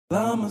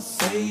I'ma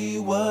say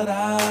what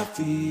I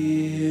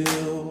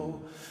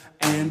feel,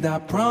 and I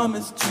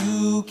promise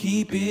to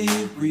keep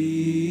it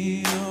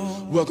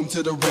real. Welcome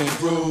to the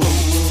Red Room.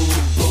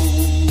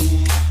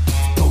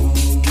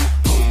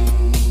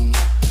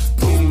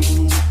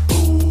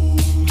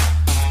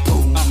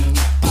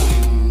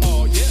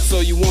 So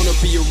you wanna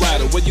be a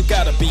rider, well you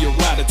gotta be a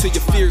rider till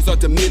your fears are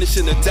diminished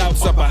and the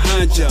doubts are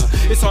behind ya.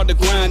 It's hard to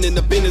grind and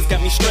the business got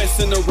me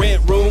stressed in the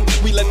rent room.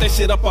 We let that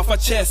shit up off our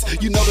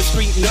chest. You know the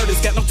street nerd has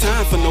got no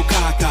time for no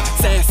caca.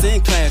 Sass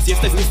in class,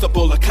 yes that's Mr.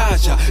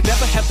 Bolakaja.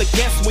 Never have to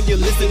guess when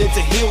you're listening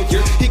to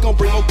Hilliard. He gon'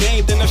 bring more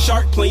game than a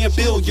shark playing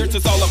billiards.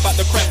 It's all about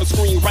the craft of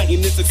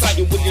screenwriting. It's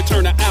exciting when you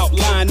turn an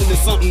outline into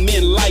something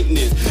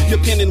enlightening. Your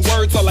pen and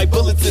words are like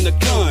bullets in a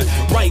gun.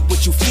 Write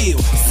what you feel,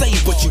 say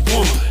what you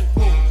want.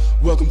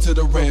 Welcome to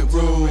the Red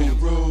Room.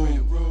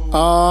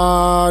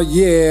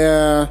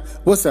 Yeah.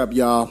 What's up,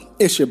 y'all?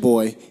 It's your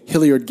boy,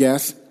 Hilliard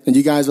Guest, and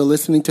you guys are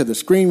listening to the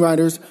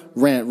Screenwriters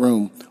Rant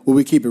Room, where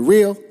we keep it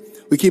real,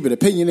 we keep it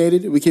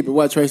opinionated, we keep it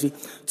what, Tracy?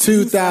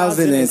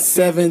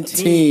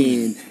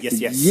 2017. Yes.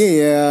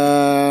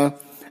 Yeah.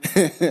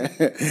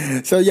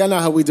 So y'all know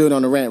how we do it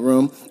on the Rant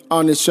Room.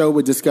 On this show,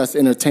 we discuss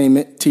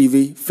entertainment,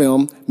 TV,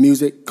 film,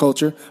 music,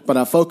 culture, but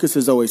our focus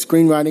is always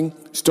screenwriting,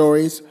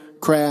 stories,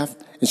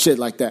 craft, and shit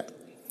like that.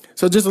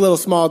 So just a little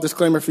small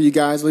disclaimer for you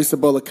guys. Lisa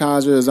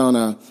Bolakaja is on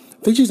I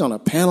think she's on a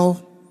panel.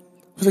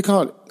 What's it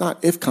called?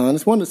 Not IFCON.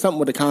 It's something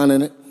with a con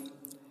in it.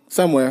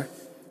 Somewhere.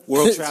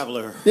 World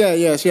Traveler.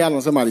 Yeah, she out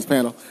on somebody's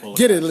panel.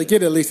 Get it,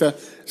 Lisa.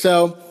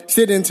 So,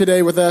 sitting in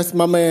today with us,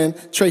 my man,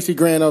 Tracy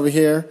Grant over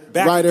here.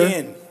 Back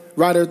again.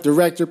 Writer,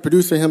 director,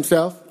 producer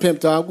himself, Pimp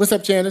Dog. What's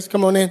up, Janice?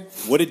 Come on in.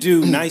 What it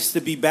do? Nice to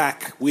be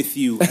back with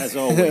you, as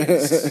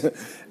always.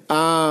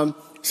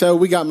 So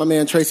we got my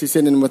man Tracy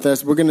sitting in with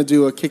us. We're going to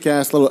do a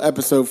kick-ass little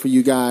episode for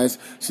you guys.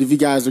 So if you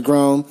guys are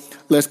grown,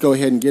 let's go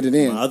ahead and get it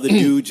in. My other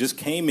dude just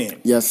came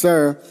in. Yes,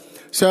 sir.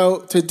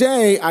 So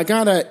today I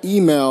got an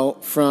email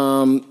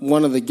from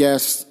one of the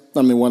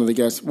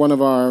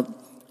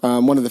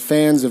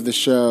fans of the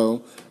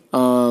show.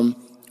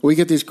 We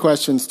get these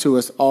questions to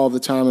us all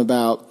the time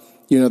about,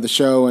 the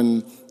show,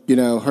 and,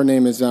 her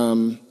name is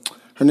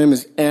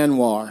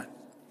Anwar.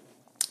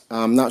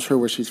 I'm not sure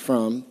where she's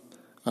from.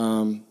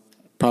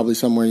 Probably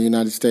somewhere in the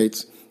United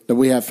States. But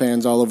we have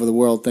fans all over the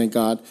world, thank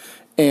God.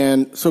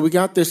 And so we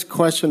got this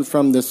question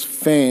from this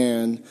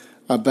fan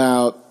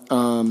about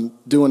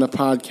doing a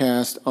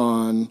podcast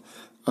on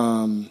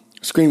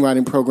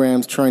screenwriting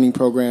programs, training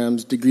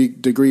programs,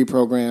 degree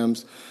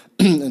programs,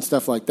 and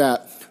stuff like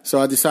that. So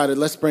I decided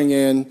let's bring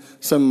in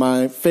some of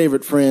my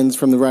favorite friends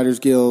from the Writers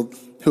Guild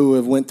who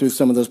have went through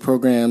some of those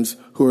programs,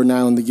 who are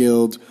now in the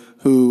guild,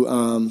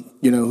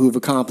 who've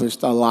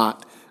accomplished a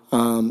lot.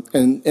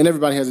 And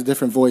everybody has a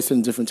different voice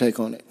and a different take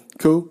on it.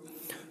 Cool?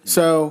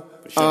 So,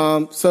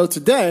 so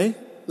today,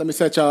 let me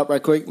set y'all up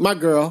right quick. My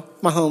girl,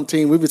 my home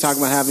team, we've been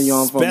talking about having you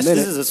on for a minute.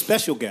 This is a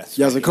special guest.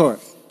 Yes, of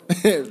course.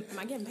 Am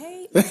I getting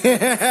paid? What's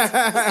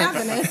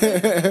happening?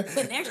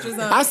 Putting extras on.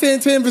 I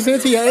send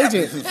 10% to your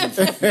agent.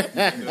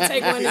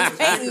 Take one of these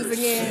patents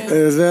again.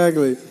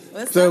 Exactly.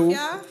 What's up,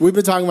 y'all? We've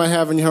been talking about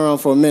having her on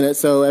for a minute.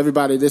 So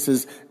everybody, this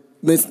is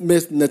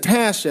Miss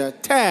Natasha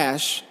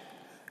Tash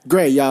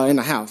Gray, y'all, in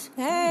the house.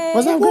 Hey.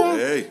 What's up, girl?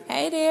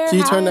 Hey there. Can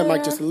you turn that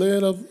mic just a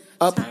little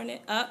up? Turn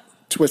it up.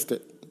 Twist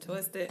it.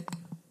 Twist it.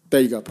 There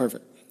you go.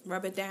 Perfect.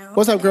 Rub it down.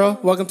 What's up, girl?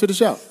 Welcome to the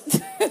show.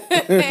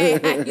 Hey,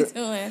 how you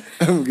doing?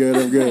 I'm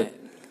good.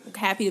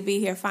 Happy to be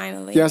here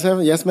finally. Yes,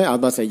 ma'am. Yes, ma'am. I was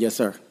about to say yes,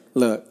 sir.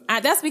 Look.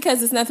 That's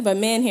because it's nothing but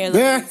men here.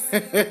 Yeah.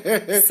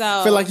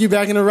 So feel like you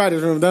back in the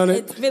writer's room, don't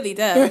it? It really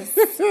does.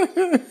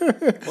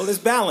 Well, it's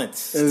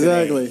balance.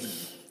 Exactly. Today.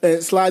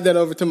 And slide that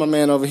over to my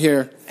man over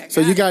here.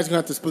 So you guys are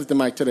going to have to split the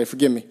mic today.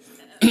 Forgive me.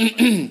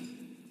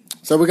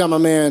 So we got my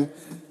man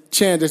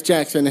Chandis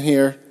Jackson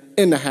here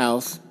in the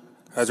house.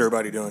 How's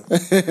everybody doing?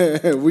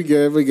 We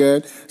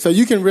good. So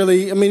you can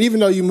really, even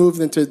though you moved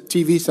into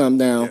TV some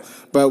now,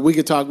 but we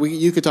could talk.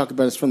 You could talk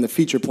about it from the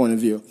feature point of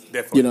view.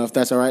 Definitely. If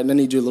that's all right. And I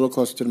need you a little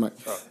closer to the mic.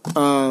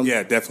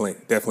 Yeah, definitely.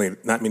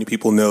 Not many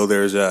people know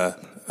there's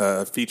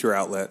a feature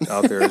outlet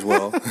out there as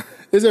well.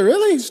 Is it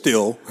really?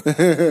 Still.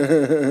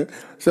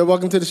 So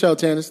welcome to the show,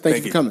 Chandis. Thank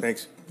you for coming.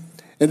 Thanks.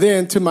 And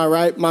then to my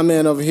right, my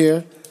man over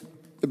here,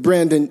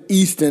 Brandon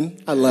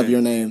Easton. I love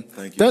your name.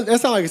 Thank you.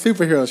 That sounds like a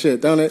superhero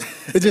shit, don't it?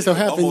 It just so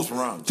happens. Almost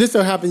wrong. Just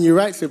so happen you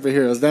write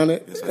superheroes, don't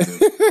it? Yes, I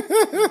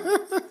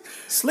do.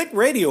 Slick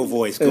radio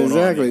voice going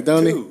exactly, on.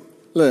 Don't he?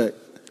 Look.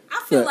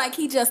 I feel like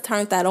he just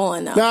turned that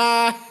on though.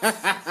 Nah.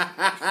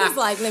 He's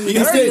like, let me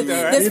He's do sitting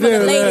this for the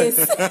ladies.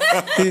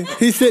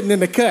 He's sitting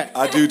in the cut.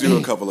 I do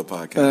a couple of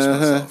podcasts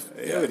myself.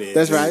 There it is.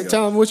 That's right.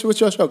 Tell him what's your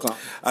show called?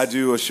 I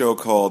do a show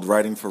called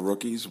Writing for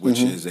Rookies, which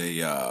is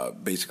a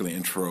basically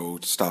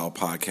intro-style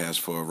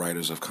podcast for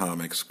writers of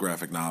comics,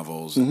 graphic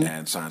novels,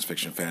 and science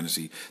fiction,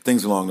 fantasy,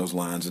 things along those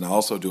lines. And I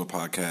also do a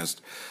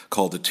podcast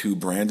called The Two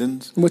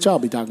Brandons. What y'all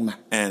be talking about?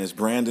 And it's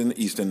Brandon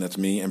Easton, that's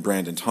me, and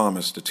Brandon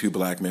Thomas, the two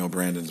black male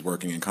Brandons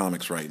working in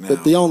comics right now.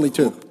 The only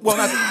two. Well,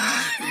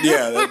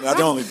 Yeah, not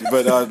the only,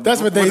 but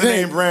that's what they with the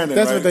think. name Brandon.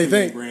 That's right? what they The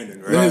name think.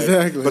 Brandon, right?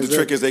 Exactly. But the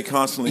trick is they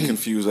constantly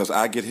confuse us.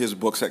 I get his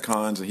books at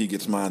cons and he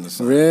gets mine.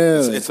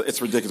 Really?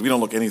 It's ridiculous. We don't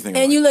look anything.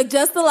 And alike. you look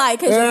just alike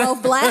because you're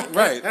both black.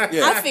 Right.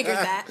 Yeah. I figured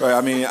that. Right.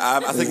 I mean,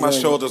 I think my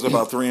shoulders are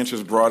about 3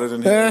 inches broader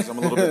than his. I'm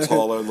a little bit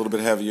taller, a little bit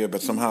heavier,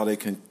 but somehow they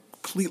can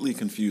completely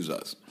confuse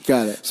us.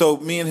 Got it. So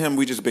me and him,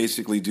 we just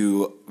basically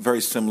do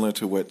very similar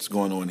to what's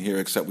going on here,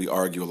 except we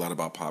argue a lot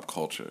about pop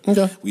culture.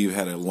 Okay. We've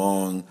had a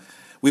war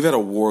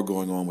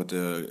going on with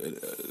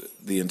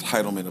the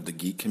entitlement of the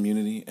geek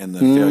community and the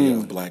failure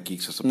of black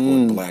geeks to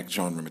support black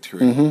genre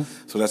material.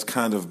 So that's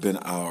kind of been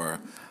our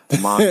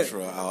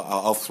mantra,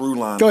 our through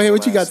line. Go ahead, for the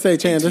what you got to say,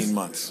 last 18 Chandis?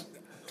 months.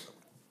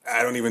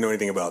 I don't even know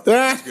anything about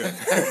that.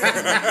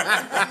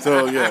 That's good.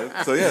 So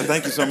yeah,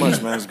 thank you so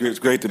much, man. It's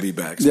great to be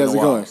back. It's Yes, been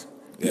of a while. course.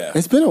 Yeah.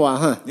 It's been a while,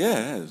 huh? Yeah,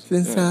 it has.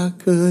 Since Yeah. I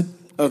could.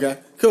 Okay,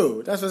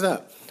 cool. That's what's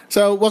up.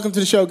 So, welcome to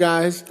the show,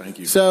 guys. Thank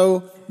you.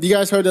 So, you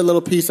guys heard that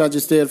little piece I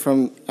just did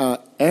from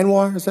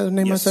Anwar? Is that the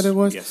name Yes. I said it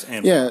was? Yes,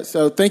 Anwar. Yeah,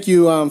 so thank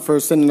you for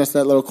sending us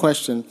that little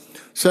question.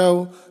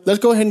 So, let's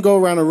go ahead and go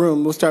around the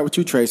room. We'll start with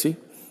you, Tracy.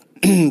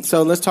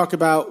 So, let's talk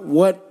about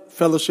what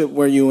fellowship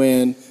were you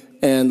in,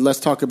 and let's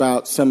talk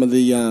about some of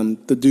the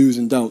do's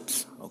and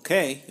don'ts.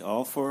 Okay,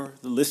 all for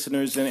the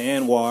listeners in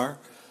Anwar.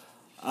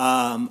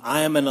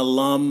 I am an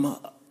alum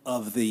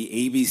of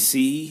the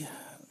ABC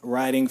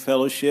Writing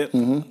Fellowship.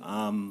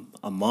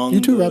 Among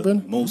You too, the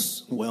Robin.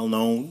 most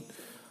well-known.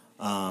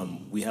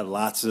 We have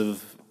lots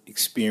of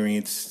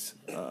experienced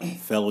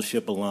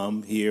fellowship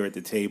alum here at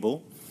the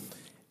table.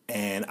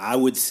 And I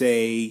would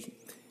say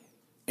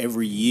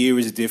every year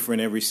is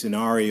different, every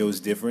scenario is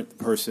different.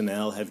 The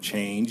personnel have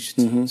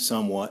changed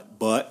somewhat.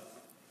 But,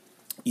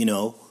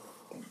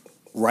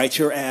 write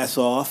your ass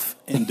off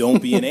and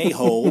don't be an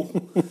a-hole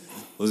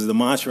was the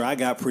mantra I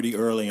got pretty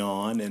early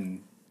on,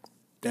 and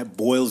that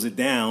boils it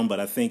down,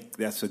 but I think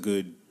that's a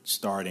good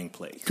starting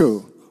place.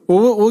 Cool.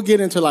 Well, we'll get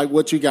into like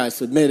what you guys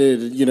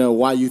submitted,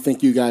 why you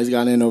think you guys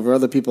got in over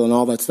other people and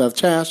all that stuff.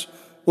 Chash,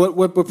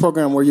 what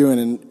program were you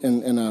in?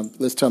 And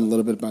let's tell them a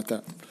little bit about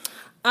that.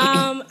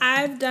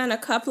 I've done a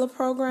couple of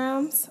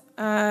programs.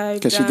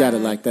 Because she got it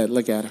like that.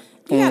 Look at her.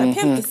 You gotta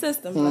pimp the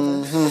system,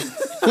 brother.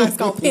 I was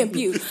gonna pimp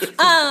you.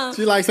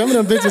 She like, some of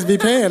them bitches be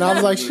paying. I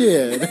was like,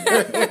 shit.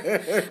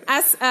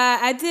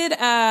 I did,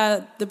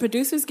 the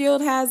Producers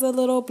Guild has a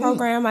little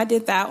program. I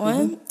did that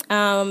one.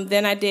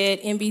 Then I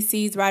did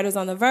NBC's Writers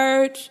on the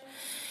Verge.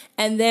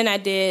 And then I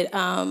did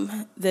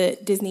the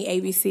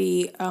Disney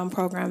ABC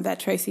program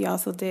that Tracy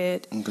also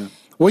did. Okay.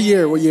 What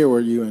year were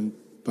you in,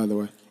 by the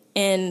way?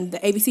 In the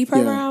ABC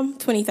program,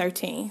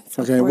 2013.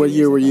 So Okay, 4 what year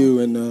years were ago. you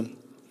in?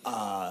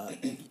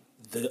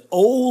 The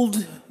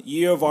old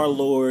year of our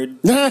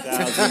Lord,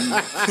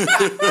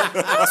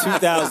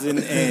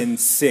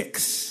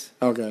 2006.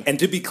 Okay. And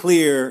to be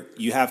clear,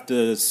 you have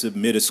to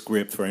submit a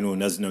script. For anyone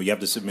who doesn't know, you have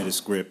to submit a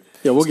script.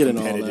 Yeah, we'll It's a get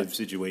into all competitive that.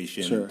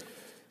 situation. Sure.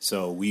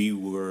 So we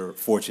were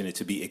fortunate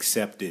to be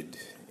accepted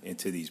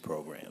into these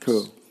programs.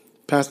 Cool.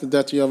 Pastor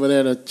Dutchy over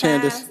there to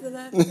Chandis. Pass to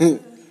that.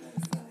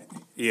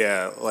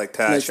 Yeah, like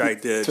Tash, I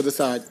did. To the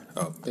side.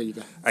 Oh, there you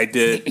go. I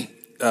did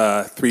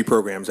 3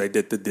 programs. I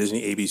did the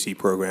Disney ABC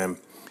program,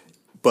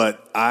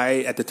 but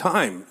at the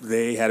time,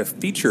 they had a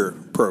feature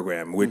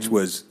program, which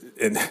was,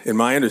 in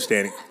my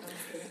understanding,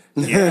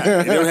 they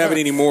don't have it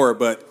anymore.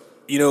 But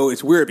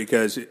it's weird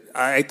because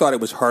I thought it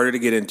was harder to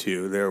get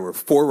into. There were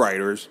 4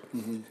 writers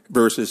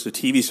versus the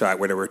TV side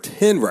where there were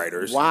 10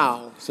 writers.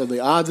 Wow. So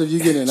the odds of you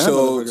getting that.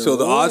 So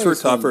the odds were way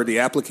tougher. The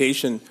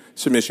application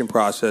submission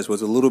process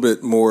was a little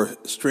bit more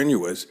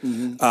strenuous.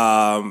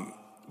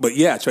 But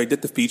yeah, so I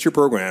did the feature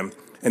program,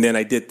 and then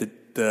I did the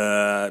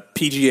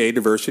PGA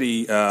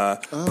diversity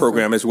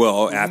program as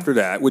well after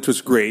that, which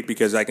was great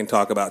because I can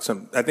talk about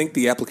I think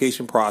the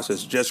application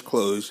process just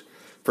closed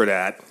for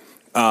that.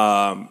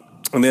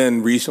 And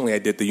then recently I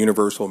did the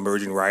Universal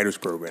Emerging Writers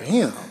Program.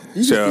 Damn.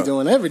 You just be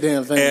doing every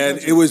damn thing. And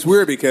it was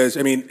weird because,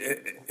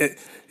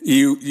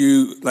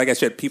 you like I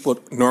said, people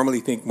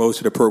normally think most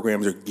of the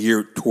programs are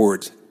geared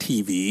towards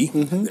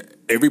TV.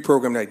 Every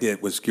program that I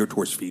did was geared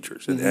towards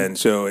features. And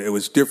so it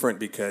was different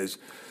because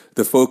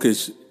the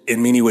focus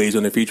in many ways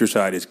on the feature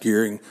side is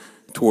gearing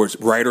towards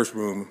writers'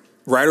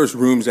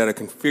 rooms that are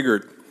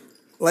configured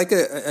like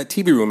a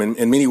TV room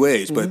in many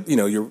ways. But,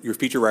 your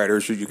feature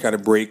writers, you kind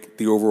of break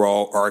the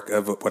overall arc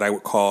of what I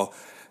would call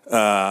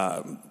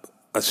a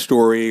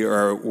story,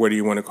 or what do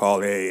you want to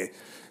call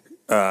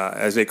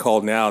as they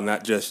call now,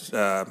 not just,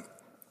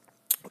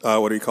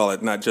 what do you call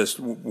it? Not just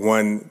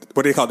one,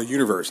 what do they call the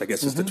universe? I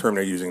guess is the term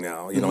they're using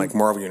now. Like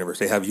Marvel Universe,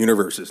 they have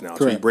universes now.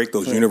 Correct. So you break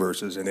those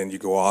universes and then you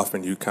go off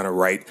and you kind of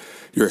write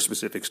your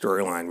specific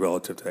storyline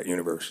relative to that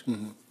universe.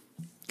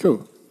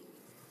 Cool.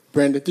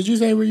 Brandon, did you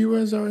say where you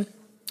were, sorry?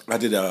 I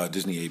did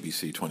Disney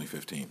ABC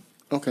 2015.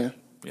 Okay.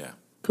 Yeah.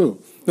 Cool.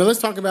 Now let's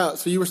talk about,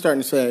 so you were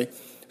starting to say,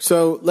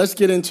 so let's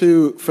get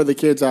into, for the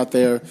kids out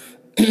there,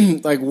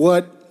 like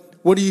what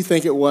do you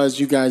think it was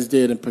you guys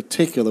did in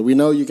particular? We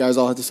know you guys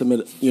all had to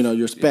submit,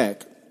 your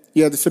spec.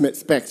 You had to submit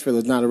specs for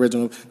the not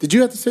original. Did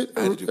you have to submit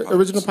I had to do pilots.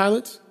 original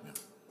pilots?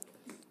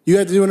 You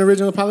had to do an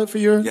original pilot for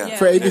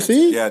for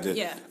ABC? Yeah, I did.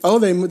 Yeah. Oh,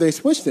 they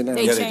switched it now.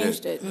 They they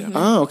changed did. it. Yeah.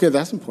 Oh, okay,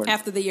 that's important.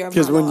 After the year of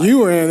Because when monologue. you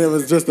were in, it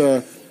was just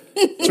a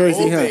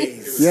Tracy Old Hunt.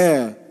 days.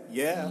 Yeah.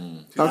 Yeah.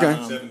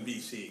 Okay. 7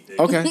 BC.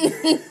 Okay.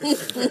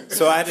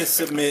 So I had to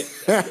submit.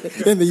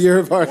 In the year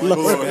of our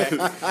Lord.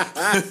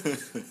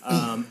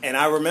 And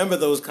I remember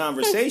those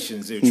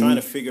conversations. They were trying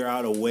to figure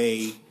out a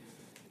way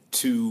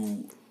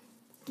to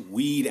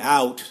weed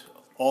out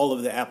all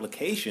of the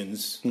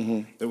applications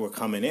that were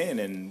coming in.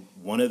 And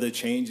one of the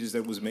changes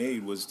that was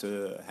made was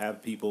to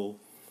have people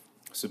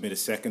submit a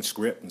second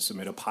script and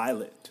submit a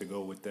pilot to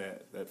go with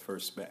that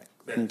first spec.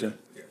 Okay.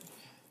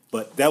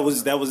 But that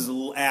was a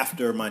little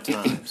after my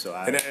time. So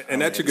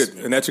That's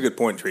a good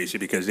point, Tracy,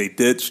 because they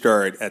did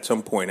start at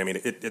some point. I mean,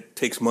 it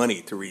takes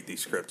money to read these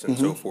scripts and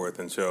so forth,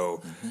 and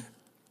so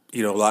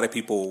a lot of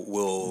people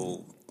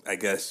will, I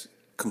guess,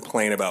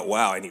 complain about,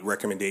 wow, I need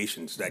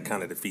recommendations. That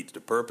kind of defeats the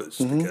purpose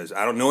because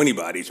I don't know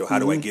anybody, so how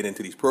do I get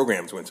into these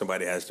programs when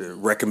somebody has to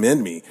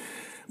recommend me?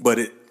 But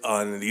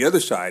on the other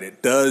side,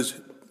 it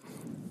does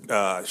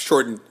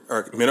shorten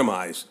or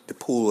minimize the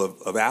pool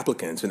of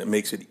applicants, and it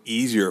makes it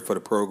easier for the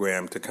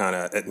program to kind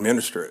of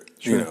administer it.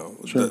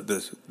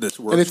 This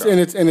workshop.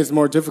 And it's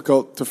more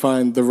difficult to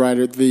find the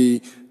writer,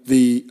 the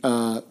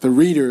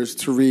readers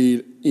to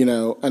read,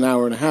 an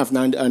hour and a half,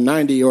 a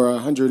 90 or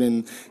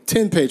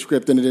 110 page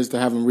script than it is to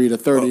have them read a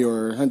 30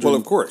 or 100. Well,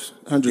 of course,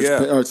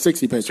 100 or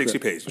 60 page. 60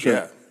 script. pages.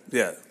 Sure.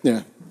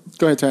 Yeah.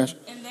 Go ahead, Tash.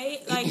 And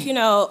they,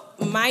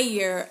 my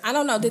year, I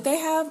don't know, did they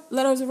have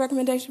letters of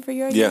recommendation for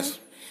your year? Yes.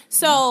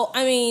 So,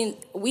 I mean,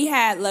 we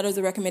had letters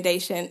of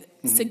recommendation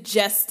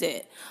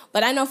suggested,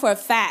 but I know for a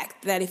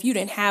fact that if you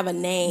didn't have a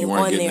name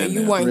on there,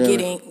 you weren't Really?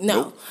 getting,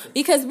 no.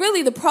 Because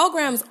really the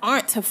programs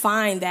aren't to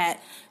find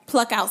that,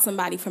 pluck out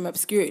somebody from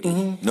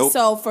obscurity. Nope.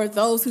 So for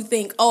those who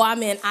think, oh,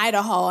 I'm in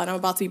Idaho and I'm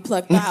about to be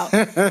plucked out,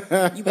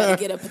 you better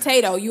get a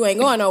potato. You ain't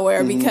going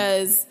nowhere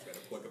because,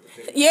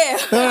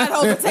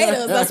 Idaho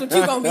potatoes, that's what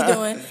you're going to be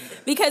doing.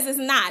 Because it's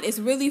not. It's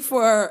really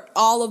for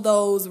all of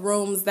those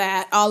rooms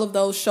all of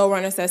those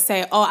showrunners that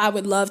say, oh, I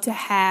would love to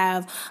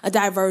have a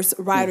diverse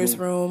writer's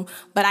room,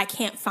 but I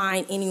can't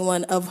find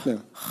anyone of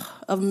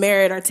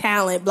merit or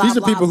talent, blah, These are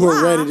blah, people who blah.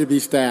 are ready to be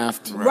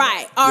staffed.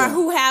 Right. Or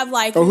who have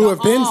Or who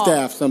have been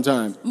staffed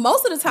sometime.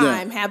 Most of the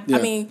time I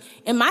mean,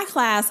 in my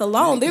class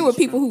alone, there were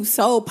people who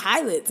sold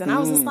pilots, and I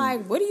was just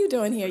like, what are you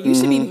doing here? You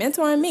should be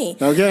mentoring me.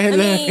 Okay. I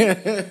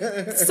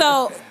mean,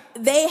 so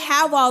they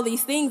have all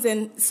these things,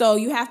 and so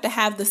you have to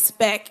have the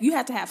spec. You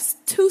have to have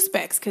 2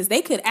 specs because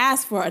they could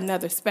ask for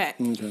another spec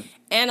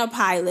and a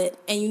pilot,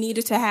 and you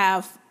needed to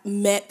have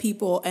met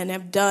people and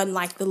have done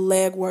like the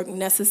legwork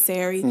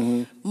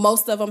necessary.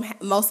 Most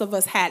of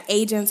us had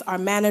agents, our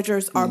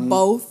managers, or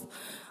both.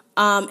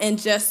 And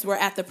just we're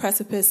at the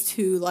precipice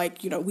to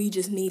we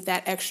just need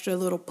that extra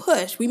little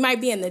push. We might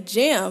be in the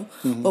gym,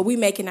 but we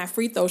making that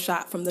free throw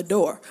shot from the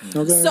door.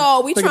 Okay.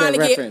 So we trying to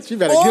get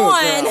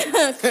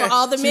on for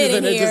all the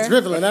men in here. Just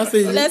dribbling. I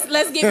see you.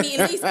 Let's get me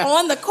at least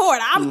on the court.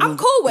 I'm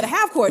cool with a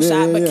half court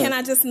shot, but can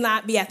I just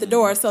not be at the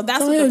door? So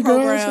that's what the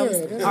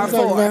programs are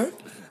for.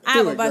 I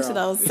have a bunch of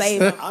those. Save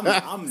them.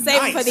 I'm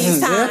Save them for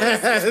these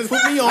times.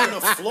 Put me on the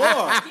floor.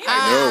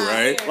 I know,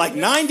 right? Like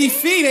 90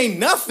 feet ain't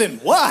nothing.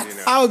 What?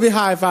 I would be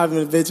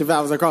high-fiving the bitch if I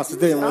was across the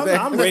thing like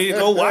that. I'm ready to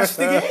go watch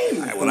the game.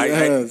 Well,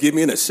 I give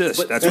me an assist.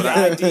 But That's what the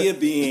I idea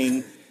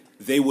being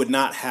they would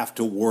not have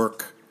to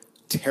work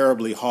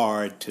terribly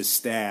hard to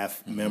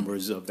staff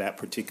members of that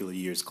particular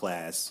year's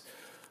class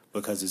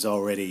because it's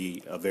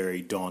already a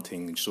very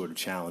daunting, sort of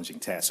challenging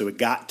task. So it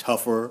got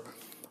tougher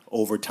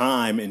over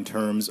time in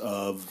terms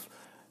of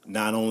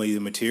not only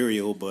the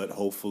material, but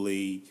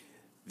hopefully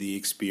the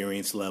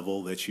experience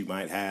level that you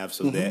might have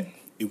so that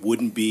it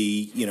wouldn't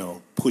be,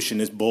 pushing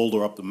this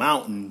boulder up the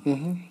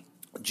mountain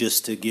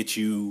just to get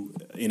you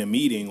in a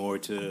meeting or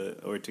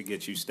to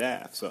get you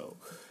staff. So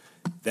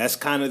that's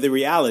kind of the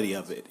reality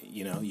of it.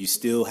 You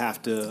still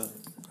have to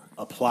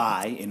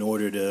apply in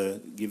order to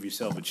give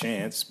yourself a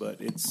chance, but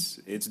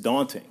it's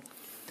daunting.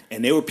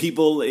 And there were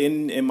people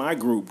in my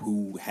group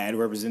who had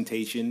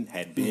representation,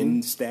 had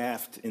been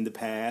staffed in the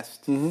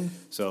past.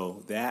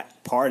 So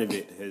that part of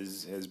it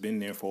has been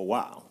there for a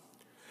while.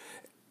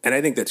 And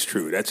I think that's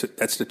true.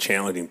 That's the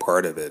challenging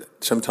part of it.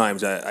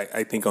 Sometimes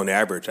I think on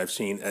average I've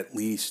seen at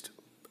least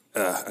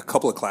a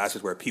couple of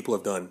classes where people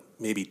have done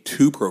maybe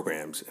 2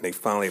 programs and they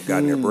finally have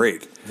gotten their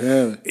break.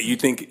 Yeah. You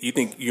think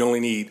you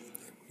only need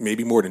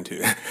maybe more than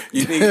 2.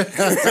 You think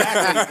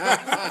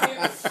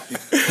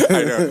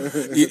I know.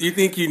 You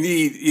think you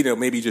need,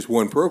 maybe just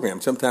 1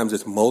 program. Sometimes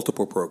it's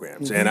multiple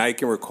programs. And I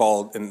can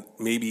recall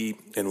maybe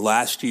in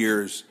last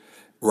year's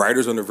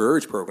Writers on the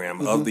Verge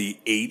program, of the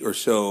 8 or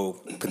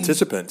so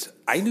participants,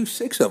 I knew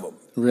 6 of them.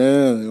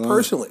 Really? Wow.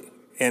 Personally.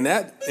 And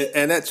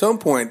at some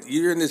point,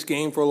 you're in this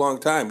game for a long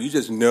time. You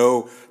just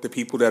know the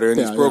people that are in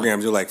these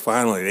programs. You're like,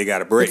 finally, they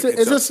got a break.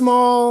 It's a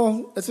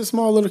small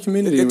little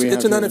community.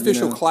 It's an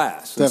unofficial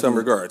class in some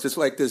regards. It's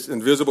like this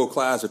invisible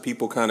class of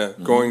people kind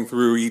of going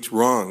through each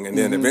rung, and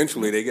then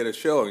eventually they get a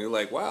show, and you're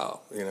like, wow,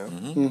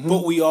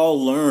 But we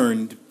all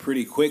learned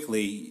pretty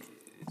quickly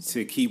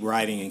to keep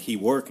writing and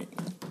keep working.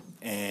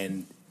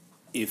 And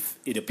if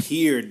it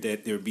appeared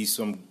that there would be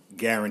some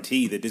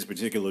guarantee that this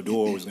particular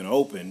door was going to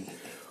open,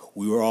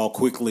 we were all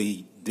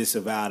quickly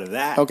disavowed of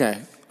that. Okay.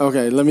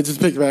 Let me just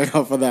pick back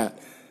up for that.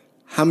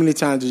 How many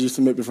times did you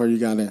submit before you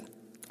got in?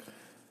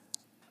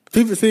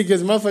 People see,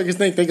 because motherfuckers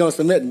think they're going to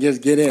submit and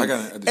just get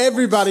in.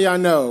 Everybody I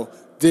know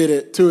did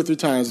it 2 or 3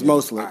 times,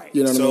 mostly. Right.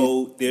 You know what I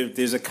mean? So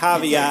there's a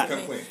caveat.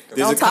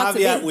 There's a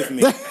caveat with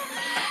me.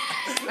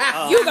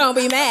 You're going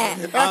to be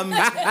mad.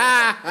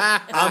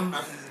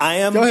 I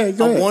am go ahead.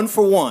 1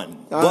 for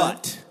 1.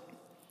 But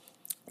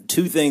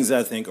 2 things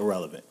I think are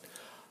relevant.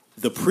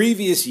 The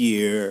previous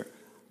year,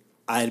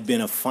 I had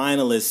been a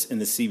finalist in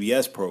the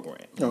CBS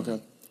program.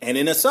 Okay. And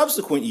in a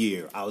subsequent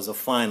year, I was a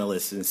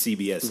finalist in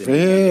CBS.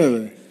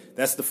 Really?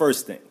 That's the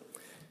first thing.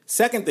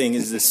 Second thing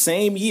is the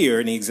same year,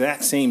 and the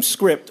exact same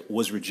script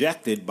was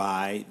rejected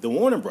by the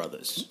Warner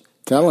Brothers.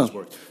 Tell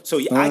them. So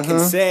I can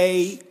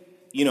say,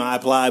 I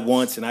applied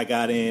once and I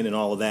got in and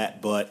all of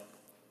that, but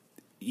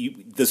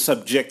the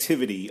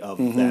subjectivity of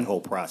that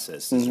whole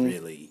process is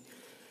really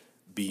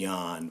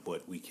beyond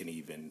what we can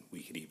even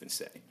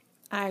say.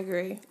 I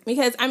agree.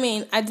 Because,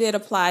 I did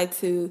apply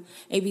to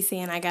ABC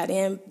and I got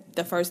in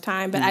the first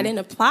time, but I didn't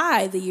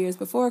apply the years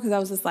before because I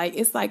was just like,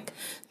 it's like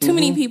too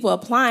many people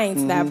applying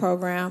to that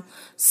program.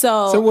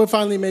 So what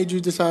finally made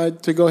you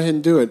decide to go ahead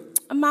and do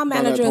it? My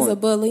manager is a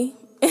bully.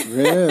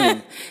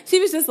 Really? She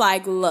was just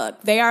like,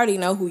 look, they already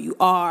know who you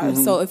are.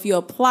 So if you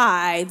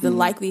apply, the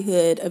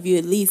likelihood of you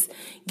at least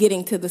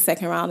getting to the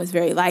second round is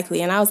very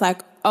likely. And I was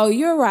like, oh,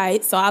 you're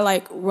right. So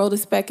I wrote a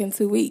spec in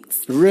 2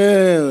 weeks.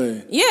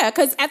 Really? Yeah,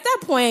 because at that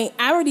point,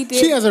 I already did.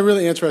 She has a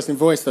really interesting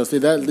voice, though. See,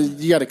 that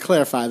you got to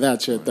clarify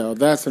that shit, though.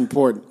 That's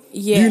important.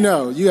 Yeah.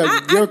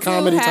 Your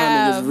comedy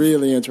timing is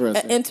really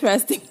interesting. An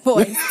interesting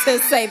voice, to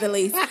say the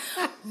least.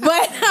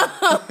 But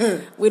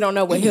we don't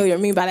know what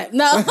Hilliard mean by that.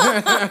 No.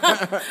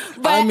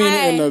 But I mean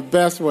it in the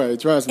best way,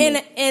 trust me.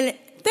 And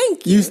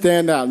thank you. You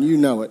stand out and you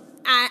know it.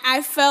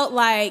 I felt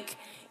like,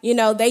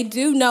 they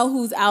do know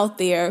who's out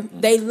there.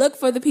 They look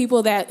for the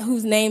people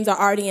whose names are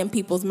already in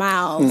people's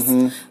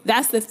mouths.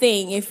 That's the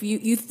thing. If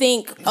you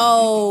think,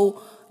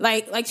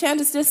 like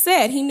Chandace just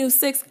said, he knew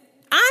 6.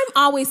 I'm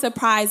always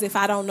surprised if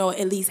I don't know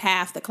at least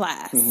half the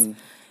class.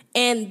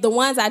 And the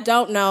ones I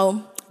don't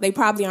know, they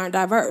probably aren't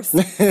diverse. So,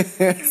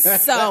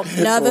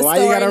 another why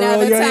story, you gotta another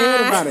roll your time.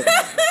 head about it?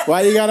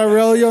 Why you gotta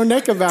roll your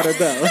neck about it,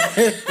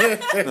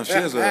 though? No, she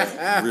has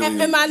a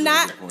really... Am I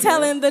not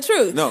telling the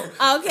truth? No.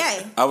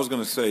 Okay. I was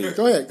going to say,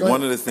 Go ahead.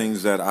 One of the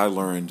things that I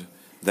learned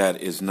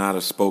that is not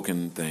a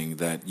spoken thing,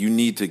 that you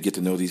need to get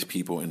to know these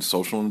people in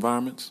social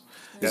environments.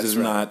 This is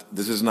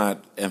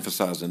not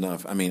emphasized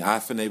enough. I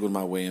finagled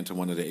my way into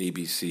one of the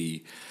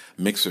ABC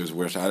mixers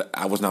where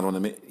I was not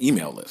on the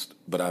email list,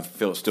 but I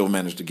still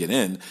managed to get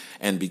in.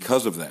 And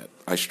because of that,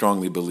 I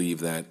strongly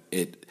believe that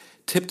it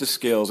tipped the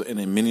scales in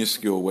a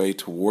minuscule way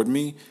toward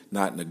me,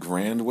 not in a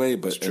grand way,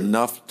 but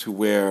enough to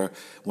where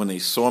when they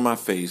saw my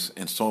face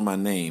and saw my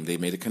name, they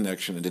made a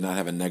connection and did not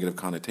have a negative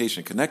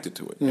connotation connected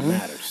to it. It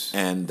matters.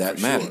 And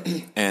that mattered.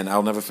 Sure. And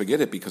I'll never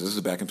forget it because this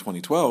is back in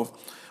 2012.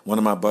 One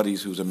of my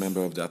buddies who's a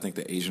member of, I think,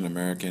 the Asian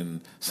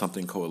American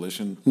something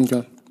coalition,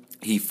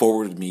 he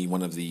forwarded me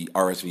one of the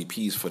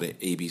RSVPs for the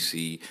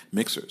ABC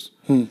mixers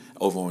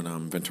over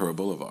on Ventura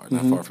Boulevard,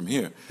 not far from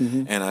here.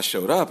 And I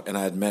showed up, and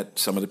I had met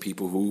some of the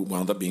people who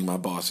wound up being my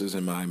bosses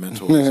and my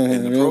mentors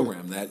in the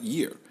program that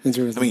year.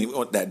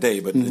 That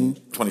day, but in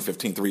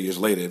 2015, 3 years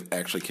later, it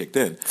actually kicked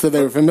in. So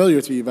they were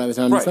familiar to you by the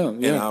time you saw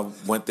them. Yeah. And I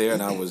went there,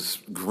 and I was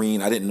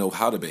green. I didn't know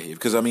how to behave.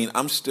 Because,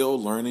 I'm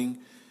still learning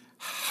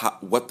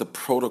what the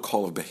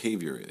protocol of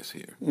behavior is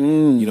here.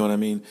 You know what I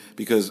mean?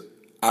 Because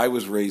I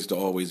was raised to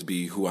always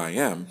be who I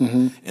am,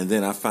 and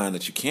then I find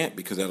that you can't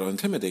because that'll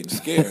intimidate and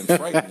scare and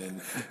frighten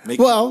and make.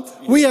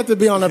 We have to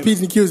be on our P's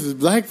and Q's as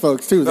black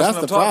folks too. That's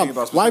the problem.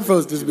 White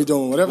folks just be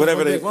doing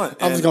whatever they want.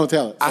 I'm just gonna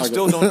tell it. I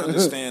still don't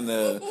understand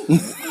the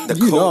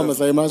code. I'm gonna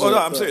say my shit. No,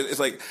 I'm serious.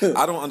 It's like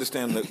I don't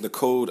understand the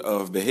code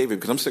of behavior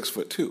because I'm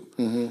 6'2",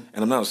 and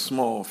I'm not a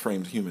small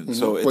framed human.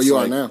 So it's you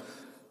are now.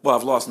 Well,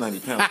 I've lost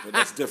 90 pounds, but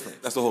that's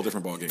different. That's a whole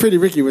different ballgame. Pretty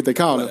Ricky what they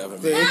call it.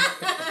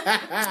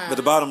 But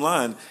the bottom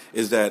line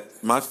is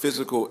that my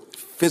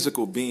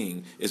physical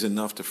being is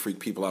enough to freak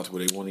people out to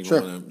where they won't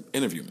even want to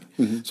interview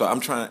me. So I'm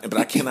trying, but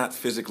I cannot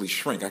physically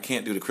shrink. I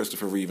can't do the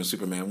Christopher Reeve and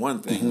Superman 1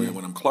 thing where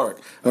when I'm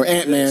Clark. Or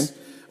Ant-Man.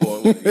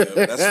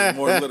 That's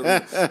more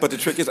literal. But the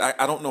trick is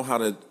I don't know how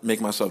to make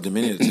myself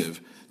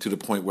diminutive to the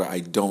point where I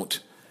don't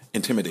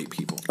intimidate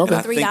people. Okay.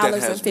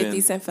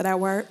 $3.50 for that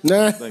word.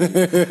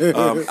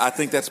 I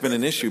think that's been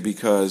an issue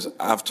because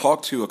I've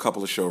talked to a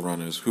couple of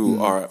showrunners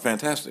who are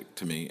fantastic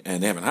to me,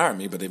 and they haven't hired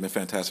me, but they've been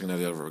fantastic in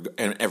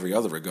every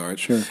other regard.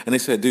 Sure. And they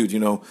said, dude,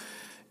 you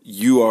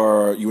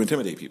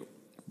intimidate people.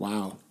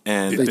 Wow.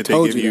 And did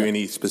they give you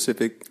any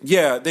specific?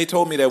 Yeah, they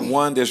told me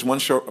that there's one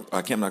show.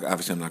 Obviously, I'm not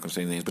going to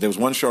say names, but there was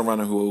one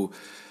showrunner who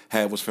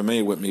was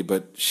familiar with me,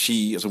 but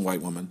she, as a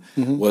white woman,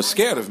 was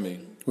scared of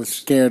me. Was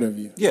scared of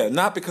you. Yeah,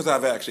 not because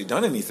I've actually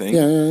done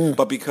anything,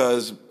 but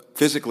because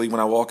physically, when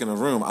I walk in a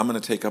room, I'm going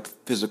to take up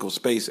physical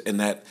space, and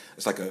that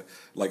it's like a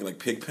like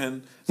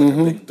Pigpen. It's like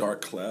a big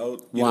dark cloud.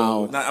 You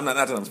Wow. know? Not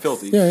that I'm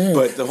filthy, Yeah.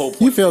 but the whole You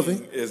point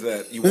filthy. is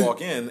that you walk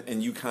in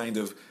and you kind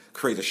of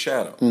create a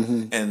shadow,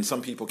 and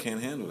some people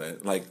can't handle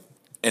that. Like,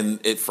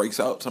 and it freaks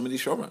out some of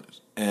these showrunners,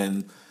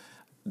 and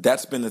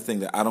that's been the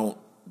thing that I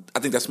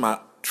think that's my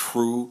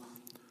true.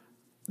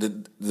 The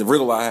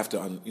riddle I have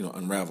to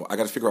unravel. I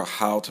got to figure out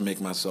how to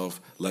make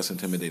myself less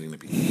intimidating to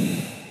people.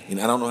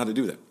 And I don't know how to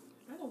do that.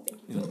 I don't think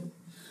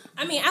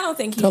I don't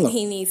think Tell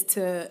he needs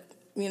to,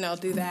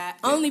 do that.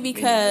 Only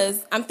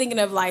because I'm thinking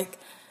of like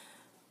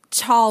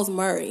Charles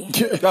Murray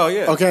Oh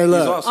yeah. Okay, He's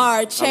look. awesome.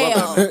 or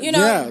Chael.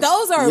 Yes.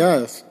 Those are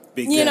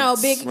Big big,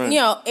 cats.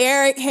 Right.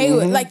 Eric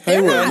Haywood. Like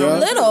they're Haywood, not yeah.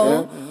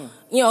 little.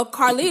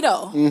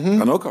 Carlito.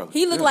 I know Carly.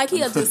 He looked like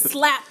he'll just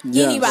slap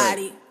Yeah.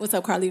 anybody. What's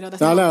up, Carlito?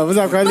 That's I know. What's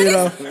up, But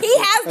Carlito? he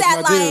has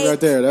that my dude right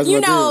there. That's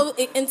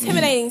my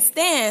intimidating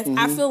stance.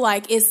 I feel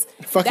like it's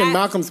Fucking that,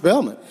 Malcolm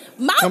Spellman.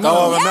 Malcolm,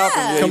 Oh, yeah.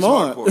 Malcolm, yeah, Come he's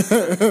on.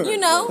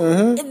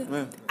 hardcore.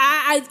 And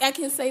I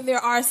can say there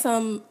are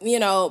some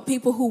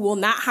people who will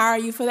not hire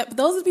you for that, but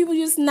those are people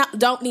you just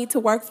don't need to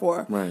work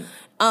for. Right.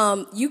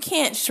 You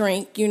can't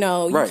shrink, you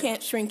Right.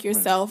 can't shrink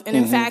yourself. And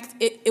in fact,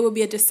 it would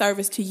be a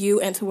disservice to you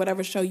and to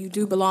whatever show you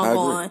do belong I agree.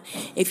 on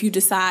if you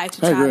decide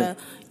to I try agree.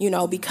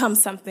 to, become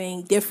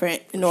something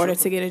different in order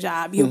to get a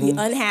job. You'll be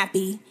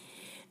unhappy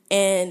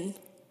and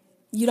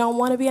you don't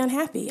want to be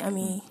unhappy. I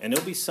mean, And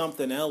there'll be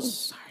something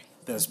else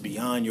that's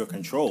beyond your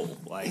control.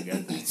 Like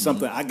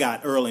something I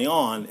got early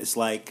on, it's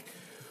like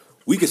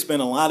we could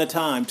spend a lot of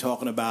time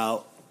talking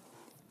about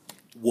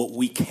what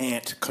we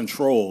can't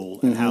control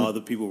and how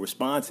other people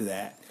respond to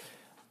that.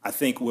 I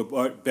think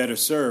we're better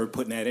served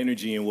putting that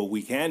energy in what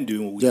we can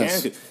do and what we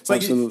Yes, can do. It's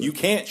like absolutely. you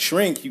can't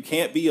shrink. You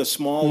can't be a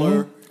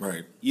smaller,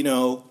 Right.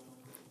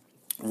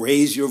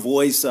 Raise your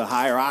voice a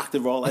higher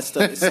octave, all that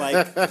stuff. It's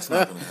like it's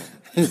not going to happen.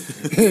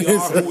 We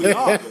are who we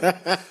are.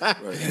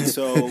 Right. And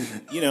so,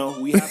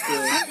 we have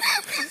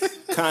to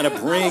kind of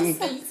bring.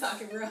 you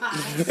talking real high.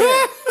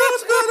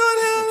 What's going on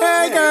here?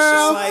 Hey,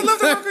 girl.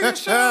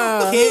 It's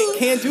like,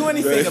 can't do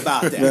anything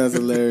about that. That's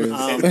hilarious.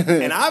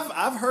 And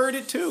I've heard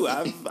it too.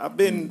 I've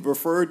been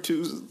referred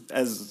to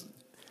as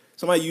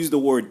somebody used the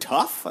word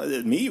tough.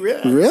 Me,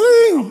 really?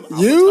 Really? I'm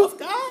You? a tough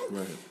guy.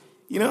 Right.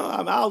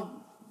 I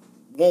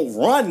won't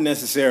run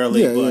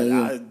necessarily, Yeah, but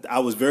yeah. I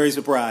was very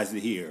surprised to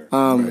hear.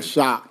 I'm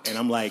shocked. And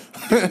I'm like,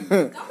 Don't be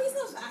so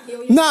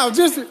shocked. No, I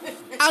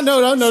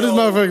know this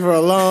motherfucker for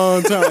a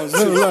long time.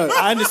 So, look.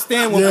 I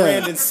understand what Yeah.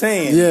 Brandon's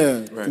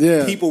saying.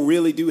 Yeah. People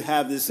really do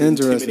have this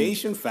Interesting.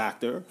 intimidation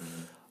factor,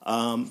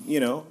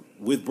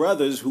 with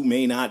brothers who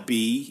may not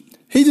be.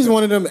 He just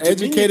wanted them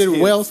educated,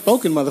 Diminutive.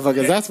 well-spoken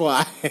motherfuckers. That's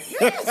why.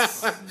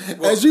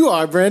 As you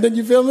are, Brandon.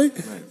 You feel me?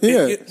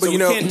 Yeah. But But we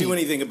can't do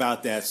anything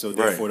about that, so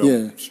therefore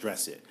don't Yeah.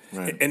 stress it.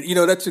 Right. And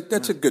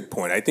that's a good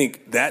point. I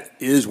think that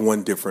is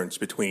one difference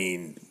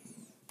between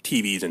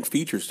TVs and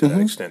features to that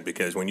extent,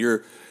 because when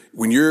you're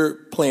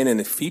playing in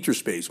the feature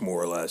space,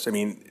 more or less, I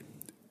mean,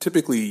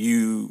 typically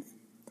you're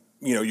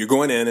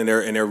going in and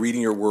they're reading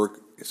your work,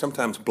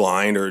 sometimes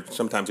blind or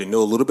sometimes they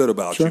know a little bit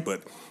about you,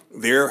 but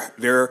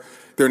they're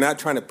not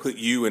trying to put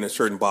you in a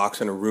certain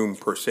box in a room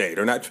per se.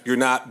 You're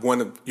not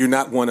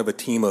one of a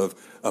team of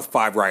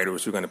 5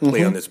 writers who are going to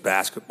play on this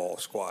basketball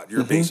squad.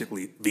 You're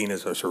basically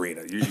Venus or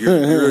Serena.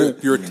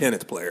 You're a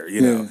tennis player,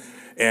 know.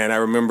 And I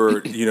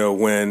remember,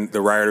 when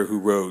the writer who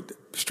wrote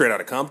Straight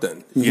Outta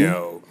Compton,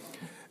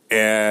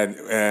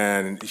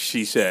 and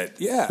she said,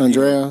 yeah,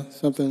 Andrea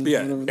something.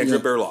 yeah, whatever. Andrea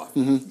Berloff,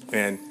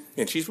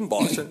 and she's from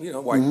Boston,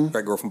 white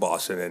girl from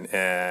Boston,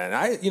 and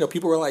I,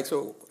 people were like,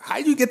 so how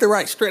did you get to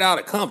write Straight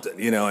Outta Compton,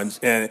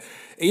 and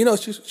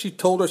she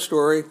told her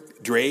story.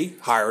 Dre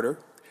hired her,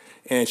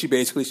 and she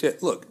basically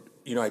said, look,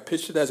 I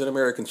pitched it as an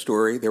American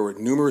story. There were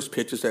numerous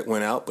pitches that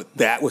went out, but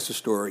that was the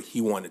story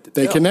he wanted to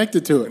tell. They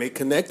connected to it. And they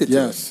connected to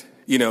Yes. it.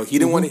 He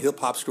didn't want a hip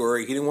hop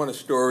story. He didn't want a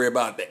story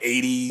about the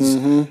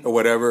 '80s or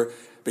whatever.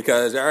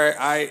 Because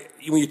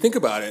when you think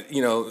about it,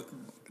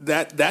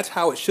 that's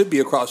how it should be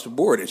across the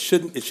board. It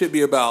should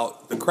be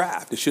about the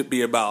craft. It should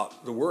be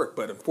about the work.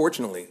 But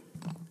unfortunately,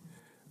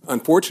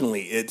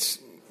 it's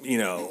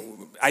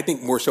I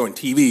think more so in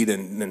TV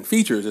than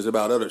features is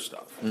about other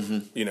stuff.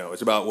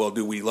 It's about, well,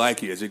 do we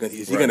like you? Is he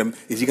going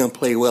to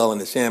play well in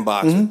the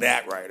sandbox with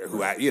that writer?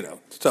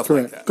 Stuff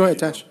Correct. like that. Go ahead,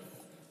 Tash.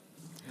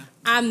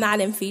 I'm not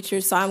in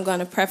features, so I'm going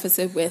to preface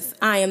it with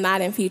I am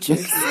not in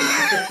features.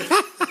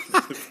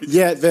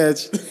 Yeah,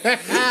 bitch.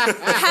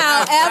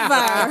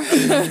 However,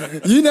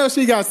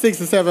 She got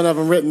 6 or 7 of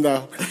them written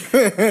though.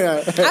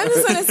 I'm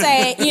just going to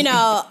say,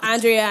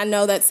 Andrea, I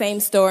know that same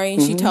story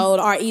she told,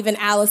 or even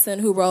Allison,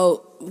 who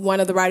wrote one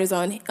of the writers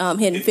on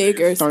Hidden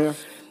Figures. Oh,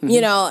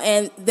 yeah.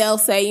 And they'll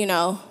say,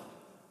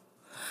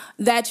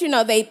 that,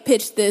 they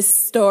pitched this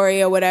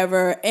story or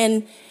whatever,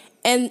 and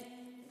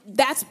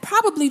that's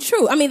probably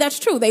true. I mean, that's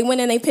true. They went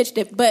and they pitched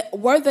it, but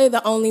were they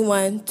the only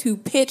one to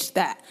pitch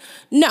that?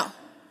 No.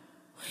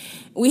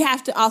 We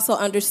have to also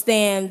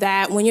understand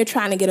that when you're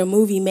trying to get a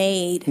movie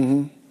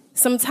made,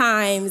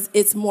 sometimes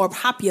it's more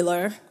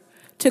popular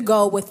to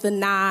go with the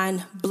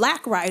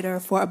non-black writer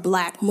for a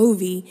black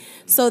movie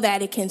so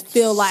that it can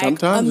feel like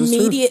Sometimes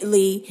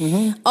immediately,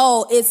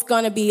 it's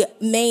going to be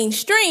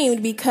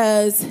mainstreamed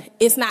because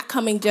it's not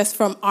coming just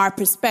from our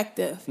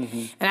perspective.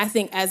 And I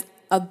think as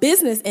a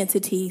business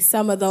entity,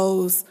 some of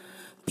those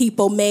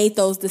people made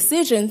those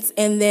decisions,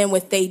 and then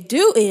what they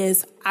do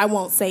is, I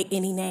won't say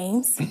any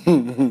names,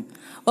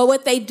 but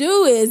what they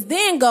do is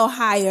then go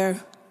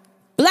hire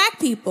black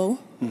people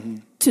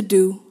to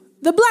do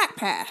the Black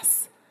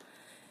Pass.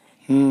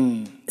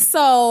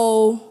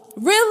 So,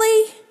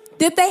 really,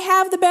 did they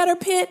have the better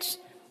pitch?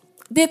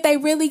 Did they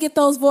really get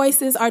those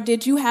voices, or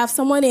did you have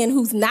someone in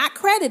who's not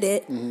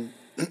credited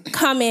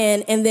come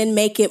in and then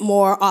make it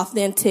more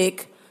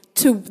authentic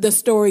to the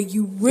story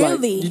you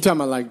really... Like, you talking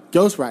about like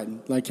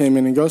ghostwriting? Like came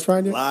in and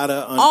ghostwriting? A lot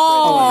of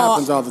uncredited. It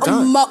happens all the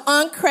time.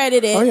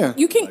 Uncredited. Oh, yeah.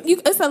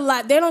 It's a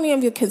lot. They don't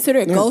even consider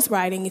it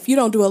ghostwriting. If you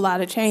don't do a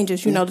lot of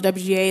changes, you know, the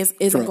WGA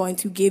isn't going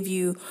to give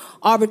you...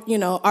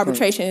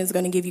 arbitration is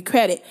going to give you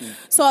credit.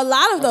 So a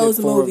lot of those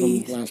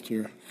movies... Of them last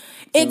year.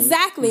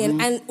 Exactly.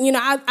 And you know,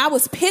 I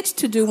was pitched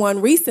to do one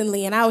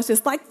recently, and I was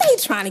just like, they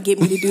trying to get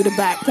me to do the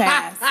Black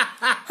Pass.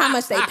 How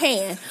much they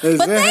paying? Exactly.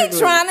 But they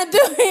trying to do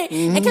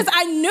it. Because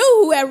I knew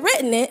who had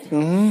written it.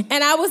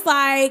 And I was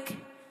like,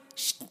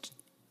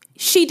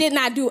 she did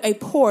not do a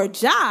poor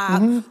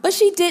job, but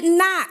she did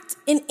not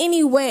in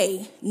any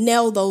way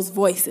nail those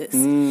voices.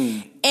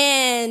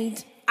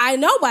 And I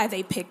know why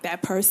they picked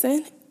that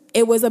person.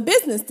 It was a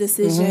business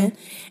decision.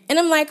 And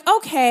I'm like,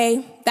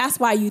 okay, that's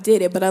why you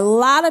did it. But a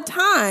lot of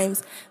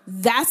times,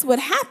 that's what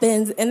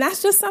happens. And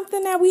that's just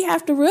something that we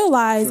have to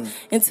realize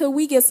until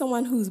we get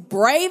someone who's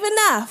brave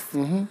enough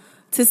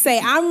to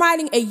say, I'm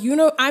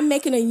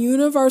making a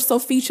universal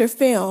feature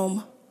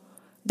film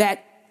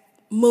that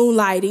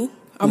Moonlight,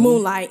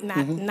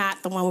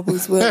 not the one with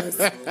Bruce Willis.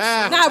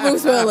 Not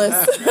Bruce Willis.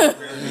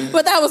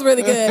 But that was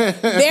really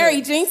good.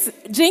 Barry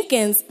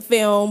Jenkins'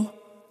 film,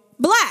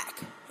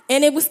 Black.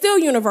 And it was still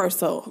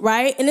universal,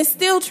 right? And it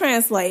still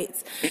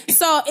translates.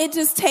 So it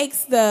just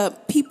takes the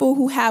people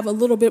who have a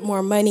little bit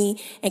more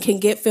money and can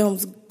get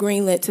films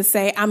greenlit to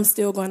say, I'm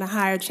still going to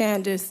hire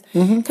Chandis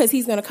because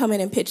he's going to come in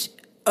and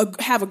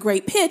have a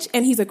great pitch,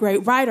 and he's a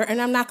great writer.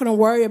 And I'm not going to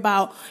worry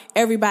about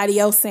everybody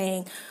else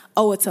saying,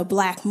 oh, it's a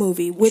black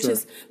movie, which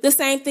is the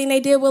same thing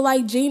they did with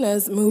like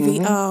Gina's movie.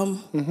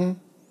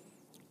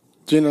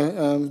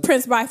 Gina,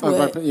 Prince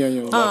Bythewood.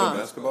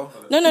 Basketball?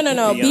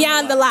 No.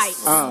 Beyond the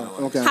Lights. Oh,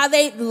 okay. How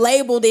they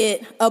labeled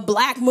it a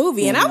black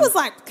movie. And I was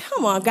like,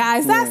 come on,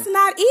 guys, that's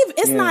not even,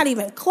 it's not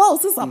even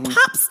close. It's a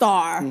pop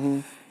star.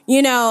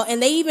 You know,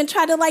 and they even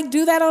tried to like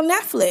do that on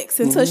Netflix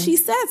until she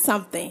said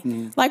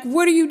something. Like,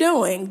 what are you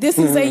doing? This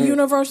is a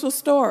universal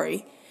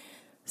story.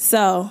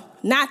 So,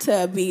 not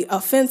to be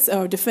offensive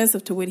or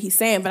defensive to what he's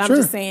saying, but I'm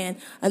just saying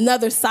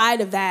another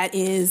side of that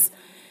is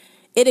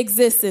it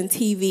exists in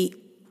TV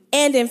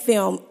and in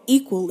film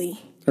equally.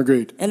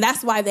 Agreed. And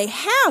that's why they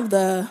have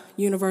the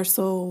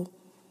universal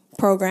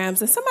programs.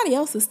 And somebody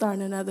else is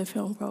starting another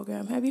film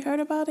program. Have you heard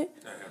about it?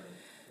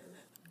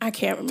 I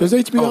can't remember. Does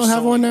HBO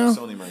have one now?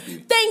 Sony might be.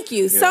 Thank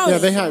you, Sony. Yeah,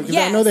 they have.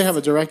 Because I know they have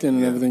a directing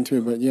and everything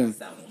too, but yeah.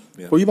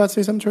 Were you about to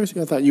say something,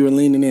 Tracy? I thought you were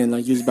leaning in,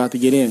 like you was about to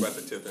get in.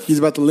 You was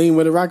about to lean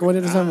with it, rocking with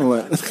it or something,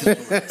 or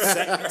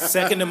what?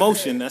 Second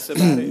emotion, that's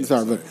about it.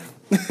 Sorry,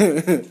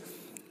 but...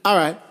 All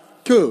right,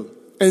 cool.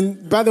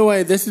 And by the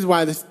way, this is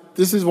why this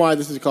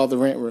is called the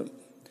Rant Room.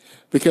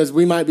 Because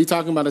we might be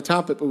talking about a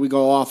topic, but we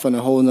go off on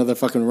a whole nother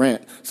fucking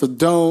rant. So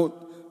don't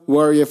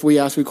worry if we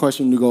ask you a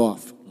question and you go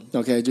off.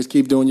 Okay, just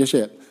keep doing your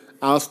shit.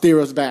 I'll steer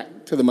us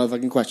back to the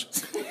motherfucking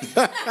questions.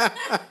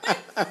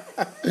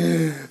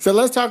 So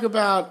let's talk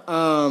about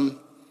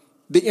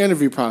the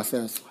interview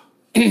process.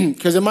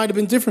 Because it might have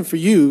been different for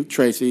you,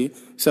 Tracy,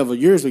 several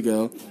years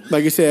ago.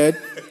 Like you said,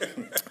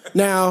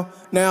 now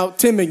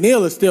Tim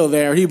McNeil is still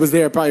there. He was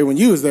there probably when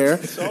you was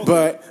there.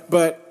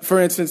 But for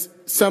instance,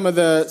 some of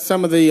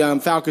the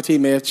faculty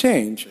may have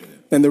changed,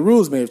 and the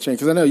rules may have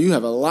changed. Because I know you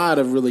have a lot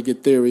of really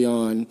good theory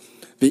on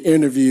the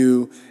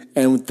interview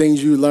and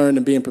things you learned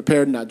and being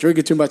prepared and not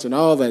drinking too much and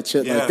all that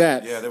shit like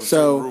that. Yeah, there were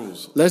so certain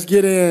rules. Let's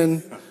get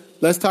in.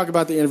 Let's talk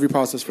about the interview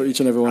process for each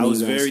and every one of you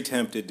guys. I was very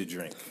tempted to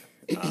drink,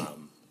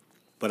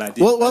 but I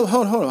didn't. Well,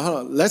 hold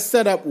on. Let's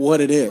set up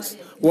what it is.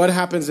 What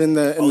happens in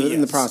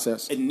the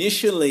process?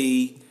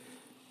 Initially,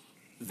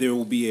 there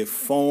will be a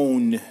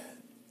phone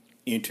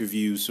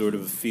interview, sort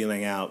of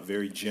feeling out,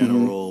 very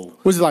general.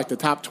 Was it like the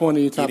top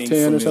 20, top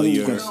 10 or something?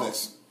 familiar.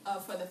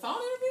 For the phone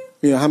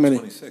interview? Yeah, how many?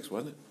 26,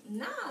 wasn't it?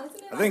 Nah, isn't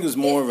it I think it was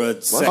more of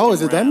a second Oh,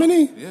 is it that round.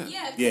 many?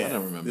 Yeah. Yeah, I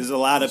don't remember. there's a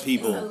lot of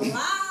people.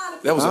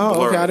 That was a Oh,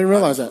 blur. okay, I didn't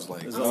realize that.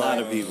 There's a lot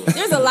of people.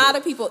 There's a lot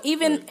of people.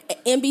 Even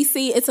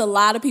NBC, it's a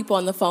lot of people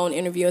on the phone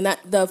interview. And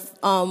the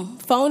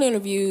phone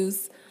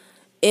interviews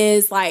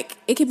is like,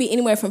 it can be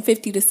anywhere from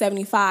 50 to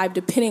 75,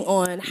 depending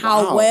on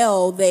how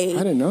well they... I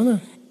didn't know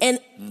that. And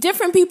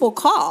different people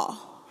call.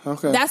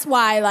 Okay. That's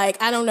why,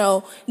 like, I don't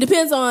know.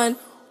 Depends on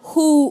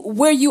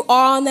where you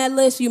are on that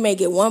list. You may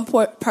get one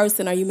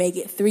person or you may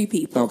get 3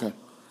 people. Okay.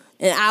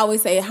 And I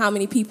always say how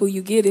many people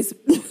you get is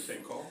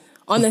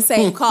on the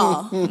same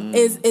call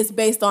is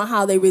based on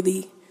how they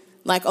really,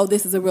 like, oh,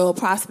 this is a real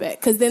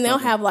prospect. Because then they'll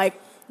have, like,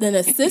 an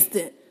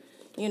assistant,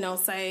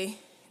 say,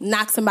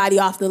 knock somebody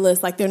off the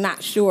list like they're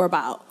not sure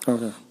about.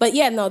 Okay. But,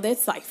 yeah, no,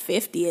 that's like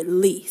 50 at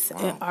least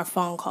are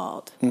phone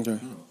called. Okay.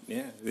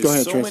 Yeah.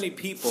 There's so many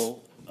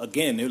people,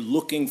 again, they're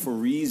looking for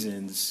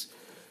reasons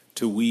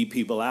to weed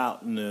people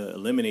out and to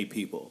eliminate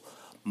people.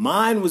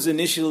 Mine was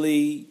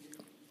initially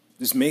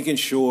just making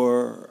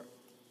sure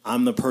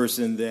I'm the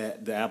person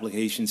that the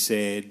application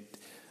said,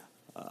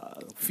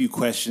 a few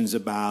questions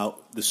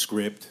about the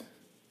script,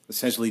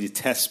 essentially to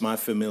test my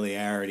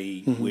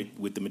familiarity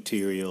with the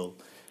material,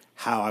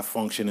 how I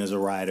function as a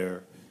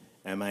writer.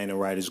 Am I in a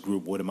writer's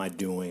group? What am I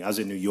doing? I was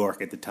in New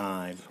York at the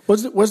time.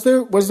 Was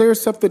there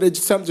something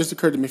just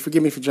occurred to me?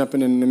 Forgive me for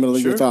jumping in the middle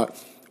of your thought.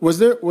 Was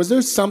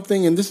there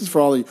something, and this is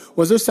for all of you,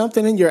 was there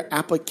something in your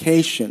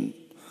application,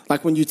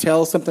 like when you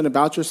tell something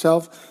about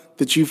yourself,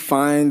 that you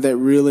find that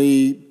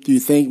really, do you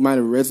think, might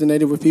have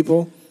resonated with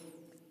people?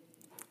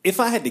 If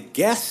I had to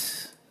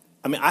guess,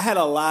 I mean, I had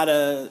a lot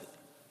of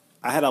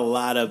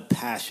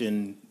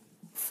passion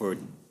for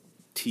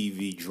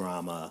TV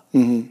drama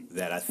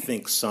that I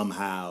think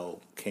somehow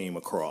came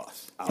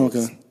across. I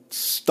was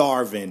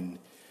starving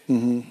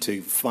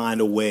to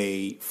find a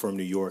way from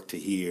New York to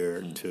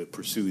here to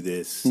pursue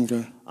this.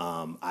 Okay.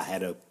 I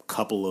had a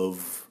couple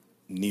of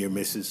near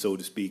misses, so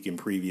to speak, in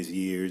previous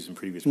years and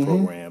previous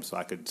programs, so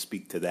I could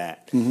speak to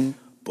that.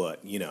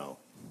 But,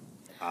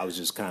 I was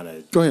just kind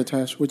of... Go ahead,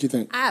 Tash. What do you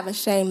think? I have a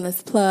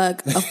shameless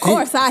plug. Of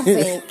course, I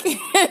think...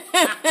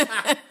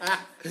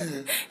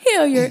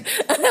 Hilliard.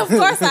 Of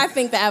course, I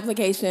think the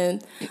application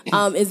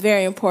is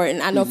very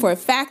important. I know for a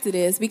fact it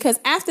is, because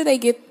after they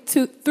get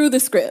through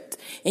the script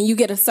and you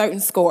get a certain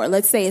score,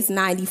 let's say it's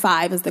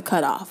 95 is the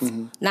cutoff,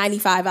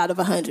 95 out of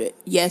 100.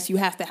 Yes, you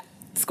have to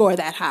score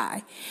that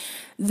high.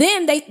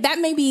 Then that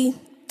may be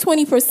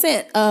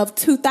 20% of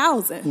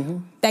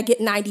 2,000 that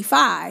get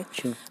 95.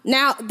 Sure.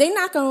 Now, they're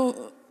not going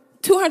to...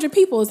 200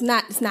 people it's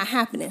not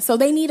happening. So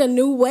they need a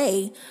new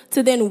way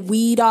to then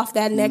weed off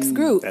that next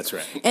group. That's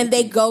right. And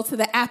they go to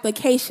the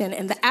application,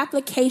 and the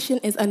application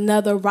is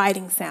another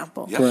writing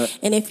sample. Yep. Right.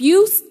 And if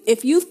you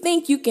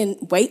think you can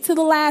wait till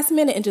the last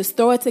minute and just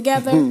throw it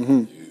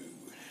together,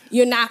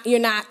 you're not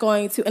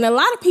going to. And a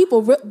lot of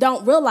people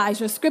don't realize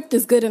your script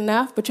is good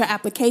enough, but your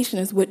application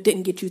is what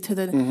didn't get you to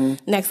the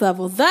next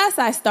level. Thus,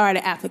 I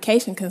started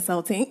application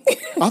consulting.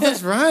 Oh,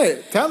 that's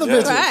right. Tell the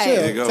bitches. Right.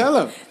 There you go. Tell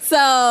them.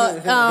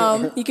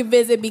 So you can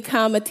visit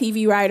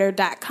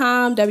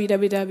becomeatvwriter.com,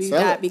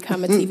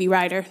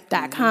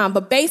 www.becomeatvwriter.com.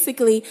 But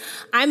basically,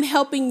 I'm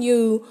helping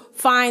you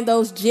find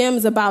those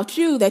gems about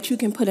you that you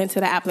can put into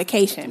the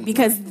application.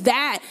 Because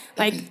that,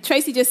 like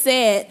Tracy just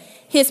said,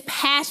 his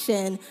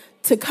passion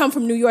to come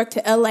from New York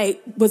to LA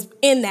was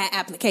in that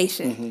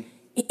application.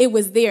 It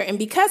was there. And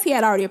because he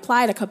had already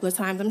applied a couple of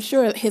times, I'm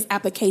sure his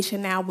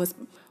application now was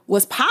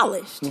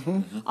polished.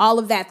 All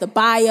of that, the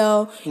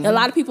bio. A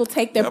lot of people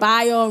take their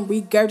bio and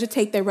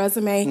regurgitate their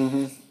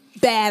resume.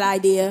 Bad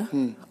idea.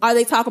 Or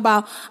they talk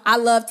about, I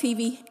love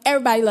TV.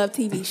 Everybody loves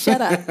TV.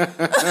 Shut up.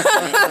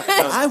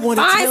 I want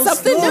to tell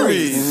something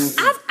stories.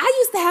 New. I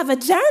used to have a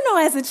journal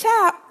as a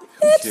child.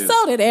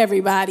 So did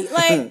everybody.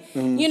 Like,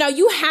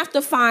 you have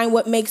to find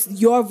what makes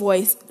your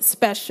voice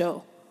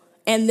special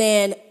and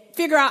then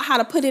figure out how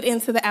to put it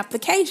into the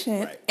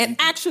application and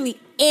actually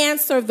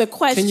answer the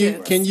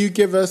question. Can you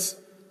give us,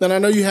 and I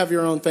know you have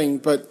your own thing,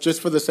 but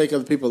just for the sake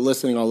of the people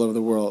listening all over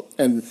the world,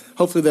 and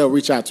hopefully they'll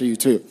reach out to you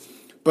too,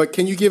 but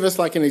can you give us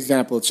like an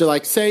example? So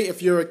like say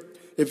if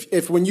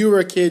when you were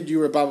a kid, you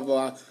were blah, blah,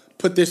 blah,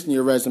 put this in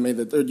your resume,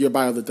 your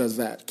bio that does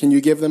that. Can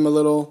you give them a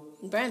little?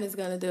 Brandon's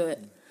going to do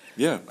it.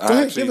 Yeah.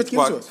 Give it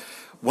to us.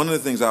 One of the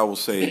things I will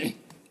say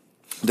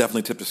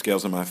definitely tipped the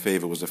scales in my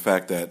favor was the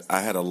fact that I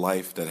had a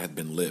life that had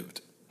been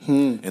lived.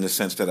 In the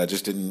sense that I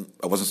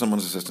wasn't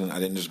someone's assistant. I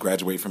didn't just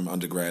graduate from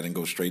undergrad and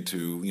go straight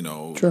to,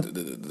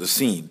 the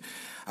scene.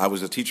 I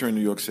was a teacher in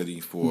New York City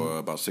for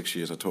about 6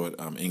 years. I taught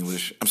I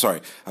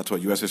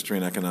taught U.S. history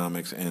and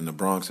economics in the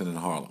Bronx and in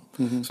Harlem.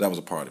 So that was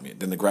a part of me.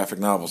 Then the graphic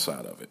novel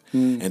side of it.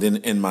 And then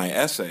in my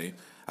essay,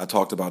 I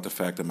talked about the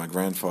fact that my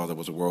grandfather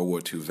was a World War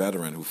II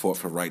veteran who fought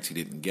for rights he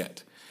didn't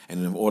get.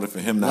 And in order for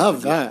him not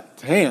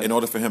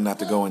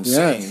to go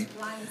insane,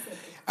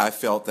 I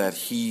felt that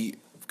he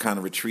kind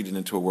of retreated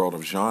into a world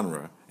of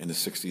genre in the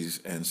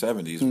 60s and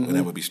 70s, when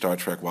that would be Star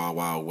Trek, Wild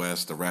Wild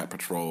West, The Rat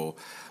Patrol,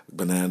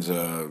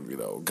 Bonanza,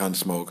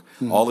 Gunsmoke,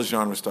 all the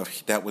genre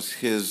stuff. That was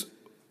his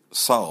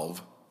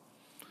salve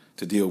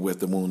to deal with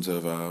the wounds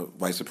of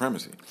white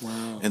supremacy.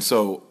 Wow. And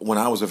so when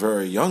I was a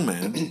very young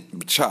man,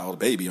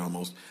 baby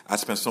almost, I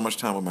spent so much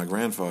time with my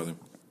grandfather,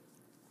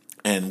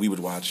 and we would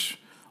watch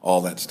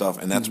all that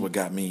stuff, and that's what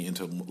got me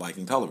into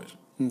liking television,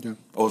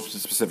 or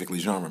specifically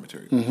genre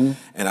material.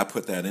 And I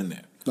put that in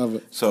there. Love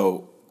it.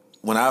 So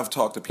when I've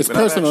talked to people, it's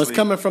personal. It's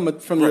coming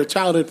from your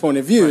childhood point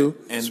of view.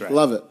 And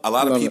love it. A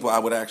lot of people,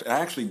 I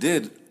actually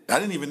did I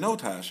didn't even know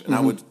Tash, and I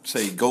would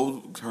say go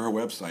to her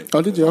website.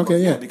 Oh, did you? Okay,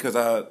 yeah. Because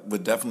I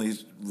would definitely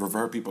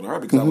refer people to her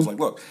because I was like,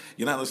 look,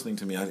 you're not listening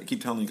to me. I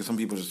keep telling you because some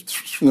people just.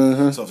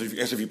 So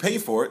if you pay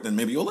for it, then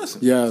maybe you'll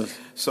listen. Yeah.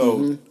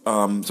 So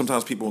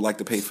sometimes people like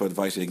to pay for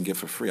advice they can get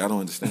for free. I don't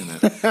understand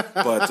that.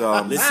 But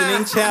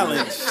listening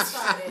challenge.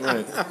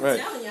 Right. I'm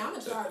telling you, I'm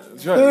in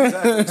charge. Right,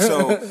 exactly.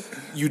 So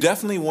you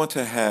definitely want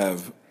to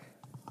have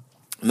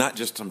not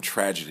just some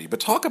tragedy, but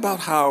talk about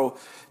how,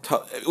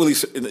 at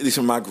least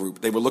in my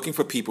group, they were looking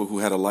for people who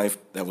had a life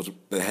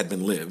that had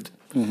been lived.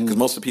 Because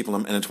most of the people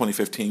in the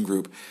 2015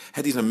 group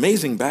had these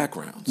amazing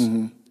backgrounds.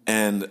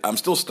 And I'm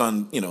still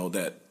stunned,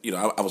 that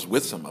I was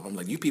with some of them.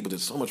 Like, you people did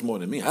so much more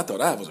than me. I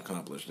thought I was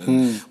accomplished.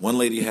 And one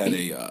lady had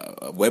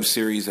a web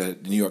series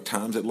at the New York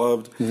Times that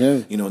loved.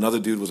 Another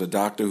dude was a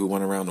doctor who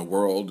went around the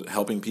world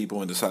helping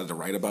people and decided to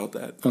write about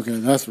that. Okay,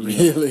 that's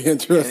really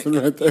interesting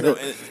right there.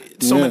 And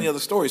so many other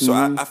stories. So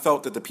I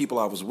felt that the people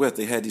I was with,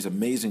 they had these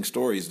amazing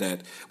stories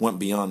that went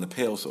beyond the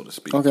pale, so to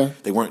speak. Okay.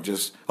 They weren't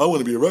just, I want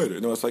to be a writer.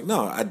 It's like,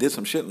 no, I did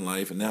some shit in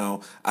life, and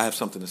now I have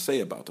something to say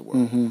about the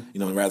world.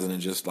 Rather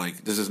than just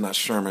like, this is not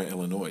Sherman,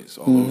 Illinois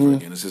all over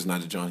again. This is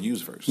not a John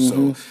Hughes verse.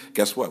 So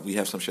guess what? We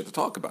have some shit to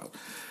talk about.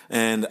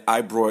 And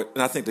I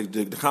think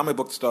the comic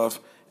book stuff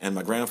and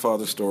my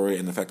grandfather's story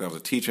and the fact that I was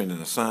a teacher and in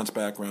a science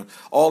background,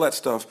 all that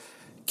stuff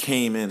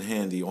came in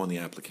handy on the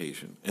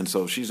application. And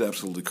so she's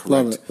absolutely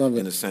correct Love it.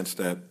 in the sense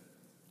that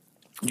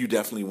you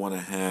definitely want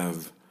to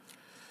have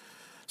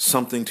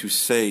something to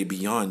say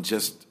beyond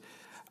just,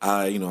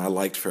 I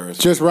liked Ferris.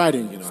 Just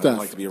writing stuff. I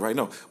like to be a writer.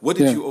 No, what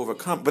did you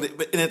overcome?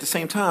 But at the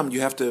same time,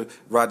 you have to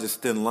ride this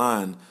thin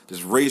line,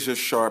 this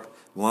razor-sharp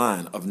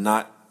line of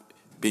not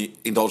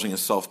indulging in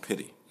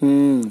self-pity.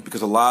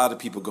 Because a lot of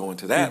people go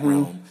into that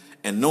realm,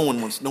 and no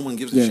one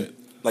gives a shit.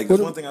 Like,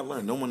 that's one thing I've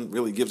learned. No one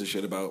really gives a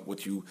shit about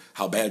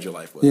how bad your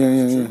life was.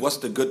 What's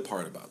the good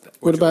part about that?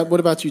 What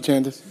about you,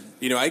 Chandis?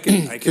 I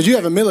can because you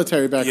have a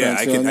military background.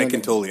 Yeah, I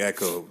can totally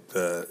echo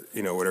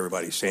what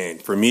everybody's saying.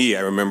 For me,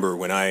 I remember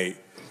when I,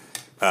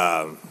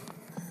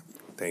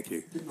 thank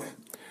you,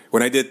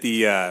 when I did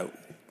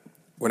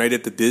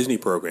the Disney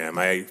program,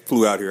 I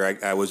flew out here.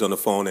 I was on the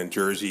phone in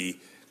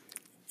Jersey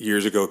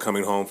years ago,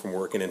 coming home from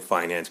working in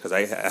finance because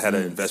I had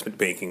an investment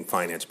banking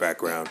finance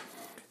background.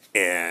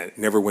 And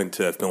never went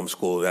to film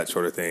school, that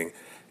sort of thing,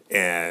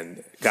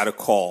 and got a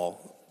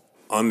call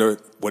under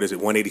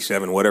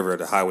 187, whatever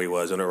the highway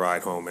was, on the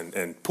ride home,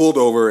 and pulled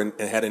over and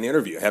had an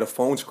interview. I had a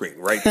phone screen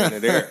right then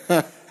and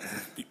there.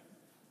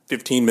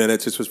 15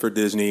 minutes. This was for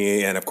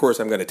Disney, and of course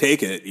I'm going to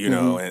take it,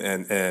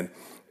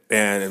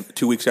 And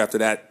 2 weeks after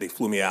that, they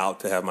flew me out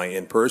to have my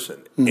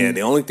in-person. And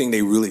the only thing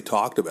they really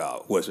talked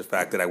about was the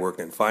fact that I worked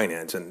in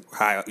finance and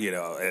how,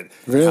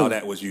 how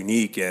that was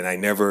unique. And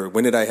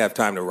when did I have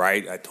time to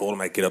write? I told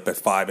them I'd get up at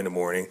 5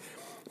 a.m,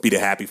 be the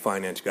happy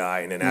finance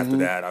guy. And then after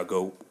that, I'll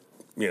go,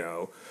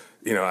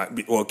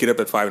 get up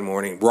at 5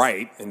 a.m,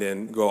 write, and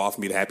then go off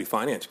and be the happy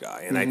finance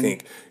guy. And I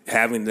think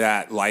having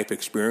that life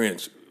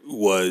experience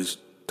was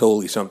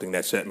totally something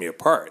that set me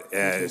apart.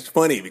 And it's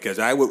funny because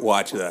I would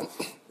watch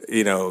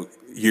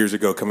years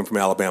ago, coming from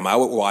Alabama, I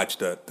would watch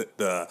the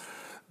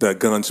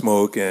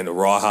Gunsmoke and the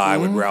Rawhide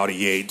with Rowdy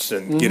Yates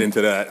and get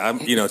into that.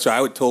 So I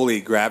would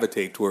totally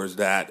gravitate towards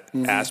that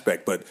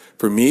aspect. But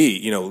for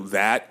me,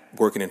 that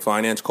working in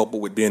finance,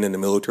 coupled with being in the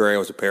military, I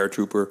was a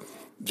paratrooper,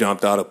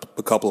 jumped out of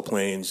a couple of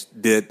planes,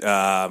 did.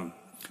 How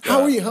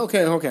are you?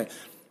 Okay.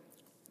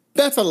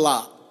 That's a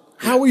lot.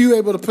 How were you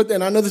able to put that?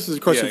 And I know this is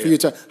a question for you,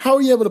 Tom. How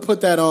are you able to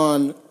put that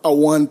on a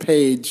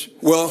one-page,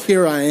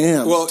 here I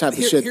am type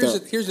of shit,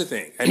 here's the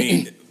thing. I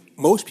mean,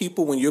 most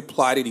people, when you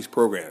apply to these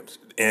programs,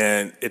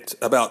 and it's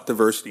about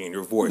diversity in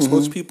your voice,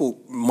 most people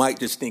might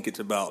just think it's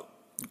about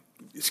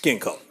skin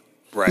color,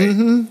 right?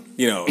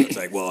 It's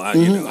like, well,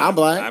 I'm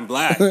black. I'm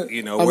black. I'm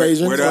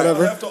Asian, where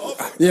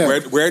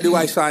do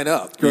I sign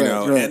up?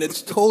 Correct. And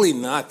it's totally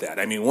not that.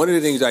 I mean, one of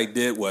the things I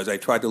did was I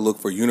tried to look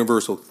for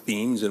universal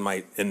themes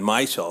in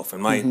myself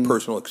and my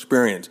personal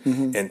experience,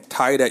 and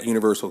tie that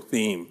universal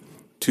theme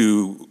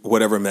to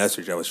whatever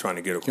message I was trying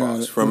to get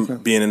across, from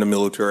being in the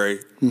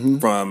military,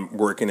 from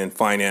working in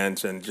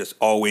finance, and just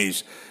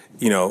always,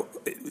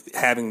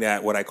 having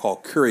that, what I call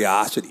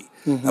curiosity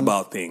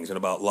about things and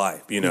about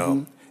life,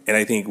 And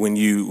I think when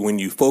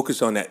you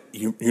focus on that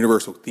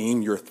universal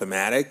theme, your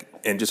thematic,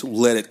 and just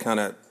let it kind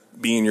of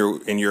be in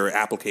your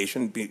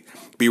application, be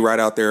right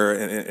out there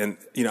and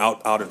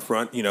out in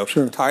front,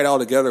 tie it all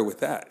together with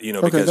that,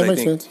 because that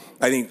makes sense.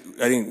 I think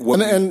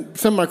and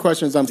some of my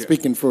questions, I'm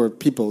speaking for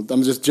people.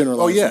 I'm just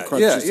generalizing.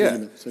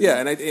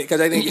 And I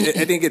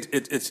think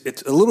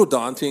it's a little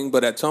daunting,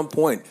 but at some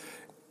point,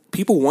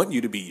 people want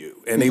you to be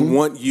you, and they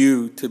want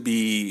you to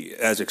be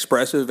as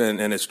expressive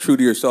and as true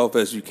to yourself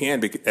as you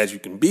can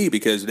be,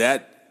 because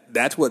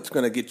that's what's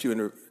going to get you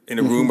in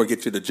a room or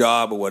get you the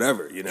job or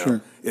whatever.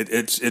 Sure.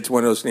 It's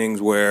one of those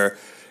things where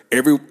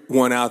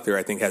everyone out there,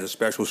 I think, has a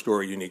special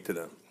story unique to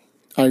them.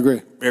 I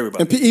agree.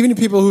 Everybody, and even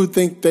people who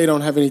think they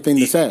don't have anything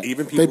to say,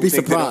 even people they'd be who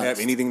think surprised. they don't have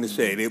anything to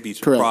say, they'd be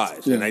surprised.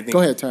 Correct. Yeah. And I think go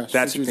ahead, Tash.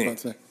 That's the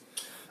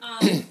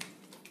thing.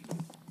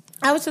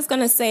 I was just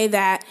going to say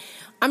that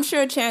I'm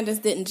sure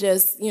Chandos didn't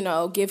just,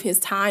 give his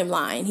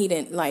timeline. He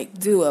didn't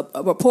do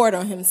a report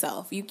on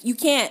himself. You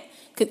can't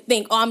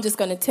think, I'm just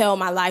going to tell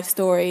my life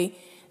story.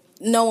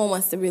 No one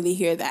wants to really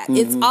hear that. Mm-hmm.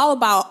 It's all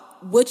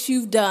about what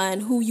you've done,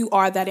 who you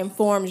are, that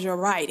informs your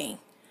writing.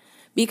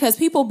 Because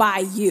people buy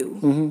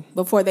you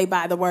before they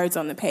buy the words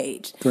on the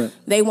page. Correct.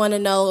 They want to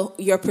know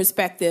your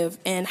perspective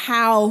and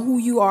how who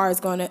you are is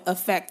going to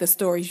affect the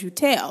stories you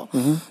tell.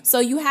 Mm-hmm.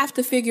 So you have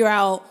to figure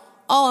out,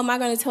 am I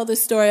going to tell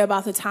this story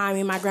about the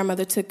time my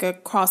grandmother took a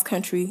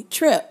cross-country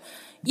trip?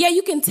 Yeah,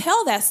 you can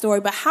tell that story,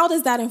 but how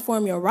does that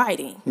inform your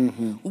writing?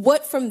 Mm-hmm.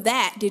 What from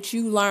that did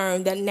you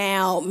learn that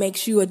now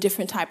makes you a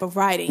different type of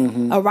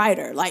a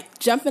writer? Like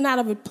jumping out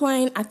of a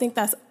plane, I think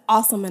that's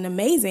awesome and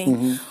amazing.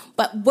 Mm-hmm.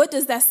 But what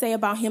does that say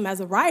about him as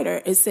a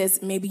writer? It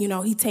says maybe,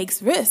 he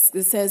takes risks.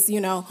 It says,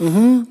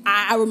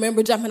 I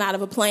remember jumping out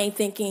of a plane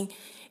thinking,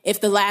 if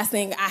the last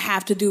thing I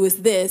have to do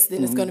is this,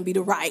 then it's going to be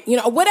to write.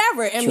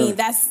 Whatever. I mean,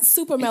 that's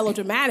super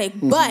melodramatic,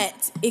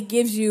 but it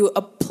gives you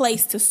a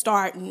place to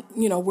start and,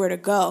 where to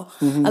go.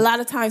 Mm-hmm. A lot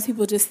of times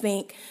people just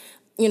think,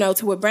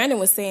 to what Brandon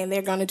was saying,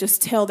 they're going to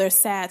just tell their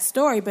sad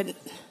story, but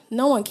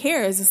no one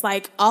cares. It's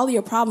like all of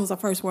your problems are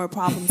first world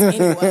problems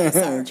anyway,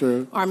 sir.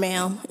 True. Or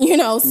ma'am.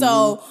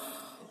 So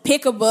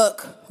pick a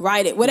book,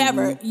 write it,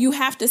 whatever. Mm-hmm. You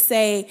have to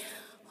say,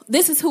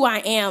 this is who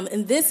I am,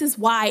 and this is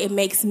why it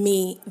makes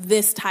me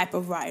this type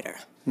of writer.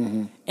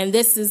 Mm-hmm. And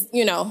this is,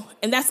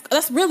 and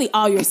that's really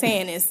all you're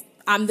saying is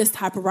I'm this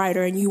type of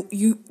writer, and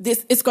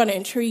this it's going to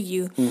intrigue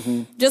you.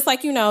 Mm-hmm. Just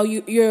like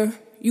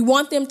you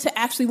want them to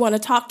actually want to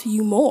talk to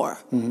you more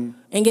and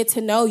get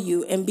to know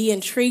you and be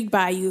intrigued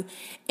by you.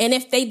 And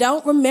if they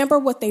don't remember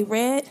what they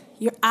read,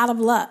 you're out of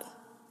luck.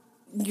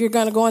 You're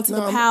going to go into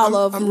the pile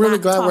of. I'm really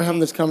glad talking. We're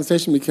having this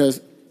conversation because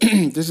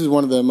this is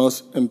one of the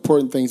most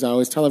important things I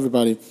always tell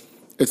everybody.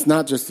 It's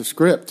not just the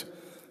script,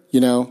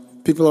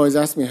 People always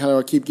ask me, how do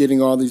I keep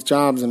getting all these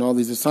jobs and all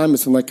these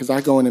assignments? I'm like, because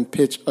I go in and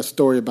pitch a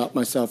story about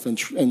myself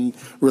and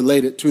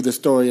relate it to the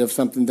story of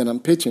something that I'm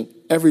pitching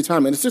every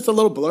time. And it's just a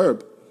little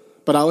blurb.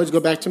 But I always go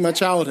back to my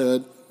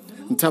childhood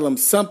and tell them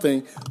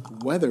something,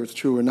 whether it's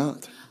true or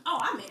not. Oh,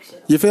 I make sure.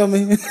 You feel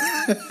me?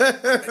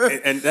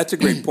 and that's a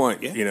great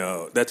point.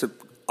 That's an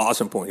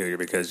awesome point here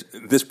because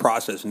this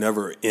process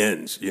never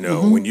ends.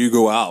 When you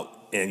go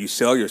out and you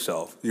sell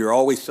yourself, you're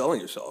always selling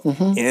yourself.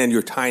 Mm-hmm. And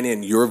you're tying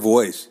in your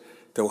voice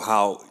to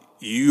how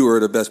you are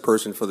the best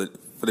person for the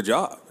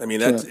job. I mean,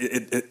 that's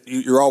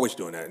you're always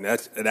doing that,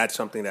 and that's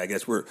something that I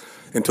guess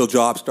until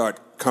jobs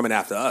start coming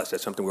after us.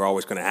 That's something we're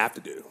always going to have to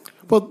do.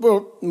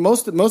 Well,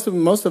 most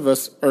of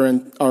us are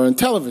in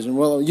television.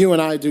 Well, you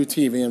and I do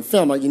TV and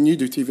film. And you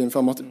do TV and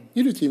film.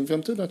 You do TV and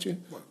film too, don't you?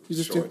 What? You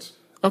just Shorts.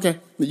 do. Okay,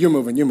 you're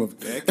moving.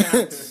 It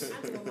counts.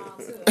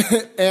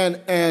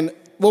 and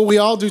we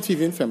all do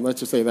TV and film. Let's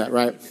just say that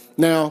right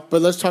now.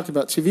 But let's talk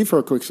about TV for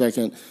a quick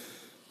second.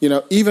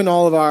 Even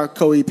all of our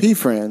co-EP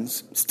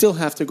friends still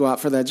have to go out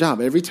for that job.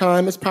 Every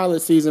time it's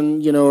pilot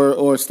season,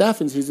 or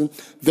staffing season,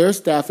 they're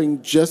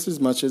staffing just as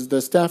much as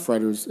the staff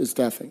writers is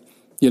staffing.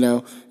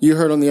 You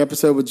heard on the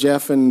episode with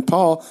Jeff and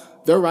Paul,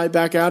 they're right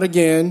back out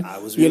again. I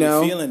was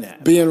really feeling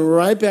that. Being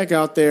right back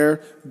out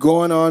there,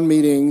 going on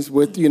meetings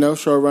with,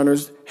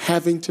 showrunners,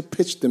 having to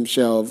pitch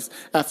themselves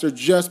after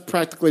just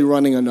practically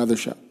running another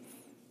show.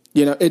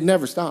 It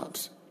never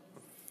stops.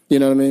 You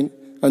know what I mean?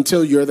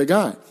 Until you're the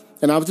guy.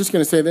 And I was just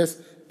going to say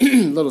this.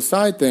 Little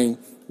side thing.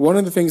 One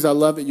of the things I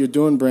love that you're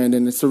doing,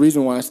 Brandon, it's the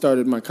reason why I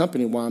started my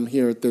company, why I'm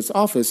here at this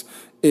office,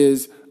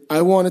 is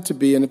I wanted to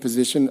be in a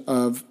position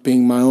of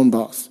being my own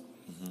boss.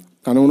 Mm-hmm.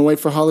 I don't want to wait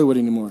for Hollywood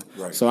anymore.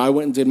 Right. So I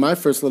went and did my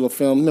first little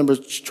film. Remember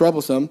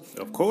Troublesome?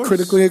 Of course.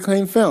 Critically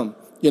acclaimed film.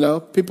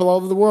 People all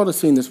over the world have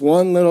seen this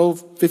one little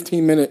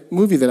 15-minute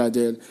movie that I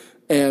did.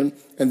 And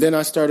then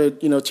I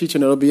started,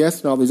 teaching at OBS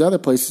and all these other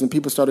places, and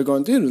people started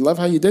going, dude, I love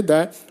how you did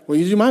that. Well,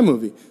 you do my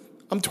movie.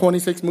 I'm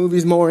 26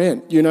 movies more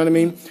in. You know what I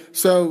mean?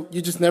 So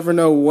you just never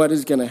know what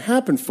is going to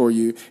happen for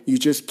you. You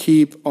just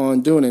keep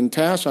on doing it. And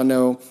Tash, I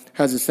know,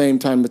 has the same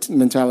time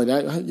mentality.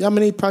 How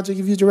many projects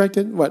have you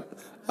directed? What?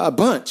 A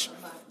bunch.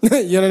 You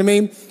know what I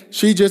mean?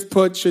 She just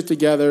puts shit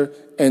together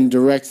and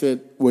directs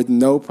it with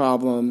no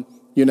problem,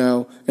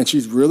 and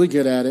she's really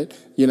good at it.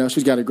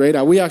 She's got a great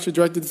eye. We actually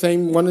directed the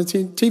same one of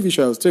the TV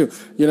shows, too.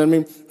 You know what I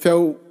mean?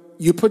 So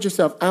you put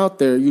yourself out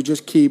there. You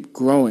just keep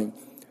growing.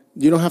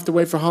 You don't have to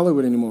wait for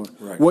Hollywood anymore.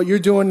 Right. What you're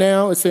doing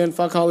now is saying,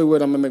 fuck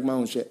Hollywood, I'm going to make my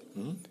own shit.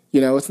 Mm-hmm.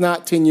 It's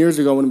not 10 years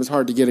ago when it was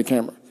hard to get a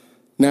camera.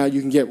 Now you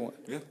can get one.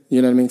 Yeah.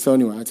 You know what I mean? So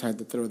anyway, I just had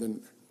to throw that in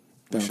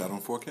there. We shot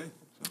on 4K.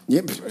 So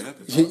yep.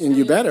 And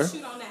you better.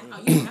 Shoot on that. Oh,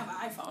 you don't have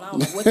an iPhone. I don't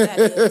know what that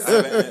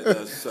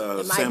is.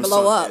 It might Samsung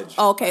blow up. Edge.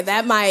 Okay,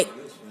 that might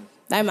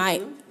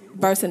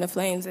burst into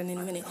flames in a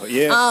minute. Oh,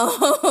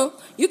 yeah.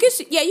 You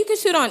can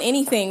shoot on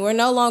anything. We're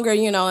no longer,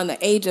 in the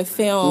age of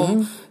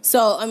film. Mm-hmm.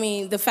 So, I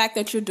mean, the fact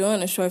that you're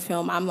doing a short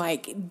film, I'm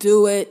like,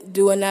 do it,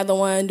 do another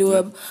one, do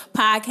a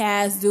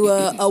podcast, do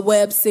a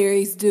web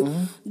series.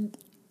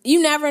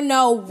 You never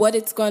know what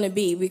it's going to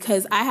be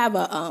because I have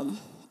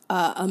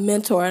a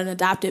mentor, an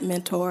adopted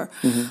mentor,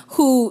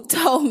 who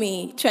told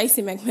me,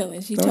 Tracy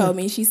McMillan, she told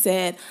me, she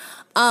said,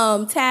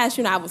 Tash,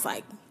 I was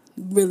like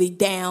really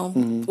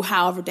down,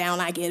 however down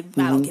I get.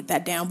 I don't get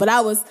that down, but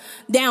I was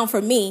down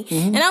for me.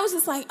 And I was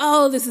just like,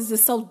 oh, this is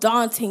just so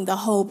daunting, the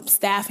whole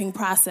staffing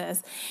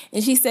process.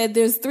 And she said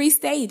there's 3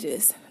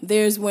 stages.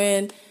 There's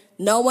when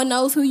no one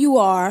knows who you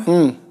are.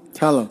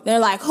 Tell them. They're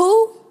like,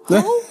 who?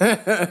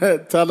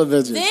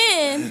 Television.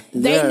 Then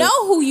they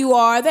know who you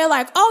are. They're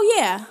like, oh,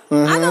 yeah,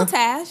 I know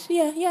Tash.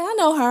 Yeah, I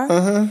know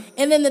her.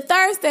 And then the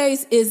third stage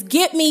is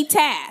get me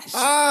Tash.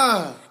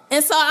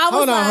 And so I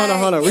was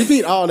Hold on.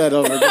 Repeat all that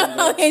over again.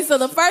 Okay, so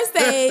the first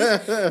stage,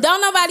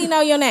 don't nobody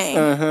know your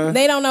name.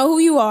 They don't know who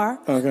you are.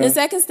 The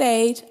second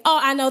stage, oh,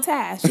 I know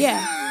Tash.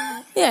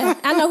 Yeah. Yeah,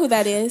 I know who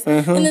that is.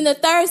 And then the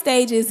third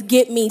stage is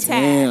get me Tash.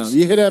 Damn.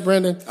 You hear that,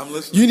 Brendan? I'm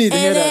listening. You need to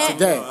hear that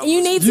today.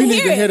 You need to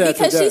hear it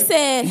because she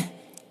said,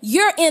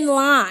 you're in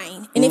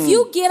line. And if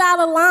you get out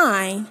of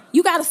line,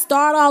 you got to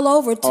start all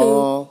over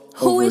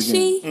who is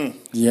she?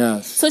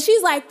 Yes. So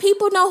she's like,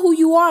 people know who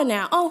you are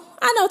now. Oh,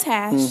 I know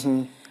Tash.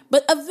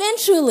 But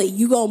eventually,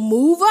 you're going to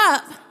move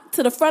up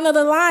to the front of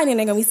the line and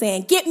they're going to be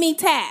saying, get me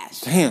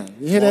Tash. Damn.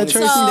 You hear that,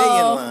 Tracy? So, stay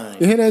in line.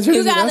 You hear that, Tracy?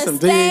 You got to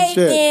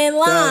stay in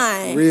line.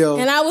 That's real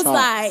and I was talk.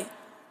 like,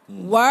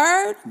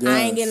 word? Yes. I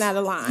ain't getting out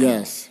of line.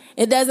 Yes.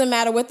 It doesn't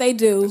matter what they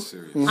do.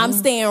 I'm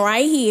staying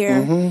right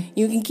here.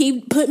 You can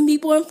keep putting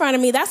people in front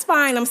of me. That's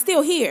fine. I'm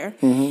still here.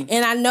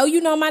 And I know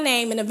you know my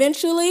name. And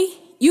eventually,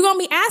 you're going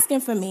to be asking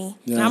for me.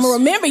 Yes. And I'm going to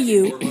remember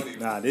you.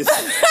 Nah, this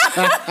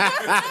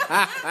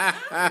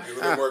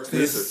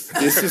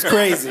is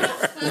crazy.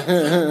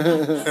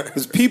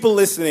 Because people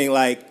listening,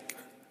 like,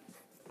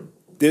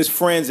 there's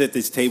friends at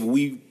this table.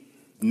 We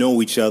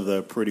know each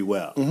other pretty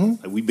well.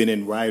 Like, we've been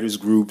in writers'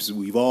 groups.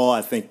 We've all,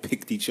 I think,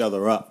 picked each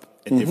other up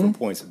at different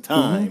points in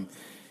time.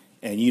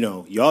 And,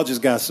 y'all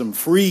just got some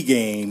free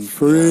game.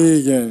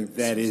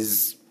 That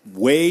is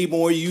way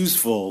more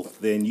useful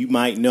than you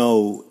might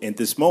know at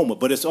this moment.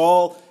 But it's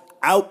all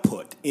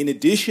output in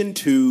addition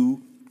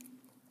to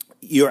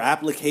your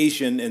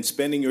application and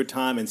spending your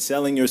time and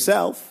selling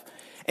yourself.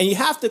 And you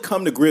have to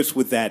come to grips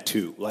with that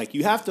too. Like,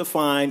 you have to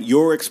find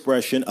your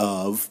expression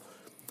of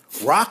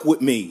rock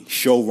with me,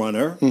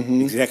 showrunner,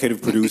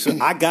 executive producer.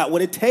 I got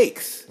what it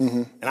takes.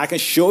 And I can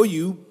show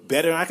you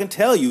better than I can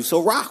tell you,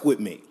 so rock with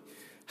me.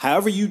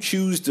 However you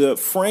choose to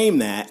frame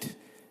that,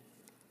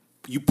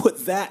 you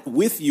put that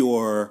with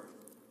your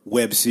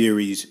web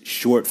series,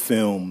 short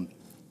film,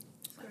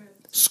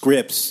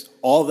 scripts,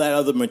 all that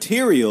other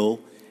material,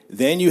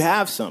 then you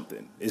have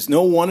something. It's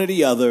no one or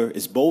the other.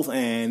 It's both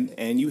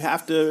and you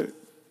have to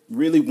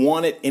really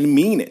want it and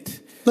mean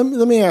it. Let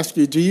me ask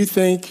you, do you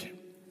think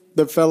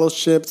the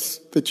fellowships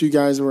that you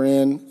guys were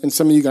in, and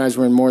some of you guys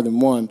were in more than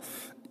one,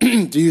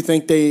 do you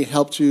think they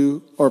helped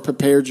you or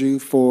prepared you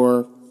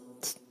for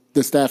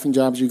the staffing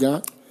jobs you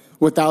got?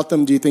 Without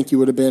them, do you think you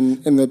would have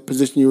been in the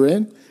position you were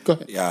in? Go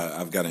ahead. Yeah,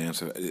 I've got to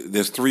answer.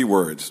 There's 3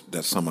 words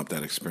that sum up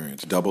that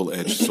experience.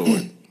 Double-edged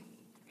sword.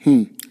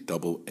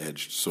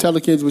 Double-edged sword. Tell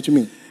the kids what you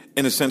mean.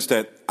 In the sense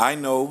that I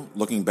know,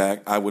 looking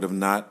back, I would have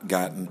not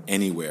gotten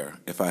anywhere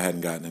if I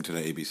hadn't gotten into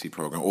the ABC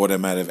program, or that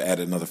might have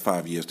added another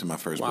 5 years to my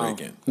first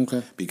break-in.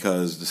 Okay.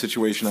 Because the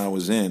situation I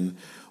was in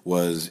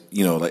was,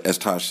 like as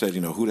Tosh said,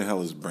 who the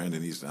hell is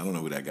Brandon Easton? I don't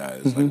know who that guy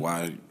is. Like,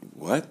 why?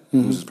 What?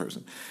 Who's this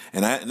person?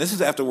 And this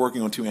is after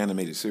working on 2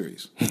 animated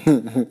series.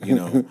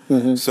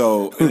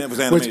 So and it was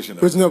animation,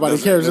 which nobody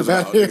cares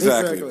about.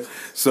 Exactly.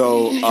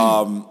 So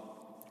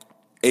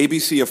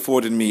ABC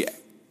afforded me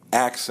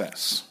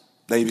access.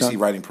 The ABC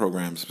writing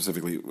program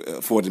specifically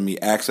afforded me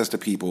access to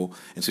people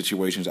in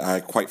situations I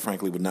quite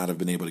frankly would not have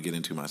been able to get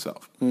into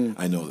myself.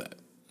 I know that,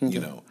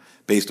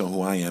 based on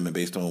who I am and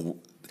based on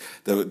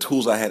the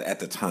tools I had at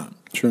the time.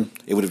 True.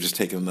 It would have just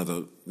taken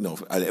another,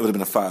 it would have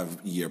been a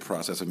 5-year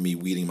process of me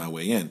weeding my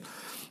way in.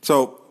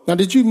 So now,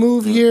 did you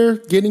move here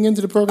getting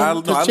into the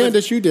program? Because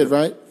Candace, you did,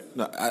 right?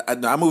 No,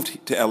 I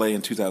moved to LA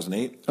in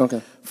 2008.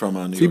 Okay. From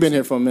New York. So you've been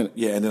here for a minute.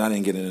 Yeah, and then I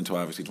didn't get in until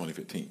obviously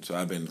 2015. So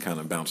I've been kind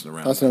of bouncing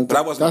around. That's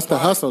the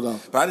hustle, though.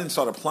 But I didn't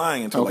start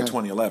applying until like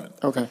 2011.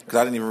 Okay. Because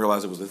I didn't even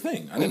realize it was a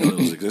thing. I didn't know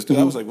it existed.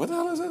 I was like, what the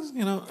hell is this?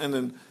 And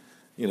then,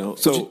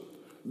 so.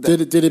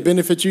 Did it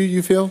benefit you?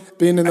 You feel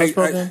being in those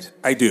programs?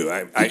 I do.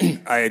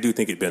 I do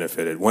think it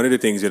benefited. One of the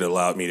things it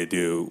allowed me to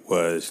do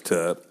was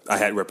I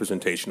had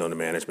representation on the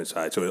management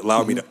side, so it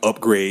allowed me to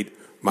upgrade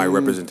my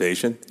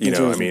representation.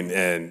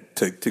 And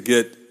to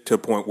get to a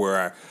point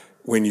where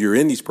when you're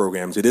in these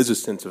programs, it is a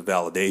sense of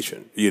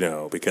validation.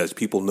 Because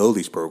people know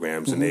these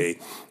programs and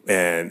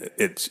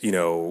it's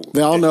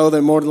they all know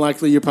that more than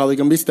likely you're probably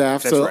going to be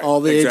staffed. So right.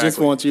 all the agents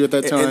want you at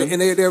that time,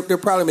 and they're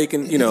probably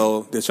making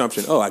the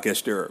assumption. Oh, I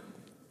guess they're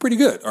pretty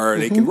good, or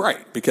they can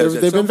write because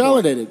they've been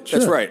validated. Point,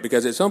 That's right,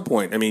 because at some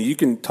point, you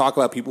can talk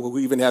about people who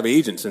even have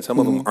agents, and some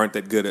of them aren't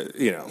that good at,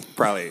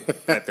 probably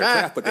at their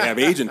craft, but they have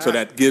agents, so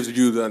that gives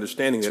you the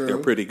understanding that they're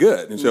pretty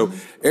good, and so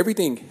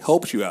everything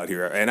helps you out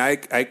here. And I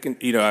can,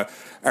 I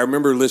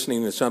remember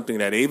listening to something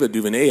that Ava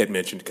DuVernay had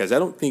mentioned, because I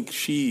don't think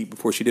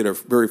before she did her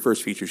very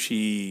first feature,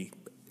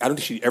 I don't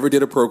think she ever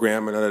did a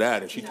program or none of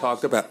that, and she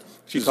talked about.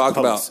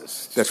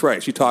 That's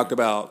right. She talked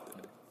about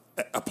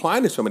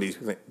applying to some of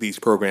these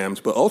programs,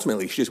 but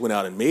ultimately she just went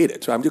out and made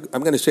it. So I'm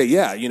going to say,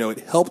 yeah, it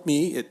helped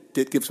me. It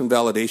did give some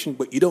validation,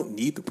 but you don't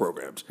need the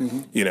programs.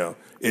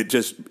 It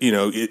just,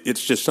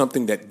 it's just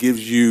something that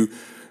gives you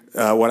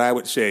what I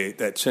would say,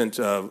 that sense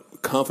of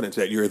confidence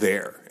that you're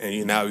there,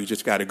 and now you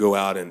just got to go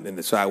out and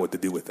decide what to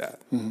do with that.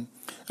 And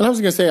I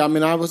was going to say, I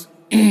mean, I was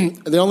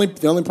the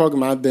only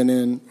program I've been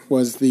in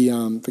was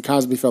the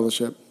Cosby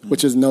Fellowship,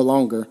 which is no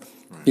longer,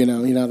 they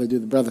do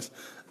the brothers,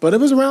 but it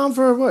was around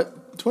for what?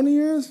 20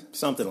 years?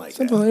 Something like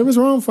that. It was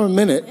around for a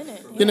minute.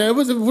 It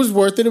was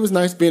worth it. It was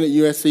nice being at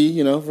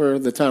USC, for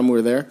the time we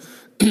were there.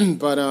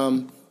 But,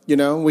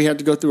 we had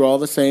to go through all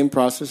the same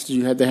process.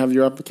 You had to have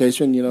your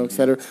application, et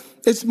cetera.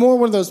 It's more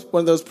one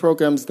of those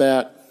programs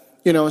that,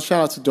 and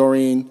shout out to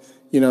Doreen,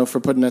 for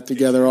putting that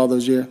together all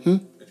those years.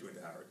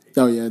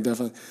 Oh, yeah,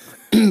 definitely.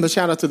 But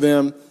shout out to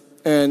them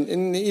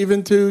and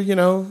even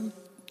to,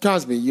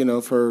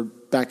 Cosby, for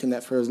backing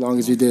that for as long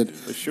as you did.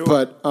 For sure.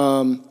 But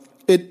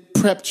it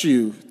prepped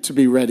you to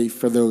be ready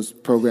for those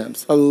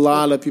programs. A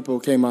lot of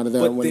people came out of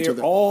there and went to them.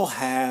 But they all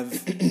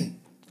have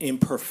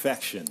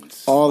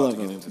imperfections. All of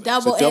them.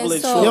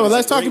 Double-edged sword. Yeah, well,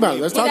 let's talk about it.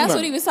 That's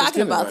what he was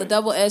talking about, the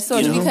double-edged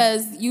sword,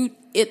 because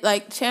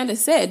like Chanda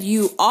said,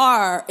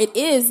 it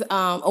is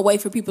a way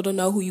for people to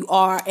know who you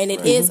are, and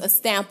it is a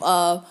stamp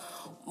of,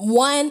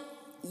 one,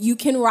 you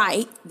can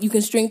write, you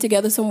can string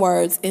together some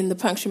words, in the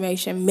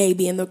punctuation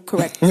maybe in the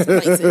correct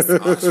places.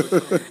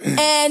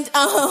 And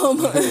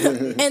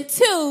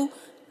two,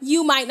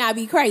 you might not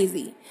be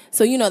crazy.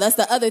 So, that's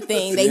the other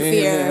thing they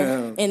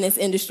fear in this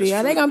industry.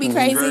 Are they going to be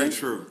crazy? Very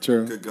true.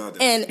 Good God.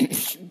 And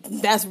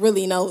that's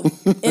really no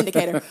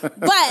indicator.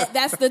 But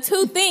that's the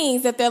two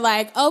things that they're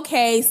like,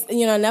 okay,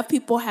 enough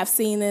people have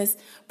seen this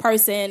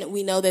person.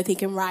 We know that they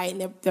can write,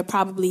 and they're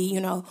probably,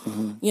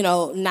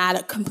 not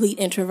a complete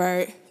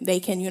introvert. They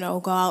can,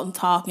 go out and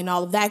talk and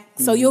all of that.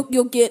 So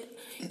you'll get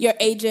your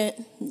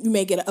agent, you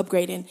may get an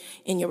upgrade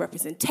in your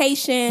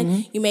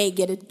representation. You may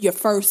get your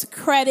first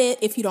credit.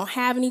 If you don't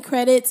have any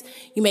credits,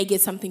 you may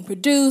get something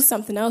produced,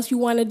 something else you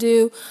want to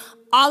do.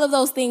 All of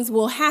those things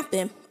will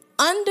happen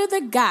under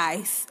the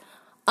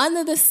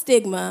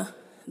stigma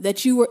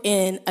that you were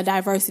in a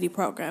diversity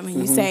program. And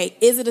you say,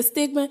 is it a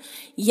stigma?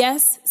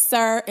 Yes,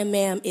 sir and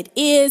ma'am, it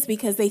is,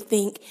 because they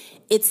think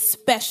it's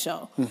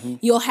special.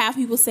 You'll have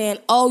people saying,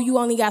 oh, you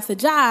only got the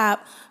job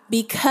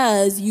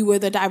because you were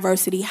the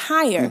diversity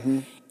hire.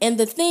 And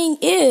the thing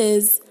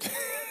is,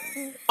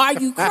 are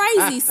you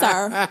crazy,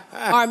 sir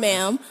or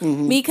ma'am?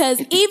 Because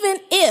even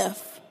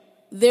if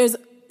there's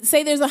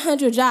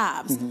 100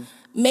 jobs,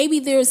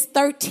 maybe there's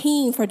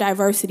 13 for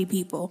diversity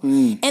people,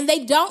 and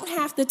they don't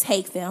have to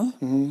take them.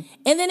 And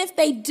then if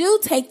they do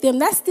take them,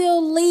 that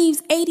still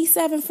leaves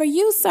 87 for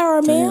you, sir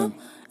or ma'am.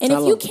 And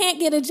if you can't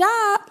get a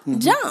job,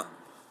 jump.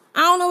 I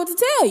don't know what to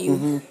tell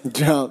you.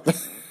 Jump.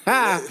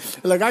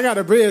 Look, I got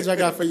a bridge I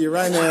got for you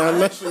right now.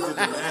 I actually did the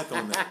math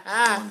on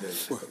that one day.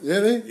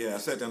 Really? Yeah, I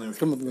sat down there.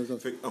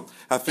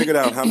 I figured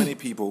out how many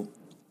people,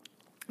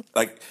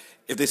 like,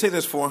 if they say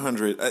there's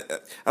 400, I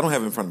don't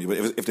have it in front of me,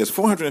 but if there's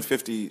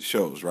 450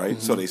 shows,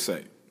 right? So they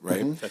say,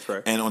 right? That's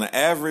right. And on an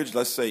average,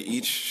 let's say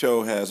each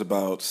show has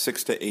about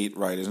 6 to 8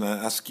 writers. And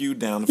I skewed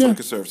down for the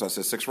conservatives. I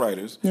said 6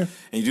 writers. Yeah.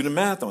 And you do the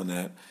math on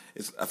that.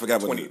 I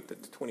forgot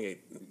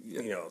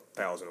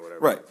 28,000 or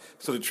whatever. Right.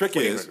 So the trick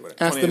is,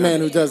 ask the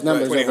man who does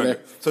numbers over there.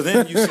 So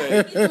then you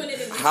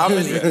say, how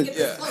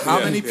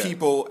many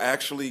people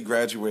actually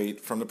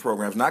graduate from the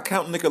programs? Not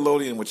counting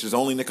Nickelodeon, which is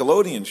only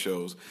Nickelodeon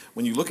shows.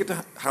 When you look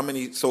at how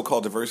many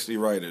so-called diversity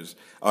writers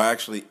are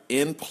actually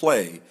in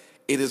play,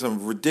 it is a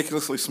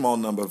ridiculously small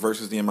number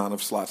versus the amount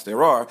of slots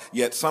there are.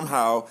 Yet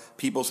somehow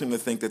people seem to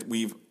think that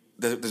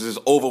there's this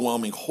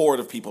overwhelming horde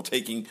of people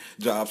taking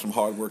jobs from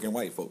hardworking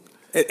white folk.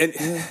 And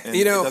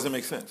it doesn't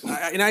make sense.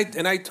 I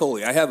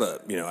have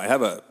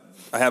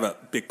a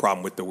big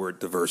problem with the word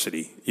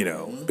diversity,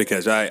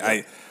 because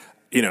I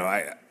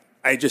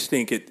just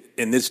think it,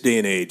 in this day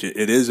and age,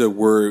 it is a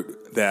word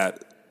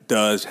that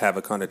does have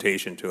a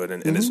connotation to it,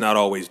 and it's not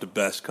always the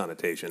best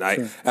connotation.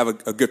 I have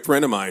a good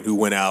friend of mine who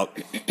went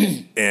out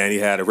and he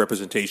had a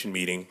representation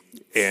meeting,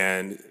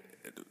 and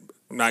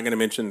I'm not going to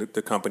mention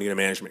the company, the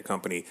management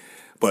company,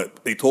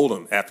 but they told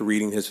him after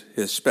reading his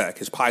spec,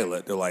 his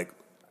pilot, they're like,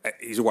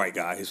 he's a white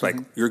guy. He's like,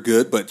 you're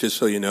good, but just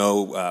so you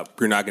know,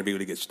 you're not going to be able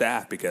to get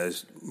staff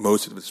because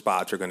most of the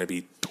spots are going to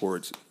be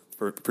for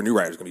new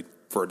writers, going to be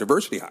for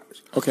diversity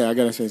hires. Okay, I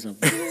got to say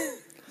something.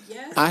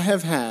 I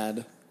have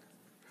had,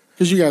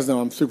 because you guys know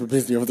I'm super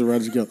busy over the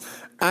Writers Guild,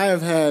 I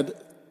have had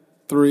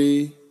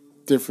 3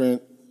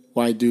 different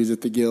white dudes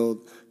at the Guild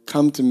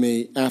come to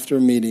me after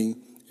a meeting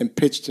and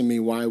pitch to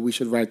me why we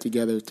should write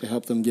together to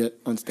help them get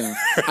on staff.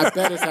 I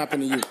bet it's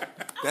happened to you.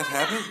 That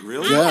happened?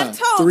 Really? Yeah. I have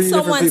told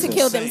someone to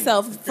kill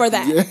themselves for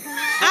that. Yeah.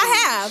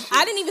 I have.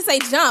 I didn't even say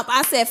jump.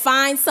 I said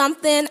find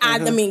something. I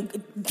mean,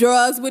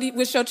 drugs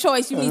was your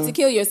choice. You need to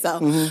kill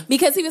yourself.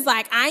 Because he was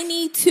like, I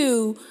need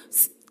to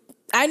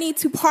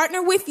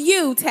partner with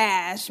you,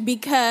 Tash,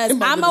 because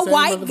I'm a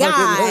white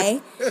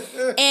guy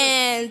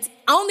and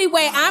only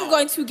way I'm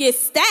going to get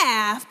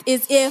staffed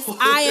is if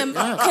I am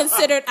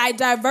considered a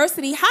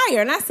diversity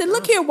hire. And I said,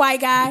 look here,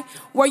 white guy,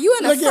 were you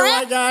in a frat? Look here,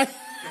 white guy.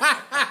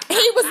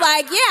 He was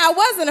like, yeah, I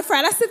was in a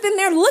frat. I said, then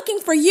they're looking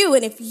for you.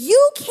 And if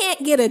you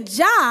can't get a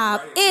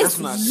job, it's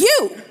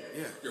you.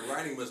 Yeah, your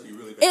writing must be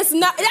really bad. It's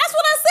not. That's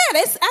what I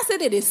said. I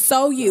said it is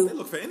so you. They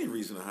look for any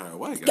reason to hire a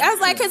white guy. I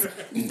was like, because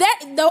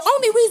the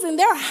only reason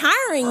they're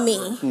hiring me.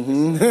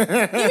 You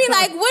be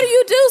like, what do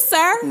you do,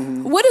 sir?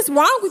 What is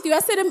wrong with you? I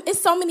said,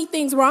 it's so many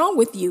things wrong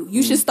with you.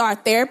 You should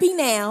start therapy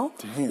now.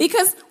 Damn.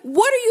 Because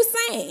what are you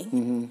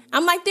saying?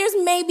 I'm like, there's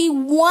maybe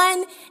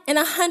 1 in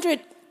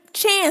 100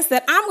 chance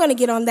that I'm going to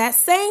get on that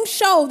same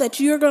show that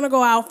you're going to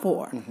go out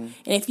for. And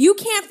if you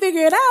can't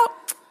figure it out,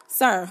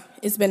 sir,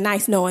 it's been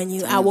nice knowing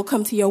you. I will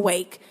come to your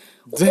wake.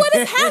 What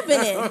is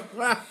happening?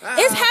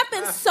 It's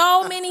happened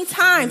so many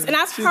times, and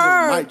I've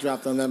heard. Mic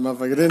dropped on that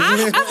motherfucker, didn't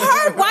I've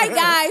heard white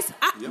guys.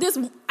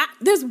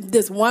 There's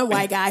this one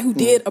white guy who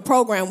did a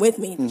program with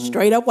me.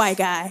 Straight up white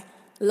guy,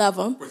 love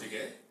him. Was he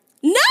gay?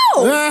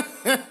 No,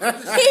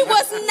 he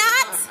was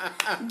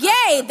not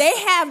gay. They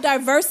have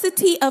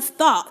diversity of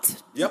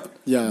thought. Yep.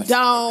 Yeah.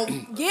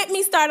 Don't get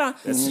me started on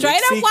straight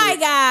up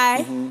white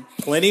guy.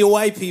 Plenty of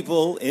white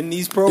people in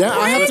these programs. Yeah,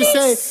 I have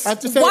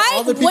to say, White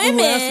all the people who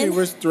asked me women-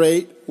 were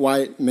straight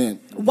white men.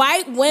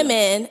 White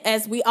women,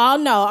 as we all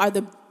know, are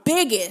the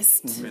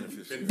biggest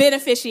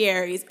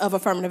beneficiaries of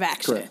affirmative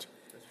action. Correct.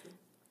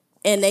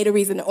 And they the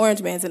reason the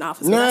orange man's in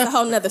office. But that's a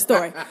whole nother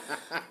story.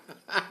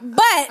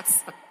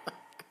 But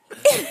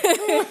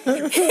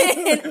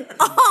in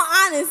all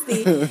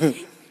honesty,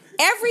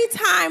 every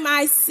time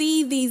I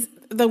see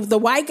the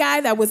white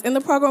guy that was in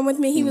the program with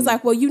me, he was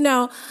like, well, you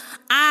know,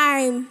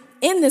 I'm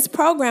in this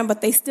program,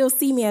 but they still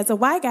see me as a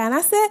white guy. And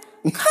I said,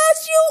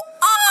 'cause you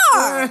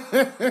are. I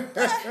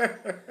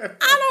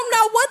don't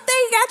know what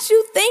they got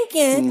you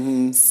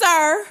thinking,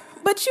 sir,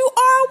 but you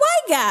are a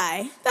white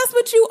guy. That's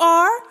what you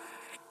are.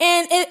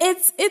 And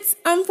it's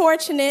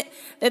unfortunate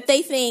that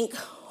they think,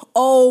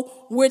 oh,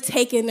 we're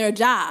taking their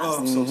jobs. Oh,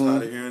 I'm so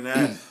tired of hearing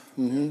that.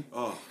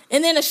 Oh.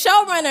 And then a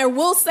showrunner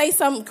will say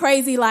something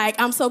crazy like,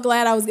 I'm so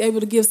glad I was able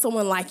to give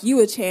someone like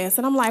you a chance.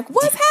 And I'm like,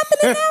 what's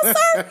happening now,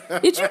 sir?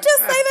 Did you just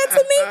say that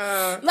to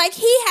me? Like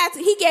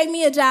he gave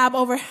me a job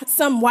over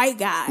some white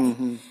guy.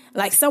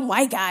 Like some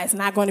white guy is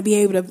not going to be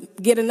able to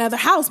get another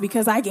house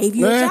because I gave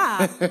you a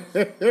job.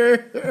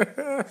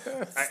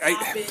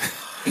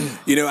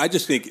 I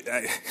just think,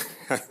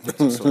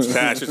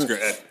 Tash, it's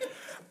great.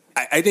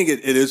 I think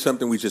it is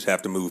something we just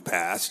have to move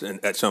past, and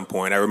at some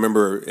point, I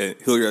remember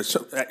Hilliard,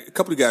 a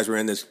couple of guys were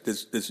in this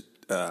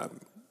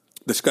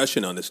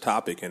discussion on this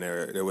topic, and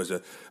there was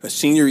a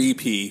senior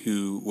EP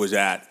who was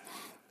at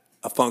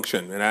a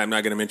function, and I'm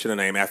not going to mention a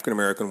name, African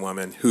American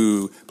woman,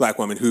 black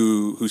woman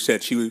who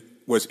said she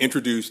was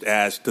introduced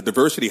as the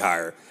diversity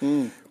hire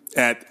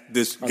at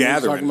this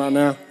gathering. Talking about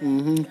now,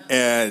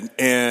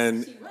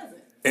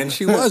 and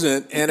she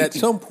wasn't. And at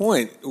some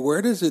point,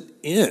 where does it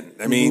end?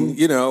 I mean,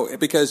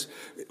 because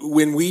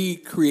when we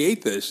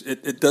create this,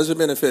 it doesn't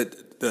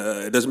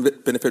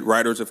benefit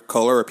writers of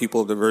color or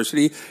people of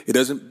diversity. It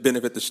doesn't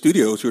benefit the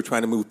studios who are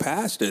trying to move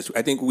past this.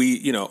 I think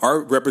our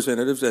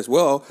representatives as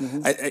well,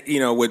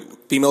 with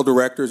female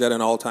directors at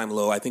an all-time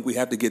low, I think we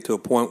have to get to a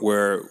point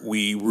where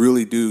we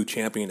really do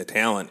champion the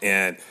talent.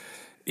 And,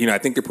 I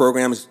think the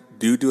programs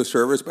do a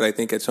service, but I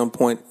think at some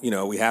point,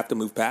 we have to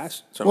move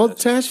past some of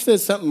this. Tash said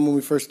something when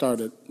we first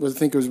started. I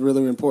think it was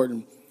really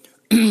important.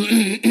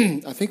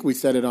 I think we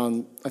said it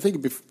on,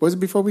 was it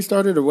before we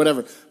started or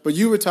whatever? But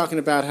you were talking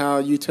about how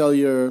you tell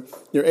your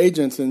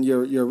agents and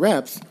your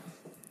reps,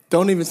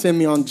 don't even send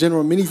me on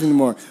general meetings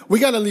anymore. We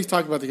got to at least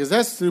talk about that because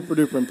that's super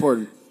duper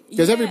important.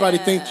 Because everybody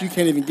thinks you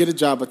can't even get a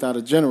job without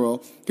a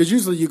general. Because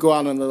usually you go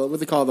out on what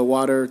they call the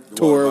water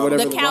tour or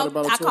whatever.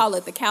 I call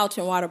it the couch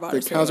and water bottle.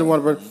 The couch and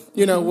water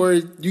bottle. Where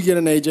you get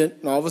an agent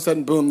and all of a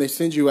sudden, boom, they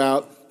send you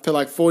out to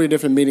like 40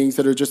 different meetings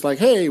that are just like,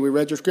 hey, we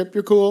read your script,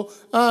 you're cool.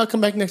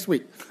 Come back next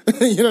week.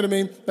 You know what I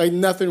mean? Like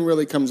nothing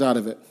really comes out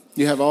of it.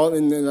 You have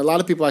and a lot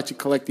of people actually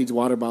collect these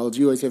water bottles.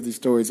 You always have these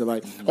stories of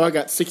like, oh, I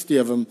got 60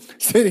 of them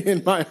sitting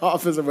in my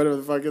office or whatever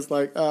the fuck. It's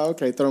like,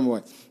 okay, throw them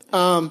away.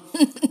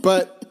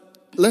 But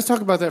let's talk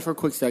about that for a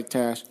quick sec,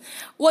 Tash.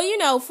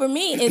 Well, for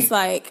me, it's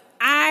like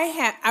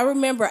I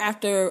remember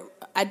after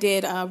I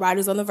did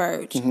Writers on the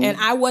Verge, and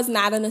I was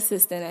not an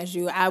assistant as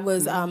you. I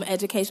was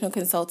educational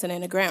consultant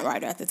and a grant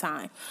writer at the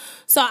time.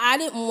 So I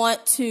didn't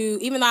want to,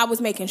 even though I was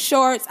making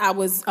shorts, I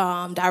was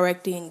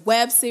directing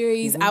web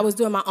series, I was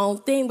doing my own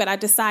thing, but I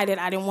decided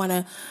I didn't want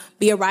to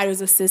be a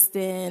writer's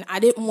assistant. I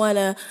didn't want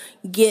to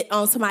get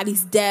on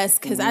somebody's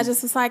desk because I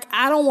just was like,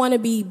 I don't want to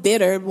be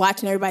bitter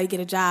watching everybody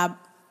get a job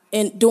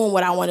and doing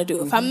what I want to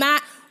do. If I'm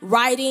not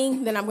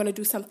writing, then I'm going to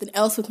do something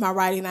else with my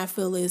writing that I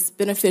feel is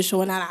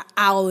beneficial and that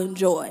I'll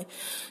enjoy.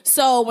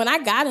 So when I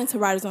got into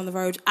Writers on the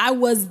Verge, I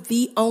was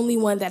the only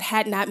one that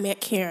had not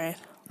met Karen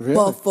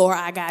before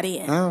I got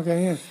in. Oh,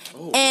 okay, yeah.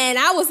 And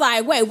I was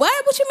like, wait,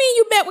 what? What you mean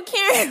you met with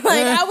Karen?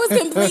 Like, I was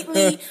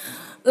completely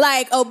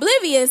like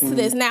oblivious to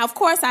this. Now, of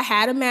course, I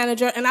had a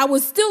manager, and I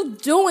was still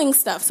doing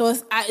stuff. So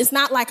it's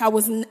not like I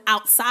was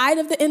outside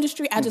of the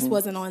industry. I just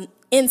wasn't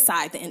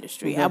inside the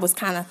industry. I was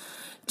kind of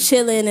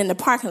chilling in the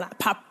parking lot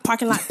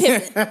pimping of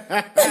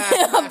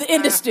the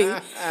industry.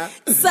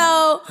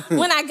 So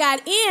when I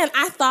got in,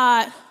 I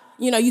thought,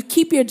 you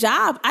keep your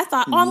job. I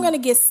thought, I'm going to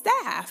get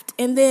staffed.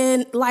 And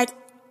then,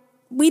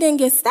 we didn't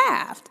get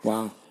staffed.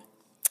 Wow.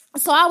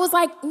 So I was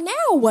like,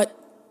 now what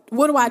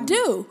do I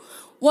do?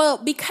 Well,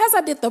 because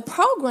I did the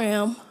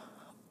program,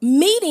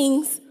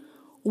 meetings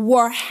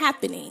were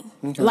happening.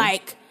 Okay.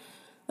 Like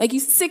you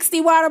 60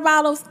 water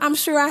bottles, I'm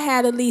sure I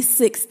had at least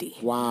 60.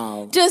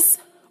 Wow. Just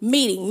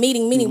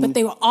meeting, but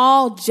they were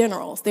all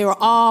generals. They were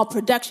all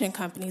production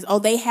companies. Oh,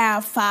 they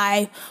have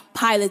 5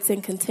 pilots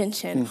in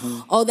contention.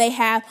 Oh,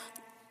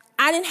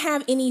 I didn't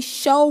have any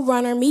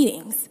showrunner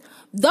meetings.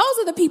 Those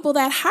are the people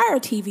that hire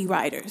TV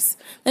writers.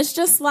 That's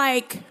just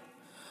like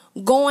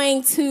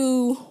going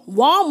to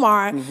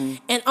Walmart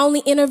and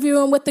only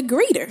interviewing with the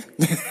greeter.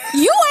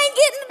 You ain't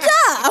getting the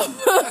job.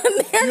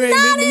 You ain't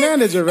meeting the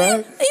manager,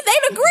 right? They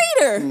the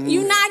greeter.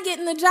 You're not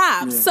getting the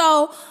job. Yeah.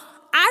 So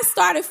I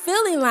started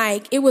feeling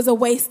like it was a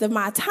waste of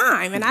my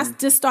time. And I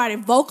just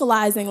started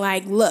vocalizing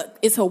like, look,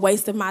 it's a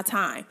waste of my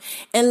time.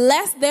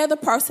 Unless they're the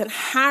person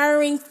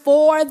hiring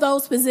for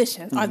those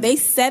positions, are they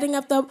setting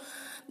up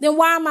then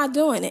why am I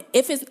doing it?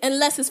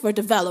 Unless it's for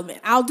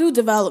development. I'll do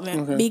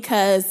development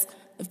because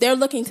if they're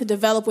looking to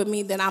develop with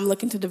me, then I'm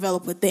looking to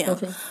develop with them.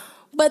 Okay.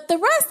 But the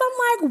rest,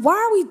 I'm like, why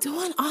are we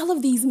doing all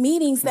of these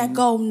meetings that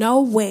go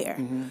nowhere?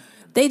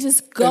 They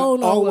just go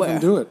nowhere. All of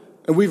them do it.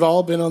 And we've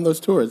all been on those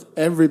tours.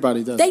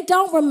 Everybody does. They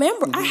don't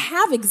remember. I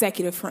have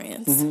executive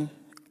friends.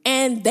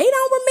 And they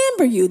don't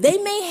remember you. They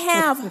may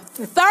have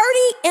 30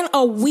 in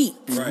a week.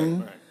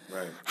 Right.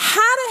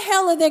 How the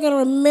hell are they going to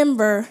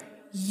remember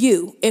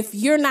you if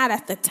you're not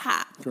at the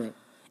top? Correct.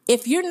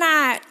 If you're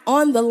not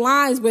on the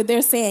lines where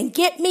they're saying,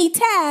 get me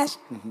Tash,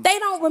 they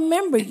don't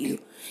remember you.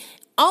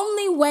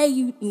 Only way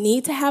you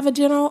need to have a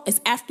general is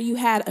after you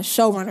had a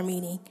showrunner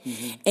meeting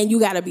and you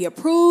got to be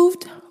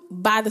approved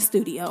by the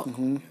studio.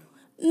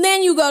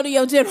 Then you go to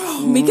your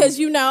general because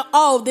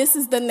this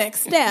is the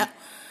next step.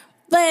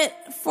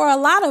 But for a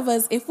lot of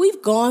us, if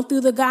we've gone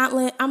through the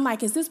gauntlet, I'm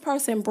like, is this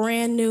person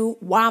brand new?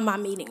 Why am I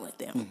meeting with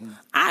them?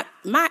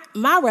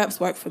 My reps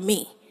work for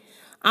me.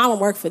 I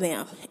don't work for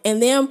them.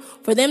 And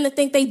for them to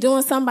think they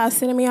doing something by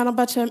sending me on a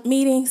bunch of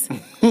meetings,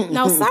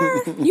 no,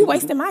 sir, you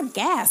wasting my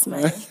gas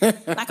money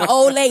like an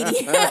old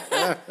lady.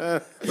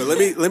 But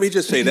let me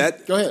just say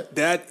that. Go ahead.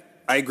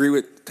 That I agree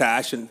with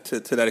Tash, and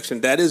to that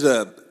extent, that is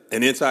an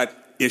inside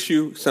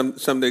issue to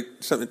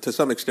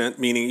some extent.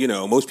 Meaning,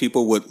 most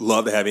people would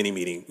love to have any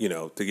meeting,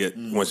 to get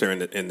once they're in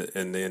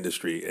the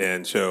industry,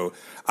 and so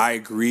I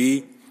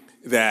agree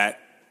that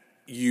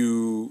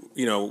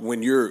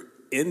when you're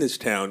in this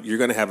town, you're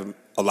going to have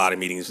a lot of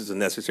meetings. It's a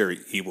necessary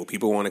evil.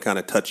 People want to kind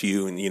of touch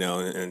you and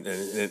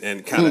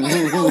and kind of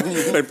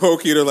and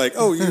poke you. They're like,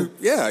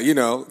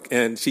 oh,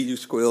 and see you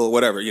squeal,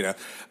 whatever.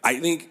 I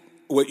think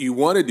what you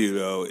want to do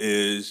though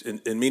is,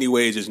 in many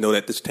ways, is know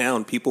that this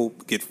town, people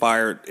get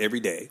fired every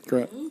day.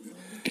 Correct.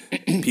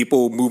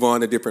 People move on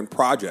to different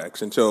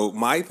projects, and so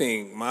my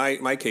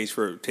case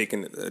for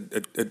taking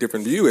a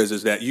different view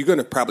is that you're going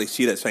to probably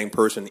see that same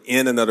person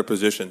in another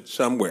position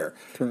somewhere.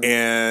 Correct.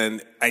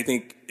 And I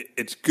think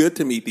it's good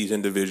to meet these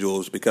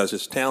individuals because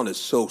this town is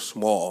so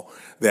small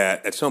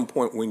that at some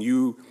point when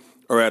you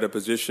are at a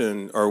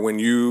position or when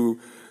you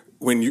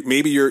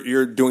maybe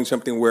you're doing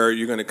something where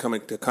you're going to come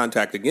into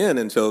contact again,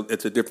 and so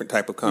it's a different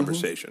type of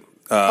conversation.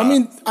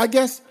 I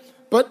guess,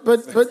 but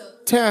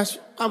Tash,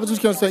 I was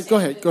just going to say, go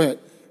ahead.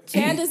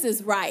 Candace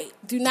is right.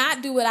 Do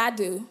not do what I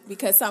do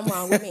because something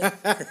wrong with me.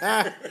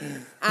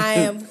 I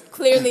am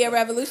clearly a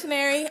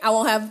revolutionary. I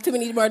won't have too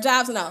many more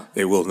jobs. No.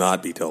 It will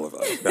not be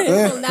televised.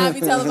 It will not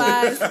be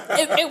televised.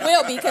 It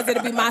will be because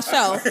it'll be my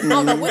show. I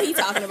don't know what he's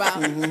talking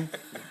about.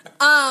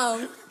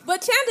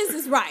 But Candace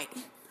is right.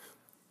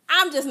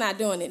 I'm just not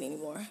doing it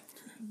anymore.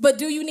 But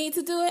do you need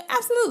to do it?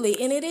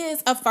 Absolutely. And it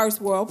is a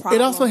first world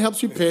problem. It also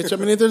helps you pitch. I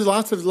mean, there's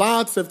lots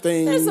of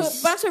things. There's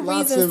a bunch of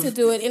reasons to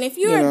do it. And if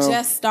you're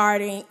just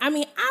starting, I'm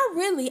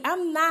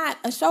not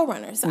a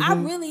showrunner. So I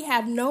really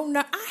have no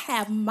nerve. I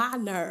have my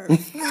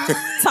nerves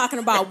talking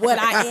about what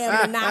I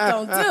am and not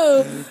going to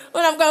do,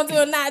 what I'm going to do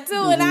and not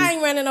do, and I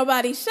ain't running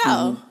nobody's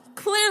show.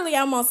 Clearly,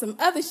 I'm on some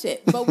other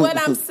shit. But what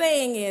I'm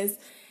saying is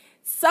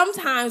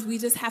sometimes we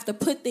just have to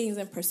put things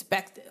in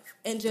perspective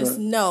and just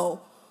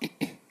know,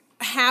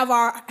 have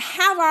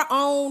our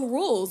own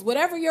rules.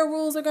 Whatever your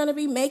rules are going to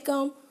be, make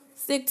them,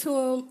 stick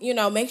to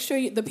them. Make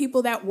sure the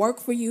people that work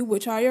for you,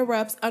 which are your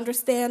reps,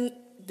 understand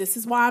this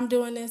is why I'm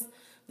doing this.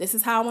 This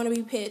is how I want to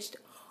be pitched.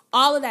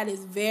 All of that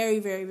is very,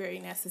 very, very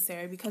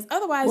necessary because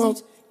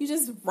otherwise you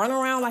just run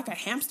around like a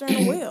hamster in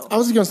a wheel. I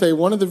was just going to say,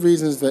 one of the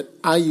reasons that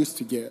I used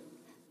to get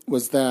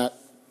was that,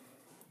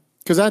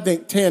 because I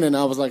think 10 and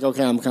I was like,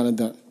 okay, I'm kind of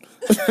done.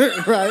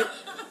 Right?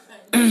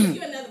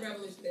 You're another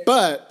revolutionary.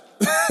 But,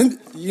 I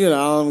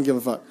don't give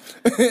a fuck.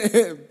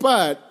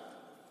 But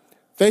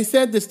they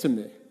said this to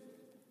me.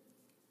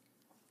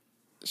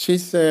 she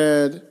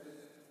said,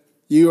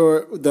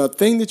 the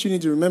thing that you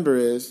need to remember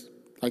is,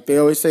 like they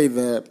always say,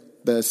 the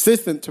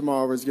assistant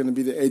tomorrow is going to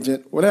be the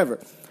agent, whatever.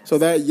 So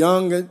that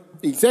young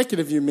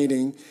executive you're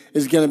meeting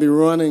is going to be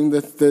running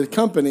the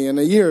company in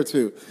a year or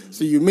two.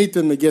 So you meet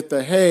them to get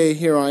the, hey,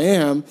 here I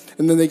am.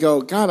 And then they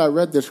go, God, I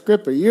read the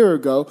script a year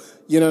ago.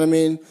 You know what I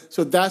mean?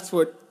 So that's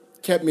what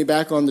kept me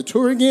back on the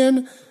tour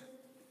again.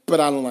 But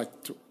I don't like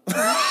the tour.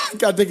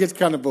 I think it's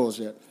kind of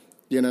bullshit.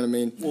 You know what I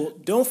mean? Well,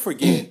 don't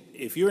forget,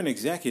 if you're an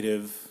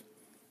executive,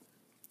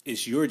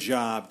 it's your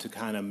job to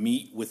kind of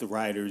meet with the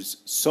writers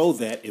so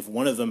that if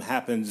one of them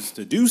happens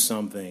to do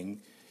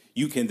something,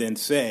 you can then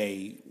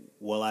say,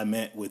 well, I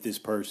met with this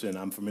person,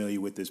 I'm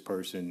familiar with this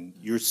person.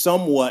 You're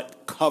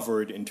somewhat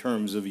covered in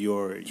terms of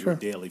your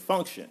daily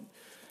function.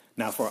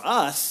 Now, for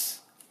us,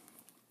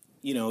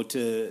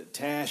 to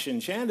Tash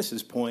and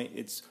Candace's point,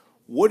 it's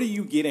what are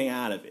you getting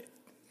out of it?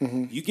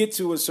 Mm-hmm. You get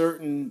to a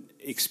certain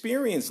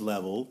experience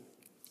level,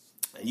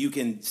 and you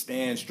can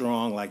stand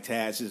strong like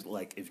Tash is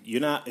like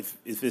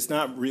if it's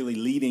not really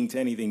leading to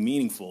anything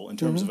meaningful in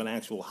terms of an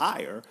actual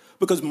hire,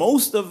 because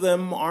most of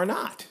them are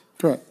not.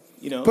 Correct.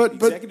 But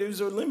executives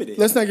are limited.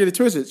 Let's not get it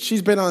twisted.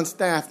 She's been on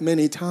staff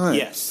many times.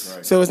 Yes.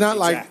 Right. So it's not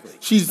like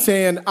she's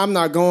saying, I'm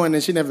not going,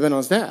 and she's never been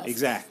on staff.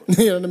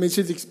 Exactly. You know what I mean?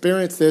 She's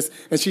experienced this,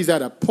 and she's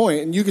at a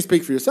point, and you can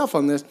speak for yourself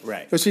on this.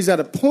 Right. But she's at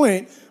a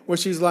point where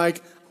she's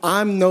like,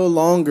 I'm no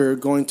longer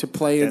going to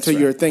play into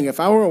your thing.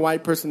 If I were a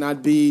white person,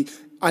 I'd be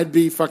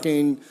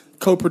fucking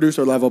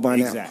co-producer level by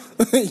now.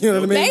 Exactly. You know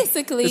what I mean?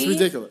 Basically. It's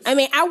ridiculous. I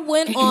mean, I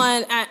went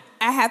on...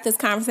 I had this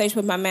conversation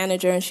with my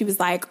manager, and she was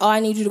like, oh, I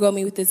need you to go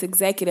meet with this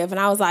executive.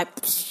 And I was like...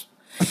 Psh.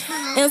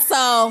 And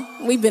so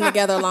we've been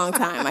together a long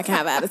time. I can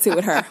have attitude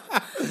with her.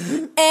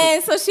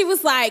 And so she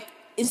was like,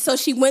 we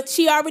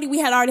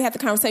had already had the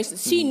conversation.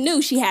 She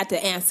knew she had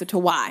to answer to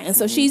why. And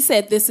so she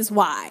said, this is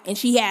why. And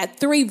she had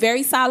 3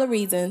 very solid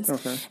reasons.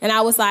 Okay. And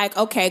I was like,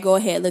 okay, go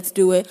ahead. Let's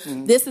do it.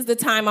 Mm-hmm. This is the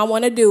time I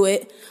want to do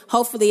it.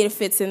 Hopefully it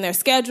fits in their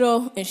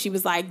schedule. And she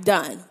was like,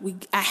 done.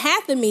 I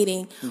had the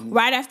meeting. Mm-hmm.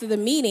 Right after the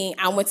meeting,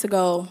 I went to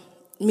go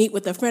meet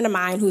with a friend of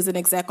mine who's an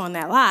exec on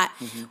that lot.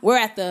 Mm-hmm. We're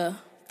at the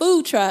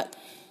food truck.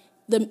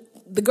 The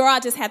girl I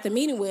just had the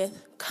meeting with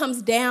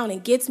comes down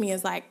and gets me and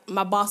is like,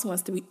 my boss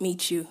wants to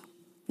meet you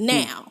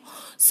now.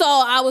 So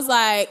I was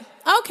like,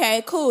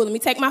 okay, cool. Let me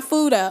take my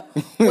food up.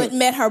 Went and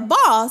met her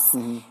boss.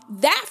 Mm-hmm.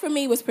 That for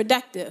me was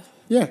productive.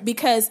 Yeah.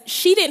 Because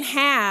she didn't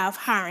have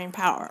hiring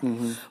power.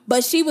 Mm-hmm.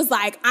 But she was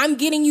like, I'm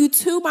getting you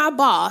to my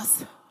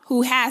boss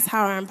who has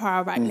hiring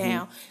power right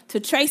now. To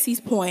Tracy's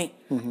point,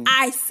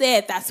 I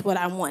said that's what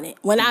I wanted.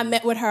 When I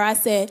met with her, I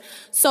said,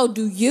 so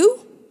do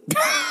you?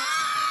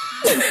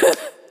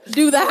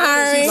 Do the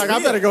hiring. She's like,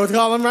 I better go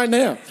call him right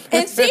now.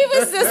 And she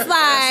was just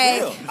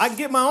like... I can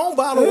get my own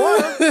bottle of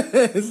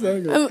water.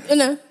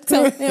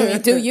 So,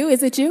 do you?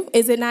 Is it you?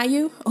 Is it not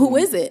you? Who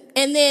is it?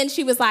 And then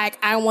she was like,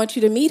 I want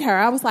you to meet her.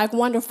 I was like,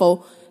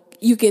 wonderful.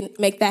 You can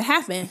make that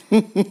happen.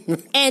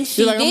 And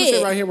she like, did. I'm going to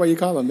sit right here while you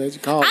call him,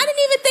 bitch. Call him. I didn't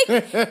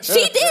even think...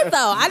 She did,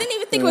 though. I didn't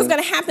even think it was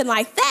going to happen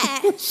like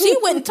that. She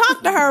went and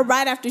talked to her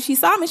right after she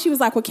saw me. She was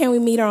like, well, can we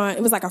meet her on...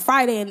 It was like a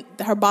Friday, and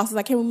her boss was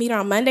like, can we meet her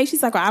on Monday?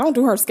 She's like, well, I don't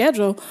do her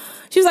schedule.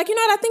 She was like, you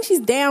know what? I think she's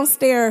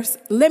downstairs.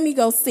 Let me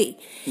go see.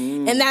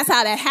 And that's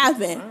how that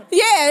happened.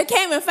 Yeah, it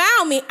came and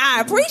found me.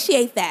 I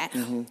appreciate that.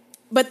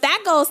 But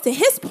that goes to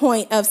his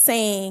point of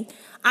saying,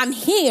 I'm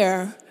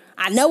here.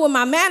 I know what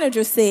my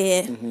manager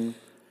said.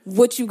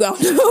 What you gonna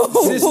do?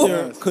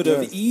 Sister could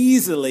have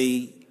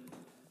easily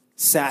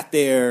sat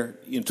there,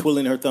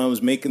 twiddling her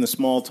thumbs, making the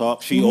small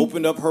talk. She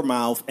opened up her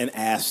mouth and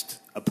asked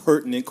a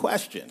pertinent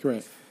question.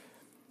 Correct.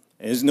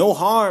 There's no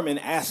harm in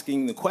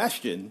asking the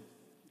question.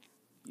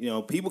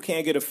 People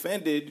can't get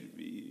offended.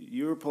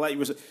 You were polite.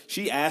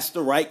 She asked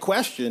the right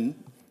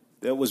question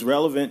that was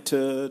relevant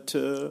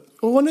to.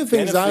 Well, one of the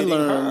things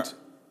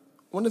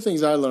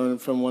I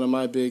learned from one of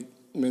my big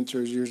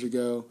mentors years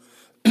ago,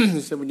 he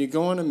said, when you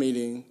go on a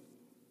meeting,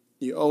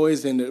 you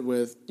always end it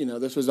with,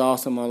 this was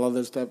awesome, I love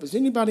this stuff. Is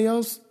anybody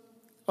else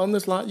on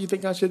this lot you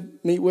think I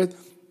should meet with?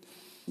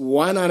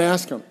 Why not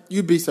ask them?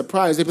 You'd be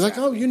surprised. They'd be like,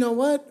 oh, you know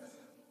what?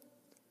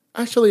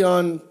 Actually,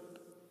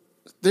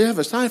 they have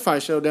a sci-fi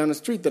show down the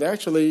street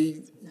that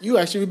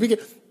you would be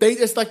good.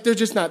 It's like they're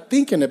just not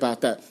thinking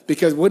about that.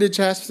 Because what did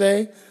Chas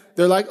say?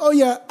 They're like, oh,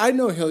 yeah, I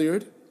know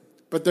Hilliard.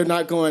 But they're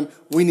not going,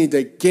 we need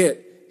to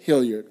get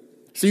Hilliard.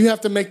 So you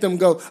have to make them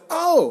go,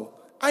 oh,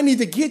 I need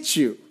to get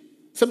you.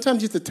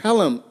 Sometimes you have to tell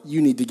them,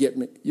 you need to get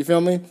me. You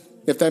feel me?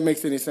 If that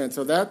makes any sense.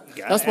 So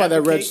that's why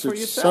that registered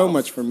so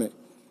much for me.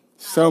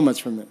 So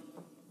much for me.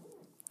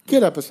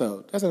 Good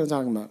episode. That's what I'm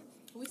talking about.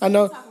 I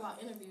know. Talk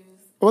about interviews.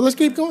 Well, let's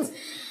keep going.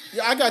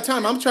 Yeah, I got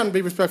time. I'm trying to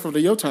be respectful to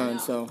your time,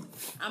 so.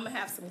 I'm going to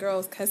have some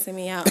girls cussing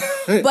me out.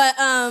 But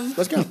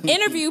let's go.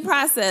 Interview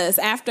process.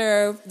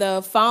 After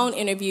the phone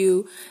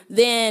interview,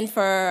 then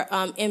for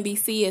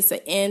NBC, it's an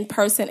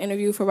in-person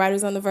interview for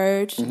Writers on the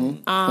Verge.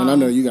 And I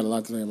know you got a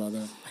lot to say about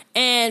that.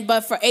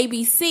 But for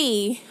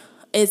ABC,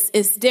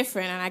 it's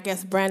different, and I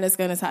guess Brandon's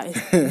going to talk. It's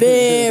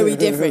very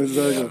different.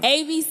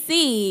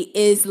 ABC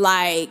is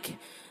like,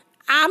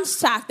 I'm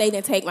shocked they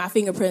didn't take my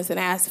fingerprints and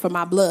ask for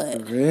my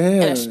blood Really?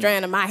 and a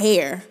strand of my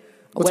hair.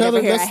 Or Well,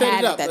 whatever hair I let's set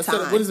had it up. at that Let's set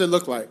it- time. what does it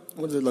look like?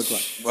 What does it look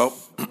like? Well,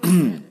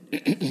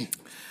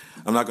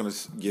 I'm not going to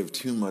give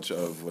too much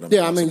of what I'm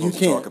Yeah, I mean, supposed you to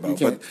can't. talk about, You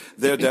can't. but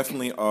there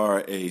definitely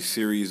are a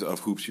series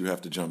of hoops you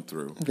have to jump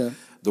through. Okay.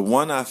 The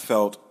one I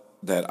felt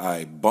that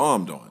I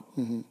bombed on,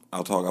 Mm-hmm.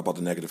 I'll talk about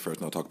the negative first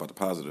and I'll talk about the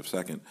positive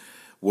second,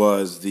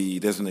 was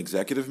there's an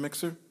executive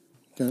mixer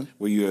Okay.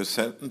 where you are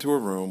sent into a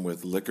room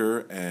with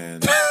liquor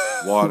and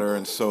water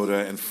and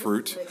soda and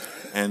fruit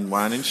and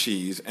wine and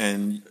cheese,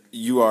 and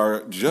you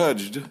are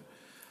judged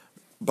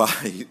by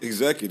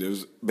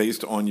executives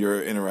based on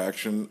your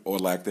interaction or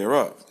lack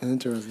thereof.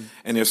 Interesting.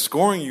 And they're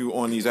scoring you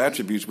on these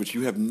attributes, which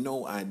you have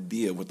no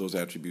idea what those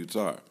attributes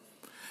are.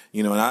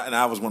 You know, and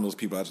I was one of those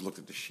people. I just looked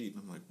at the sheet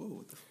and I'm like, whoa,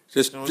 what the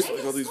Just you know, it's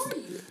like all these.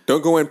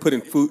 don't go in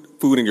putting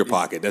food in your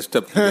pocket. That's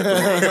tough.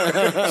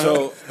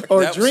 So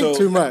Or drink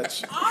too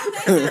much.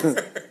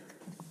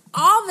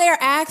 All they're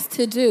asked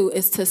to do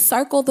is to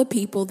circle the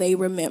people they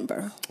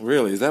remember.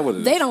 Really, is that what it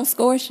is? They don't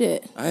score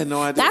shit. I had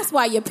no idea. That's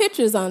why your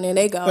picture's on there.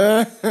 They go.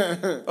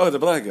 Oh, the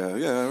black guy.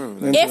 Yeah, I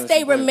remember that. If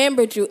they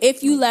remembered you,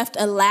 if you left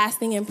a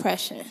lasting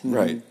impression,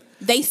 Right.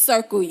 they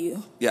circle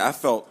you. Yeah, I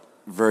felt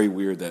very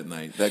weird that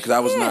night. That because I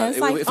was Yeah, not. it's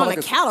It like felt on like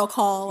a cattle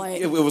call.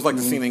 Like it was like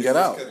the scene in Get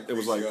Out. It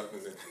was like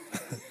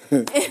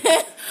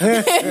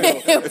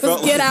it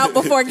was Get Out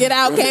before Get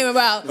Out came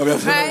about. I'm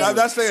Right?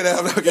 not saying that.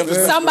 I'm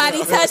just,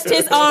 Somebody touched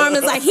his arm.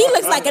 It's like he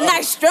looks like a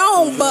nice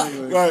strong buck,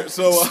 right.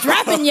 So,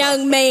 strapping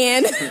young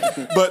man.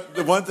 but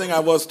the one thing I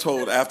was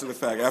told after the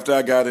fact, after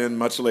I got in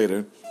much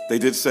later, they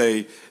did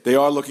say they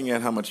are looking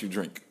at how much you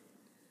drink.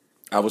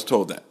 I was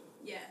told that.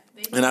 Yeah.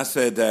 And I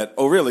said that,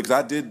 oh, really?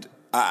 Because I did.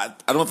 I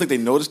don't think they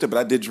noticed it, but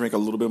I did drink a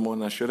little bit more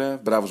than I should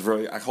have. But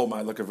I hold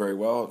my liquor very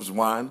well. It was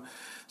wine.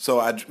 So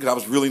I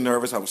was really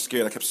nervous. I was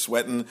scared. I kept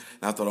sweating. And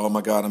I thought, oh, my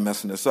God, I'm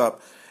messing this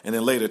up. And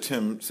then later,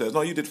 Tim says,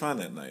 no, you did fine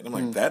that night. I'm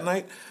like, that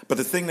night? But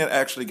the thing that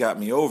actually got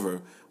me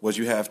over was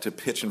you have to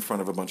pitch in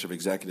front of a bunch of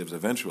executives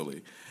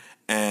eventually.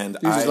 And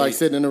You just like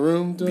sitting in a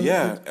room?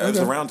 Yeah, it was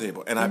a round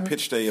table. And I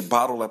pitched a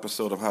bottle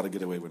episode of How to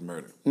Get Away with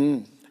Murder.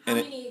 And How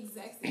many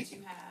execs did you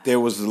have? there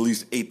was at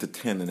least 8 to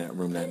 10 in that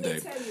room that day.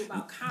 Let me tell you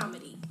about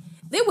comedy.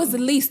 There was at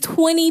least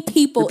 20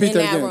 people Repeat in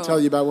that that again. room. Tell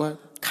you about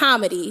what?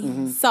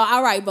 Comedy. So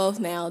I write both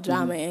now,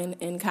 drama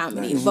and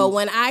comedy. But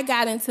when I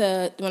did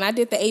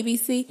the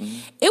ABC,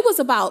 it was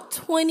about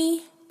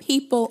 20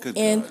 people Good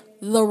in God.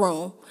 the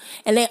room.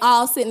 And they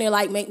all sitting there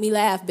like, make me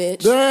laugh,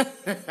 bitch.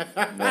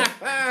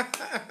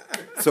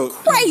 So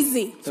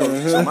Crazy.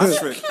 So my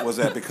trick was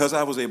that because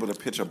I was able to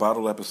pitch a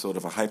bottle episode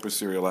of a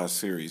hyper-serialized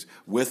series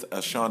with a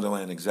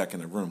Shondaland exec in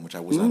the room, which I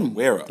was not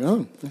aware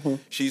of,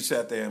 she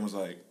sat there and was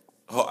like,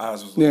 her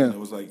eyes was looking, it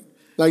was like,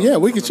 yeah,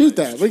 we could shoot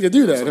that. We could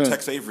do that. It was a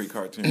Tex Avery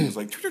cartoon. It was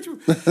like,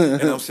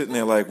 and I'm sitting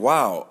there like,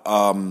 wow.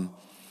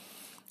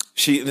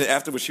 And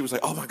afterwards she was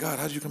like, oh my God,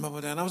 how did you come up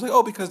with that? And I was like,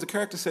 oh, because the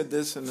character said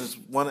this, and there's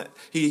one,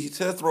 he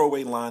said a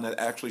throwaway line that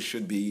actually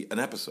should be an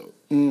episode.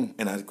 And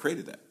I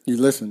created that. You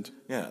listened.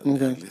 Yeah,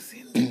 Okay. I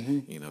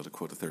listened. You know, to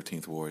quote the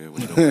 13th Warrior.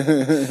 Which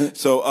don't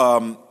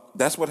so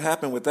that's what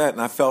happened with that.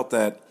 And I felt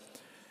that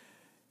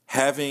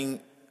having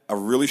a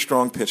really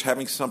strong pitch,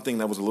 having something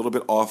that was a little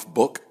bit off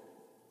book,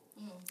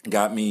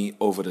 got me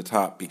over the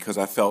top because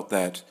I felt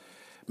that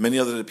many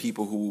other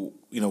people who,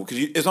 you know, because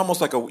it's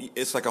almost like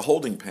a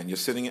holding pen. You're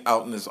sitting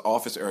out in this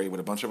office area with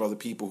a bunch of other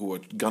people who are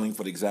gunning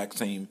for the exact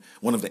same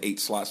one of the 8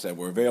 slots that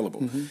were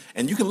available.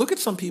 And you can look at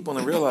some people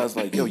and realize,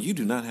 like, yo, you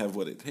do not have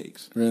what it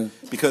takes. Really?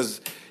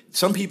 Because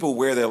some people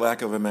wear their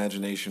lack of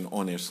imagination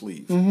on their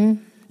sleeve.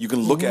 You can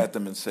look at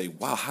them and say,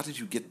 wow, how did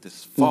you get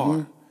this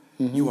far?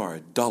 You are a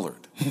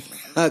dullard.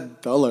 A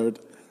dullard.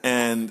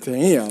 And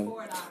Damn.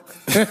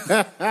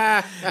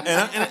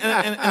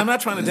 and I'm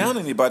not trying to down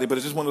anybody, but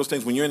it's just one of those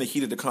things. When you're in the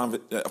heat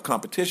of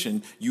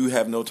competition, you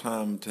have no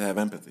time to have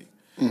empathy.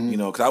 You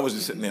know, because I was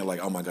just sitting there like,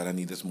 oh my God, I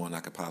need this more than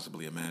I could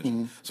possibly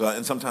imagine. So,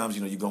 and sometimes,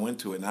 you know, you go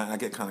into it, and I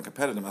get kind of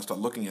competitive. I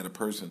start looking at a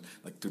person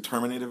like through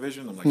Terminator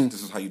vision. I'm like,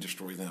 this is how you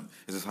destroy them.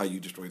 This is how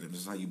you destroy them.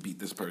 This is how you beat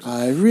this person.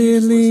 I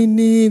really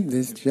need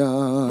this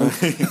job.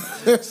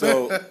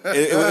 So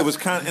it was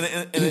kind of,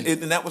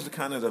 and that was the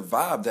kind of the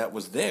vibe that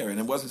was there, and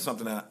it wasn't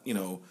something that, you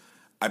know,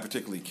 I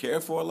particularly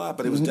cared for a lot,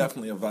 but it was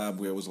definitely a vibe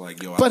where it was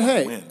like, yo, But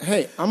I win.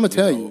 hey, I'm going to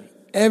tell you,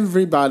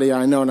 everybody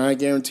I know, and I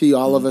guarantee you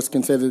all of us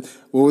can say that,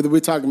 whether we're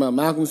talking about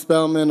Malcolm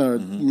Spellman or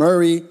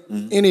Murray,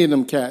 any of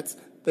them cats,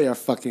 they are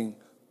fucking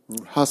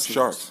hustlers.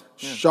 Sharks.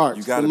 Yeah. Sharks.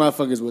 You The gotta be.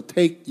 motherfuckers will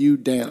take you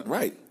down.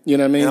 Right. You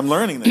know what I mean? And I'm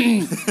learning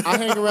that.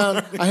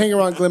 I hang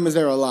around Glenn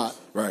Mazzaro a lot.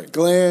 Right.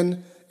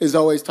 Glenn is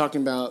always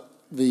talking about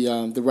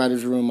the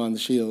writer's room on The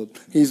Shield.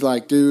 He's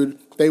like, dude,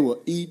 they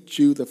will eat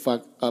you the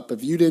fuck up.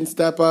 If you didn't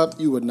step up,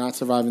 you would not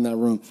survive in that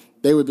room.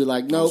 They would be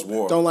like, nope,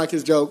 don't like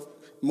his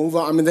joke, move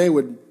on. I mean, they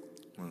would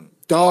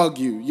dog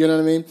you. You know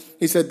what I mean?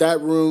 He said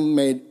that room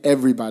made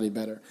everybody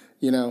better,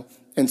 you know?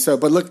 And so,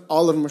 but look,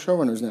 all of them are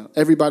showrunners now.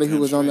 Everybody who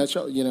was on that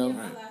show, you know?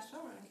 My last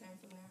showrunner came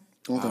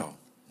from there. Okay. Wow.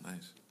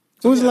 Nice.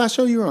 What was the last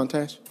show you were on,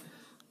 Tash?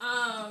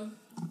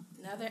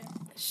 Another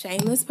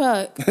Shameless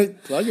plug.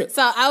 Plug it.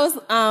 So I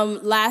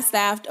was last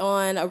staffed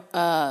on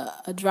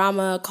a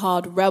drama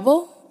called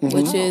Rebel,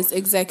 which is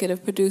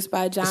executive produced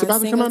by John It's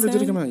about to come out, or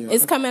did it come out yet?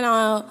 It's coming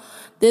out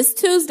this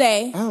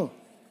Tuesday. Oh,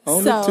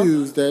 on a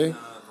Tuesday.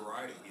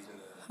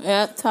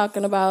 Yeah,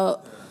 talking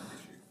about...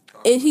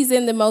 He's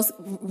in the most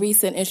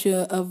recent issue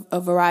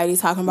of Variety,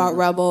 talking about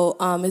Rebel.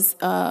 It's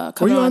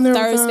coming on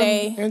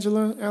Thursday. With,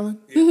 Angela Allen?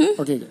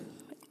 Mm-hmm. Okay, good.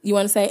 You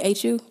want to say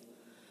HU?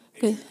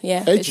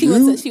 Yeah, HU?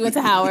 She went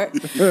to Howard.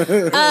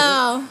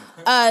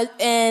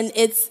 And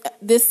it's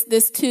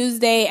this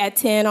Tuesday at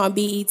 10 on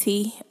BET,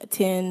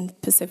 10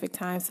 Pacific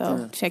time.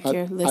 So check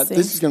your listing.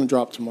 This is going to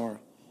drop tomorrow.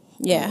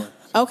 Yeah.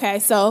 Okay,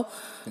 so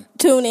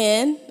tune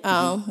in.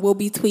 We'll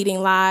be tweeting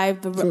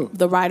live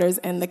the writers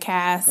and the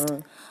cast.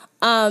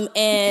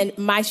 And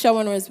my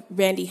showrunner is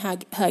Randy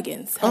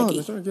Huggins. Oh,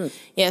 that's very good.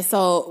 Yeah,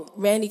 so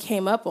Randy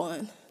came up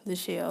on The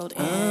Shield.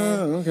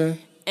 And, okay.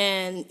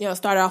 And,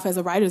 started off as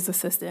a writer's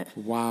assistant.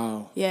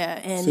 Wow.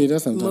 Yeah, and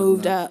that's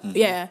moved up. Mm-hmm.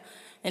 Yeah.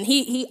 And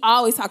he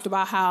always talked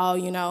about how,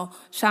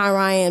 Sean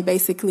Ryan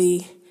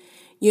basically,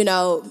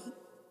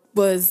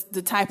 was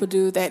the type of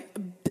dude that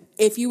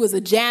if you was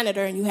a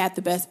janitor and you had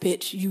the best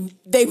pitch,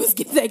 they was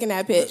taking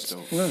that pitch.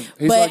 Yeah.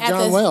 He's like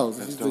John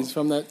Wells. He's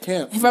from that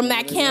camp. From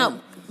that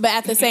camp. But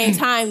at the same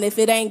time, if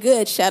it ain't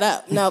good, shut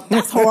up. No,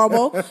 that's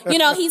horrible.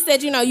 He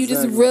said, you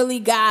just really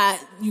got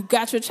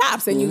your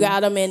chops and you got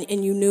them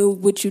and you knew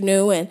what you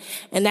knew. And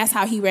that's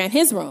how he ran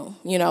his room.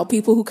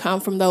 People who come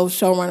from those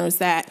showrunners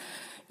that,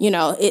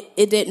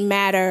 it didn't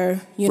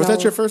matter. Was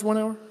that your first 1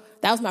 hour?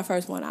 That was my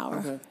first 1 hour.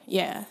 Okay.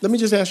 Yeah. Let me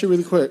just ask you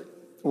really quick.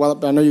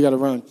 Well, I know you got to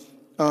run.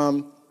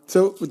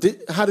 So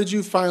how did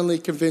you finally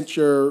convince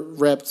your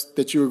reps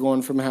that you were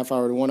going from a half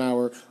hour to 1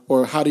 hour,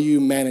 or how do you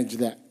manage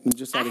that?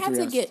 Just out of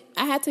curiosity.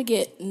 I had to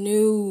get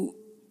new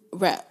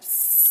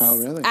reps. Oh,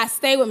 really? I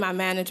stayed with my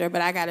manager,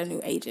 but I got a new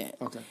agent.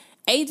 Okay.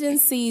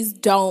 Agencies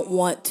don't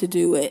want to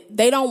do it.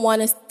 They don't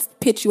want to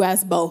pitch you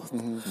as both.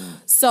 Mm-hmm.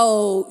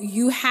 So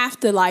you have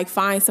to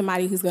find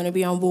somebody who's going to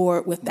be on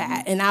board with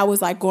that. And I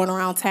was going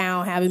around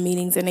town having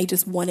meetings, and they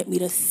just wanted me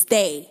to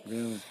stay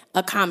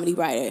a comedy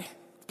writer.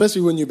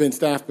 Especially when you've been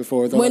staffed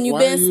before. When you've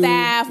been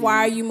staffed, why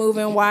are you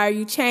moving? Why are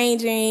you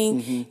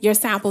changing? Mm-hmm. Your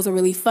samples are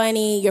really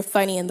funny. You're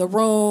funny in the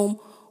room.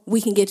 We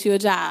can get you a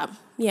job.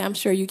 Yeah, I'm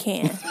sure you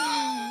can.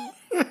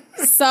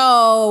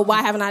 So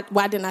why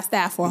didn't I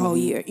staff for a whole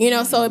year?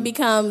 So it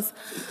becomes,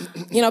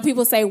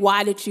 people say,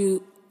 why did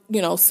you,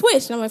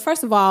 switch? And I'm like,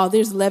 first of all,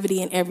 there's levity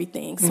in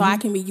everything. So I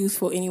can be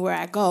useful anywhere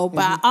I go.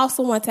 But I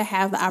also want to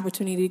have the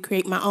opportunity to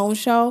create my own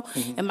show.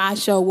 And my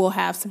show will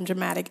have some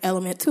dramatic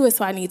element to it.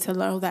 So I need to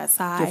learn that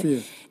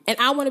side. And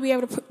I want to be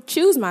able to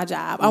choose my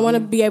job. I want to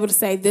be able to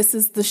say, this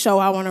is the show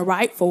I want to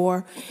write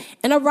for.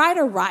 And a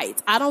writer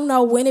writes. I don't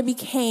know when it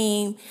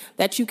became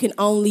that you can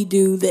only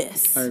do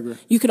this. I agree.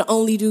 You can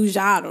only do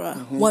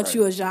genre once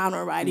you're a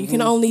genre writer. You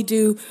can only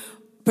do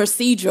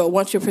procedural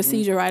once you're a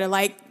procedure writer.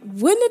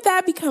 When did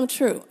that become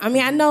true? I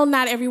mean, I know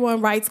not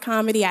everyone writes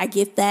comedy. I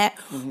get that.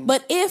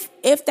 But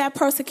if that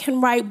person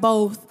can write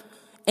both,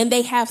 and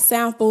they have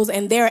samples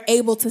and they're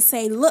able to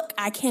say, look,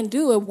 I can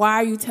do it, why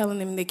are you telling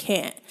them they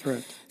can't?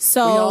 Correct.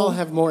 So we all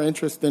have more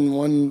interest in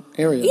one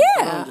area.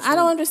 Yeah, I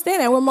don't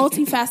understand that. We're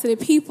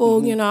multifaceted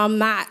people. I'm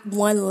not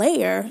one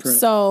layer. Correct.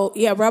 So,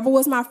 yeah, Rebel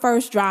was my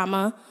first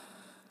drama.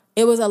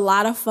 It was a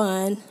lot of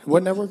fun.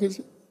 What network is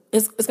it?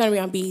 It's going to be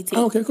on BET.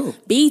 Oh, okay, cool.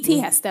 BET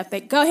has stuff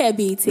that... Go ahead,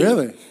 BET.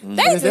 Really?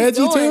 They just edgy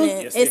doing too?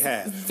 it. Yes, it's they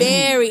have.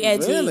 very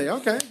edgy. Really?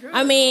 Okay. Good.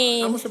 I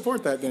mean... I'm going to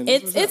support that then.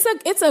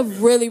 It's a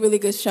really, really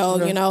good show,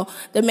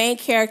 The main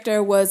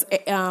character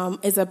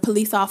is a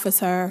police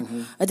officer,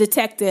 a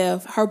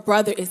detective. Her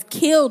brother is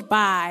killed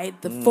by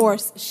the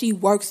force she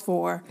works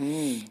for.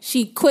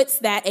 She quits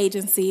that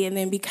agency and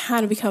then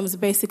kind of becomes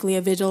basically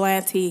a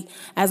vigilante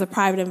as a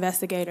private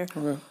investigator.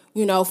 Okay.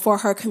 For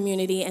her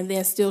community, and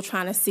then still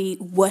trying to see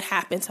what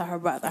happened to her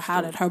brother. How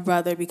did her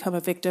brother become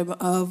a victim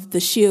of the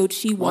shield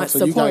she once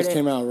supported? So you guys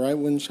came out, right,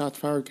 when Shots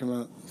Fired came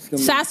out?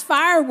 Shots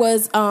Fired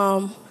was,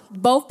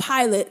 both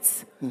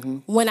pilots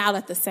went out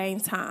at the same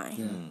time.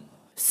 Yeah.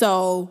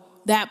 So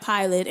that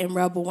pilot and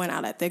Rebel went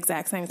out at the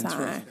exact same time.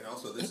 Right. And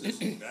also,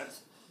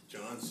 that's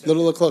John's second.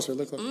 Little closer.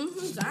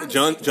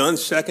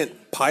 John's second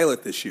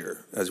pilot this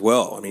year as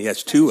well. I mean, he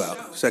has two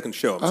out. Second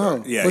show. I'm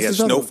sorry. Yeah, he has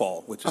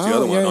Snowfall, which is the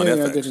other one on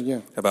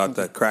FX about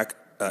the crack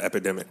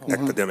epidemic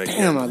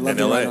Damn, I love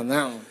in LA. On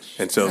that one.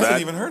 And so I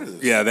haven't even heard of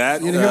this. Yeah,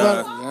 that. You didn't hear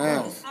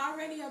about it? It's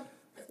already a...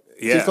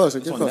 Yeah. Get closer.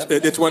 It's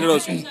one of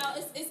those.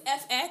 It's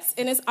FX,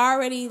 and it's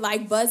already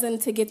buzzing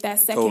to get that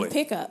second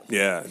pickup.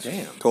 Yeah,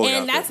 totally.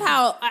 And that's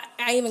how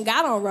I even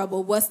got on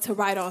Rebel, was to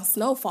write on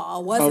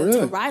Snowfall. Wasn't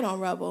to write on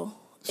Rebel.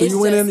 So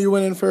you went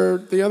in for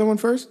the other one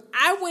first?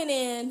 I went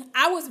in.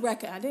 I was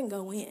I didn't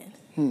go in.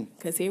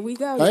 Because here we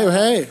go.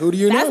 Hey, who do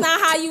you know? That's not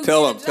how you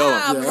tell get a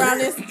job around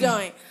this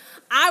joint.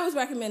 I was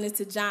recommended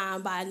to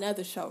John by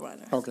another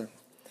showrunner. Okay.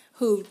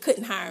 who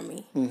couldn't hire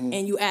me.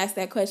 And you ask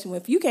that question, well,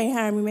 if you can't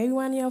hire me, maybe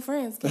one of your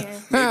friends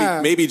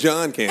can. Maybe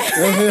John can.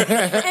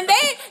 And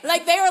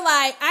they were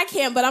like, I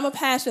can't, but I'm going to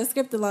pass your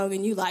script along.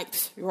 And you like,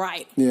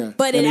 right. Yeah.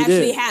 But it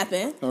actually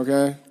happened.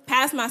 Okay.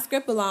 Passed my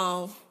script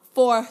along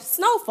for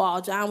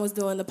Snowfall. John was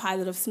doing the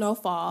pilot of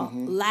Snowfall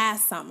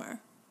last summer.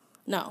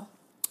 No.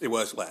 It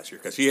was last year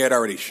because he had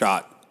already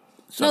shot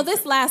something. No,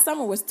 this last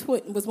summer was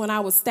when I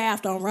was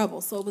staffed on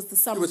Rebel. So it was the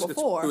summer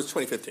before. It was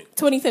 2015.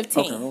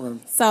 2015. Okay.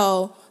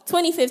 So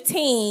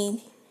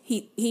 2015,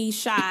 he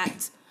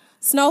shot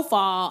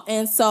Snowfall,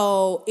 and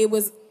so it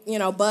was,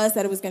 buzz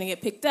that it was going to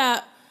get picked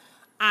up.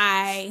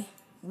 I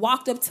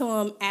walked up to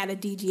him at a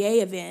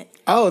DGA event.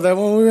 Oh, that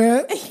one we were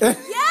at? Yeah!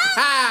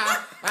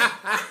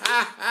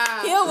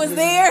 Hill was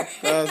there.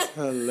 That's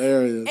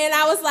hilarious. And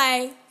I was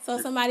like, so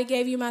somebody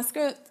gave you my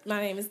script. My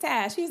name is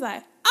Tash. He's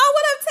like, oh,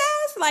 what up,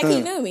 Tash? Like,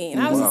 he knew me.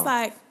 And I was just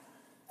like,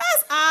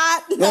 that's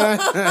odd.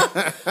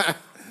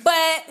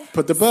 But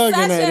put the bug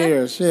in that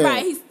ear. Shit.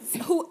 Right.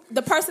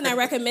 The person that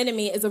recommended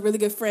me is a really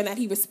good friend that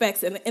he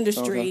respects in the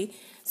industry. Okay.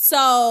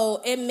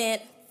 So it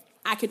meant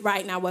I could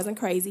write and I wasn't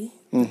crazy.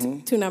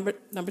 Number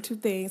two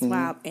things. Well,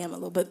 I am a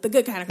little bit the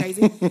good kind of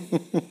crazy.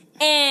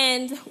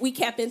 And we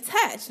kept in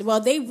touch. Well,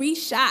 they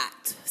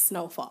reshot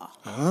Snowfall.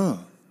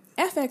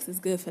 FX is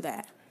good for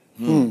that.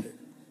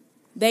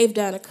 They've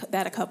done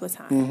that a couple of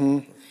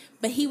times.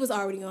 But he was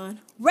already on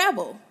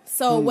Rebel.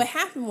 So what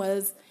happened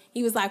was,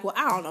 he was like, well,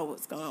 I don't know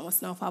what's going on with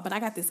Snowfall, but I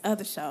got this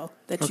other show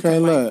that you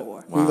can write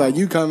for. Wow. He's like,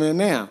 you come in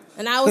now.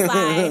 And I was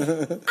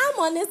like, I'm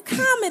on this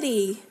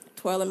comedy.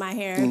 Twirling my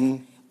hair.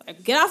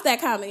 Get off that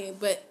comedy.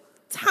 But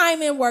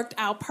timing worked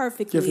out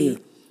perfectly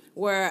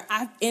where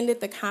I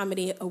ended the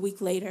comedy a week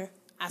later.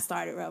 I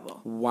started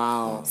Rebel.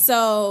 Wow.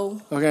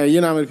 So. Okay,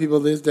 you know how many people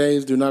these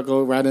days do not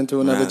go right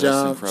into another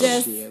job?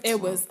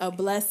 It was a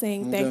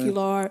blessing. Okay. Thank you,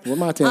 Lord. Well,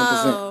 my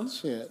 10%.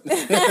 Shit.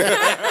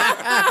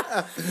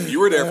 You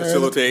were there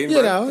facilitating.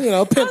 You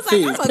know, pimp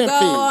fees.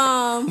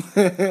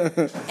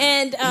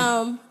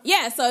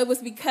 So it was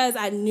because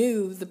I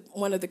knew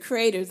one of the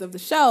creators of the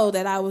show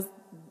that I was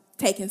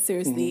taken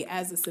seriously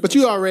as a submission. But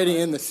you already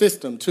in the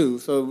system, too,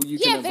 so you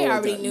can avoid they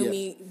already that. knew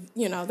me.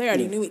 They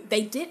already knew me.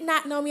 They did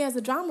not know me as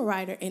a drama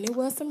writer, and it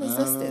was some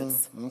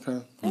resistance.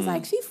 Okay. It was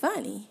like, she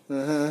funny.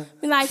 I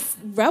mean, like,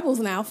 Rebel's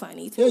now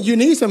funny, too. Yeah, you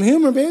need some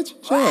humor, bitch.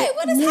 Sure. Right,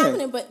 what is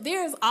happening? But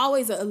there's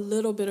always a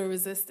little bit of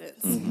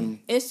resistance.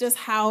 It's just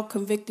how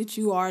convicted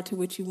you are to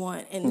what you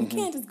want. And you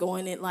can't just go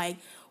in it, like,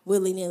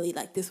 willy-nilly,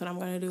 like, this is what I'm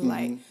going to do.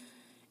 Like,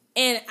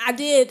 and I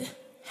did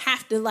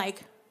have to,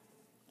 like,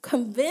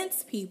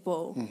 convince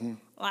people,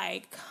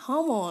 like,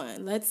 come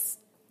on, let's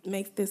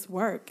make this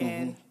work.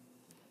 And,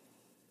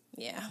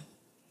 yeah.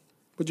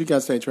 What you got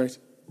to say, Tracy?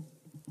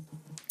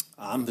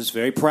 I'm just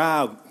very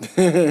proud.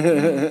 All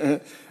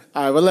right,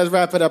 well, let's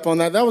wrap it up on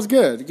that. That was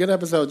good. Good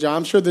episode, John.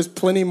 I'm sure there's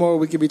plenty more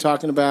we could be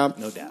talking about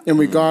no doubt. in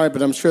regard,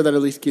 but I'm sure that'll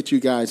at least get you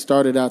guys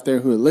started out there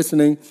who are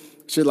listening,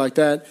 shit like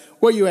that.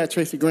 Where you at,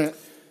 Tracy Grant?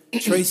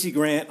 Tracy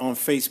Grant on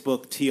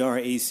Facebook,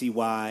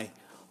 TRACY.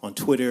 On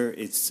Twitter,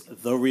 it's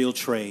The Real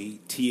Trey,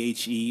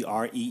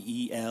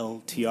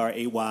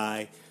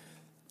 THEREELTRAY.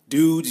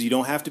 Dudes, you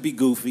don't have to be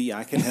goofy.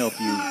 I can help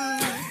you.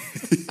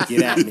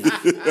 Get at me.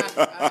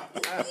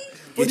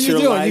 What are you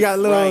doing? You got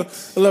a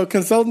little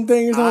consulting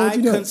thing or something? What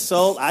you doing?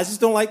 Consult. I just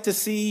don't like to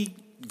see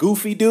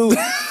goofy dudes.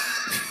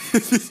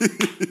 Is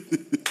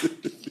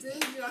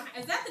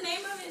that the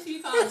name of it?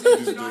 You call it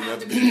Dudes You Don't Have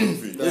to Be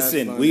Goofy.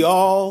 Listen, we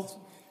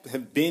all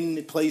have been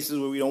in places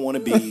where we don't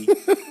want to be.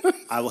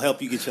 I will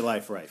help you get your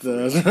life right.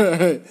 That's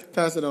right.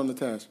 Pass it on to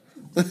Tash.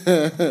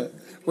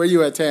 Where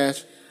you at,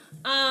 Tash?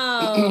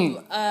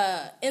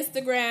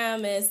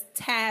 Instagram is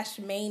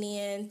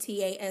Tashmanian,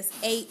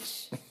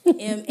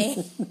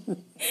 TASHMANIAN.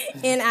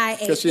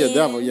 Because she a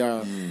devil,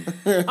 y'all.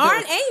 Or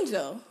an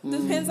angel.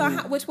 Depends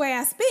on which way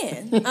I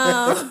spin.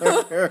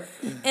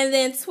 And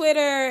then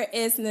Twitter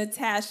is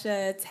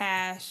Natasha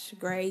Tash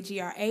Gray,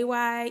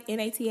 GRAY,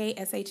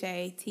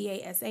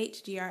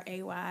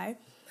 NATASHATASHGRAY.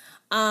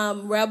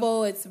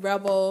 Rebel, it's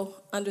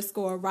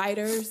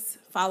Rebel_writers.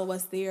 Follow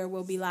us there.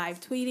 We'll be live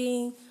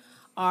tweeting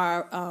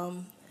or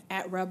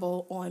at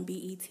Rebel on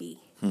BET.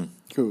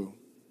 Cool.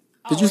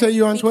 Did you say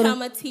you on Twitter?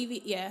 Become a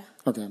TV, yeah.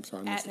 Okay, I'm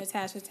sorry. At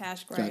Natasha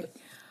Tash Gray.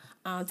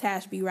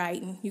 Tash be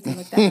writing. You can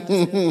look that up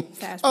too.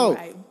 Tash be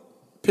writing.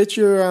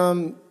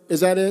 Picture,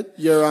 is that it?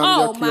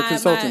 Your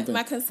consulting thing.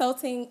 My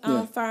consulting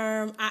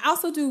firm. I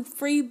also do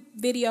free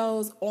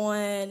videos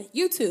on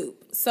YouTube.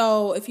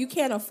 So if you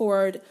can't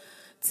afford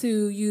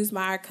to use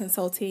my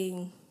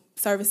consulting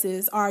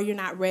services or you're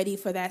not ready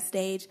for that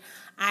stage,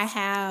 I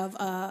have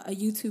a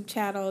YouTube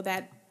channel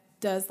that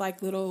does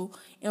like little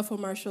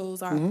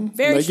infomercials or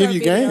very short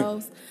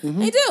videos.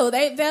 They do.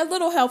 They're a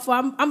little helpful.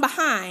 I'm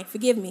behind.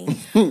 Forgive me.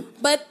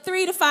 But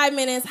 3 to 5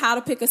 minutes, how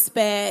to pick a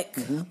spec,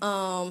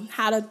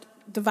 how to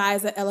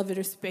devise an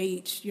elevator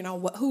speech,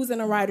 who's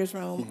in a writer's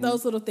room,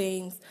 those little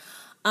things.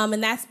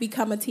 And that's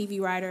Become a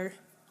TV Writer,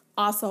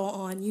 also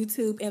on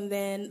YouTube. And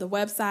then the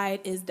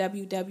website is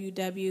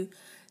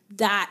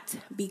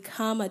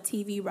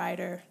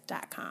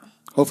www.becomeatvwriter.com.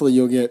 Hopefully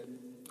you'll get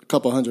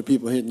couple hundred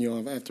people hitting you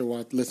up after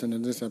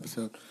listening to this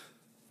episode.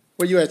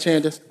 Where you at,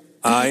 Chandis?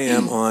 I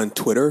am on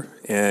Twitter,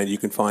 and you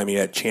can find me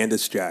at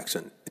Chandis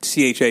Jackson. It's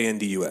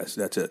CHANDUS.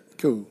 That's it.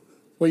 Cool.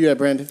 Where you at,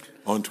 Brandon?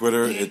 On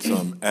Twitter, it's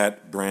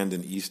at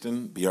Brandon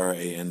Easton,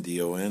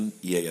 BrandonEaston.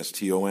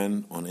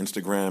 On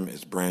Instagram,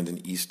 it's Brandon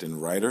Easton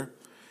Writer.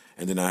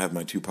 And then I have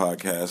my 2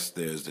 podcasts.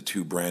 There's the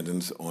 2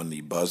 Brandons on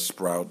the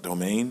Buzzsprout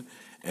domain,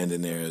 and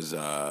then there's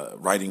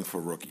Writing for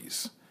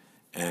Rookies.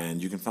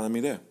 And you can find me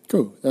there.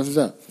 Cool. That's what's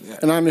up. Yeah.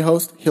 And I'm your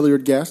host,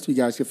 Hilliard Guest. You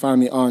guys can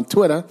find me on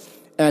Twitter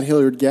at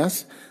Hilliard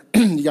Guest.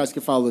 You guys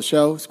can follow the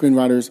show,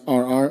 Screenwriters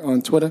RR,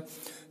 on Twitter.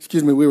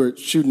 Excuse me, we were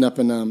shooting up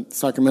in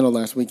Sacramento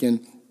last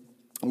weekend.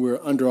 We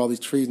were under all these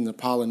trees and the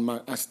pollen.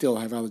 I still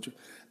have allergy.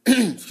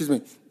 Excuse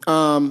me.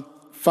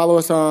 Follow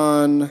us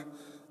on,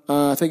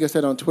 I think I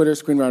said on Twitter,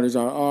 Screenwriters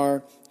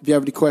RR. If you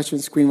have any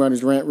questions,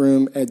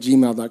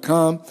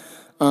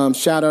 screenwritersrantroom@gmail.com.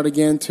 Shout out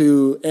again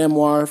to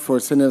Amwar for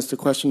sending us the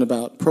question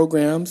about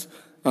programs.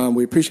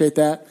 We appreciate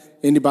that.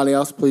 Anybody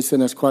else, please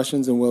send us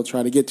questions and we'll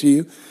try to get to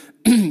you.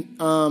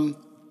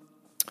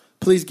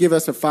 Please give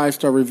us a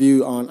 5-star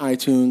review on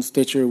iTunes,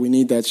 Stitcher. We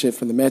need that shit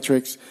for the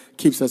metrics.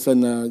 Keeps us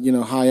in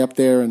high up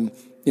there, and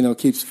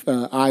keeps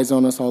eyes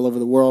on us all over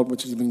the world,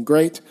 which has been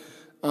great.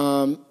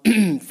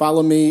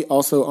 Follow me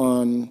also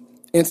on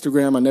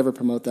Instagram. I never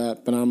promote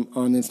that, but I'm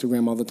on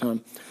Instagram all the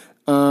time.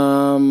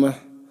 Follow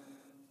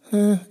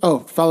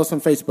us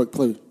on Facebook,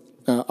 please.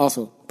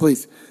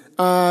 Please.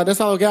 That's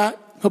all I got.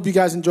 Hope you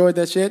guys enjoyed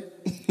that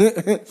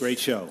shit. Great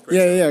show.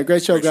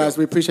 Great show, guys.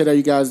 We appreciate all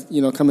you guys,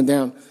 coming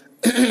down.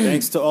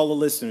 Thanks to all the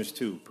listeners,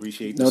 too.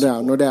 Appreciate the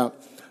support. No doubt.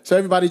 So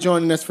everybody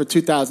joining us for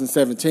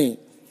 2017.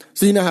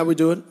 So you know how we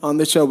do it. On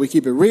this show, we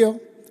keep it real.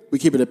 We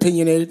keep it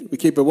opinionated. We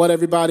keep it what,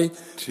 everybody?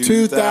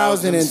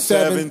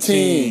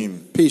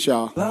 2017. Peace,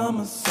 y'all.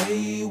 I'ma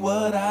say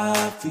what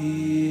I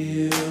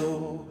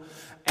feel,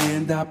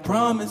 and I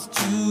promise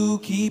to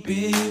keep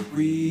it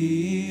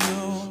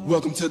real.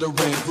 Welcome to the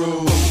Red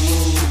Room.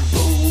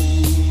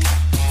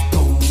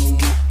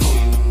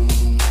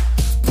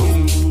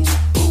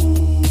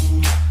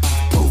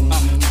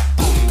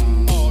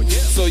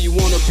 So you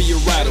wanna be a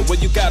rider, well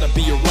you gotta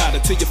be a rider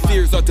till your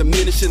fears are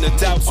diminishing, the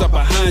doubts are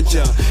behind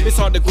ya. It's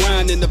hard to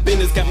grind and the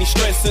business got me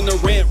stressed in the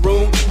rent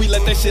room. We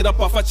let that shit up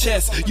off our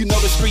chest. You know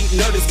the street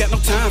nerd has got no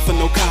time for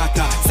no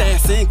kaka.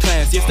 Sass in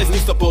class, yes, that's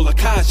Mr.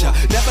 Bolakaja.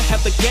 Never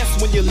have to guess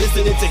when you're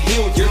listening to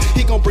Hilliard.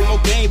 He gon' bring more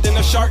game than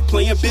a shark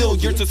playing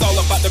billiards. It's all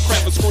about the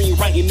craft of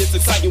screenwriting. It's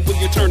exciting when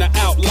you turn an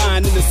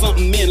outline into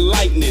something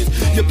enlightening.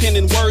 Your pen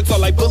and words are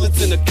like bullets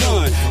in a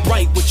gun.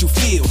 Write what you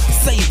feel,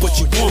 say what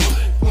you want.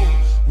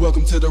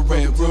 Welcome to the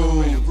Red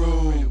Room.